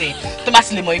respect me say.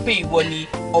 Thomas le mo ipe iwo ni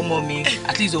ọmọ mi.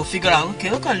 At least they'll figure out. Okay,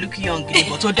 we can look young,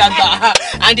 but to dagba.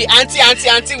 And the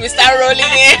auntie will start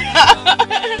rolling in.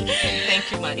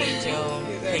 Thank you, my angel.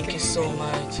 Thank you so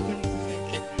much.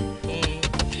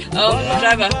 Oh,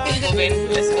 driver, move in.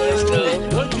 Let's go.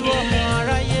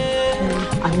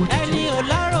 I want you to.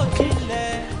 Okay?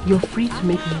 You're free to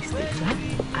make mistakes, huh?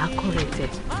 I'll correct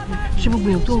it. She will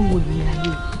be able to hold me like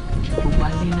you.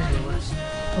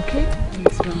 Okay?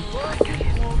 Yes, ma'am.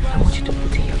 I want you to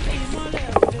put in your best.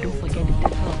 Don't forget the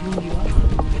devil of who you are.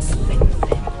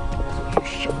 You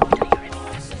show me that you're ready.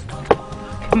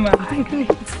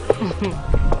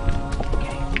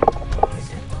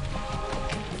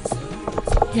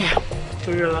 Yeah.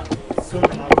 Jewoola,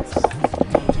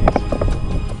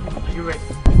 are you ready?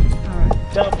 Alright.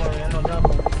 That one, that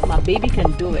one. My baby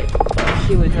can do it.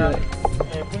 She will do it.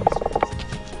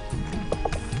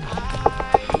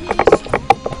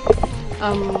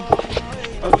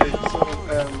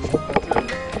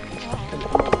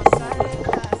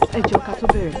 Okay, so ká tó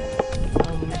bẹ̀rẹ̀.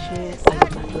 Ṣé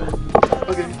àgbàdúrà?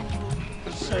 Okay.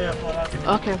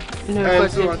 Okay.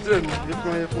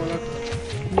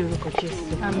 Ní orúkọ Jésù.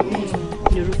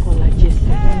 Ní orúkọ ńlá Jésù.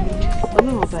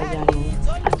 Ọlọ́run ọba ìyanu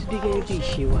àti gẹ́gẹ́ bí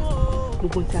ìṣe wa.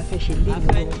 Gbogbo tí a fẹ́ ṣe lé ìlú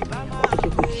lọ́wọ́ ọjọ́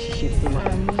kò di ṣíṣe fún wa.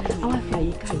 Àwọn àfi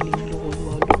àyíká ilé ní lọ́wọ́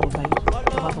Olúwa Ọlọ́run ọba yìí.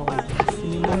 Bàbá bá wa gbà sí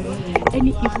nínú.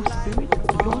 Any evil spirit,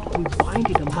 Lord, we bind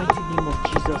in the mighty name of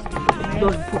Jesus.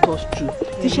 Lord, put us through.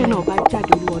 Tíṣẹ́ náà bá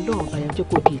jáde Olúwa Ọlọ́run ọba yẹn jẹ́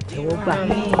kó di ìtẹ́wọ́gbà.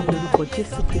 Lórúkọ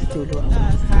Jésù Kristi Olúwa.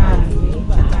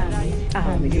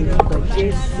 Àmín lórúkọ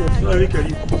Jésù.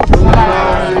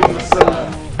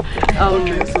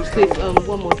 Please,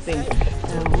 one more thing.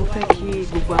 Mo fẹ́ kí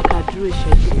gbogbo akadúró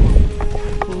ìṣẹ́jú kan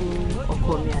fún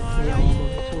ọkọ mi àti àwọn ọmọ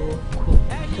tó kù.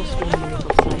 Just 1 minute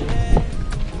of silence.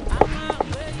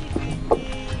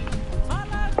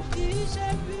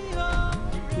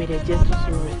 May the gentle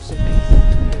soul rest in peace.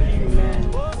 Amen.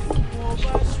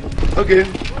 Okay,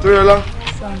 Jewoola.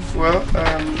 Well,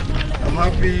 I'm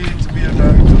happy to be your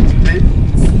director today.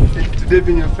 Today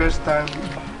being your first time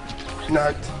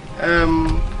tonight.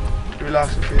 Relax,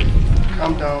 okay?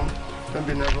 Calm down. Don't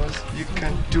be nervous. You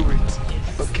can do it.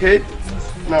 Okay?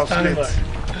 Now split.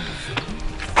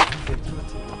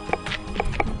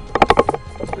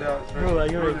 Bro, are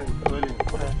you ready?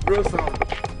 Bro, sound.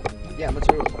 Yeah, I'm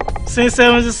ready. Since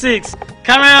 76.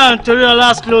 Camera on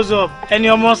Jewwoola's close up. And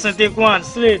your must take one.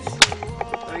 Slate.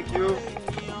 Thank you.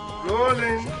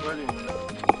 Rolling.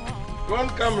 One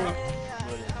camera.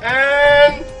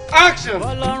 And action.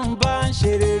 Ọlọ́run bá ń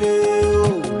ṣe rere o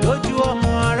lójú ọmọ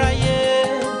aráyé.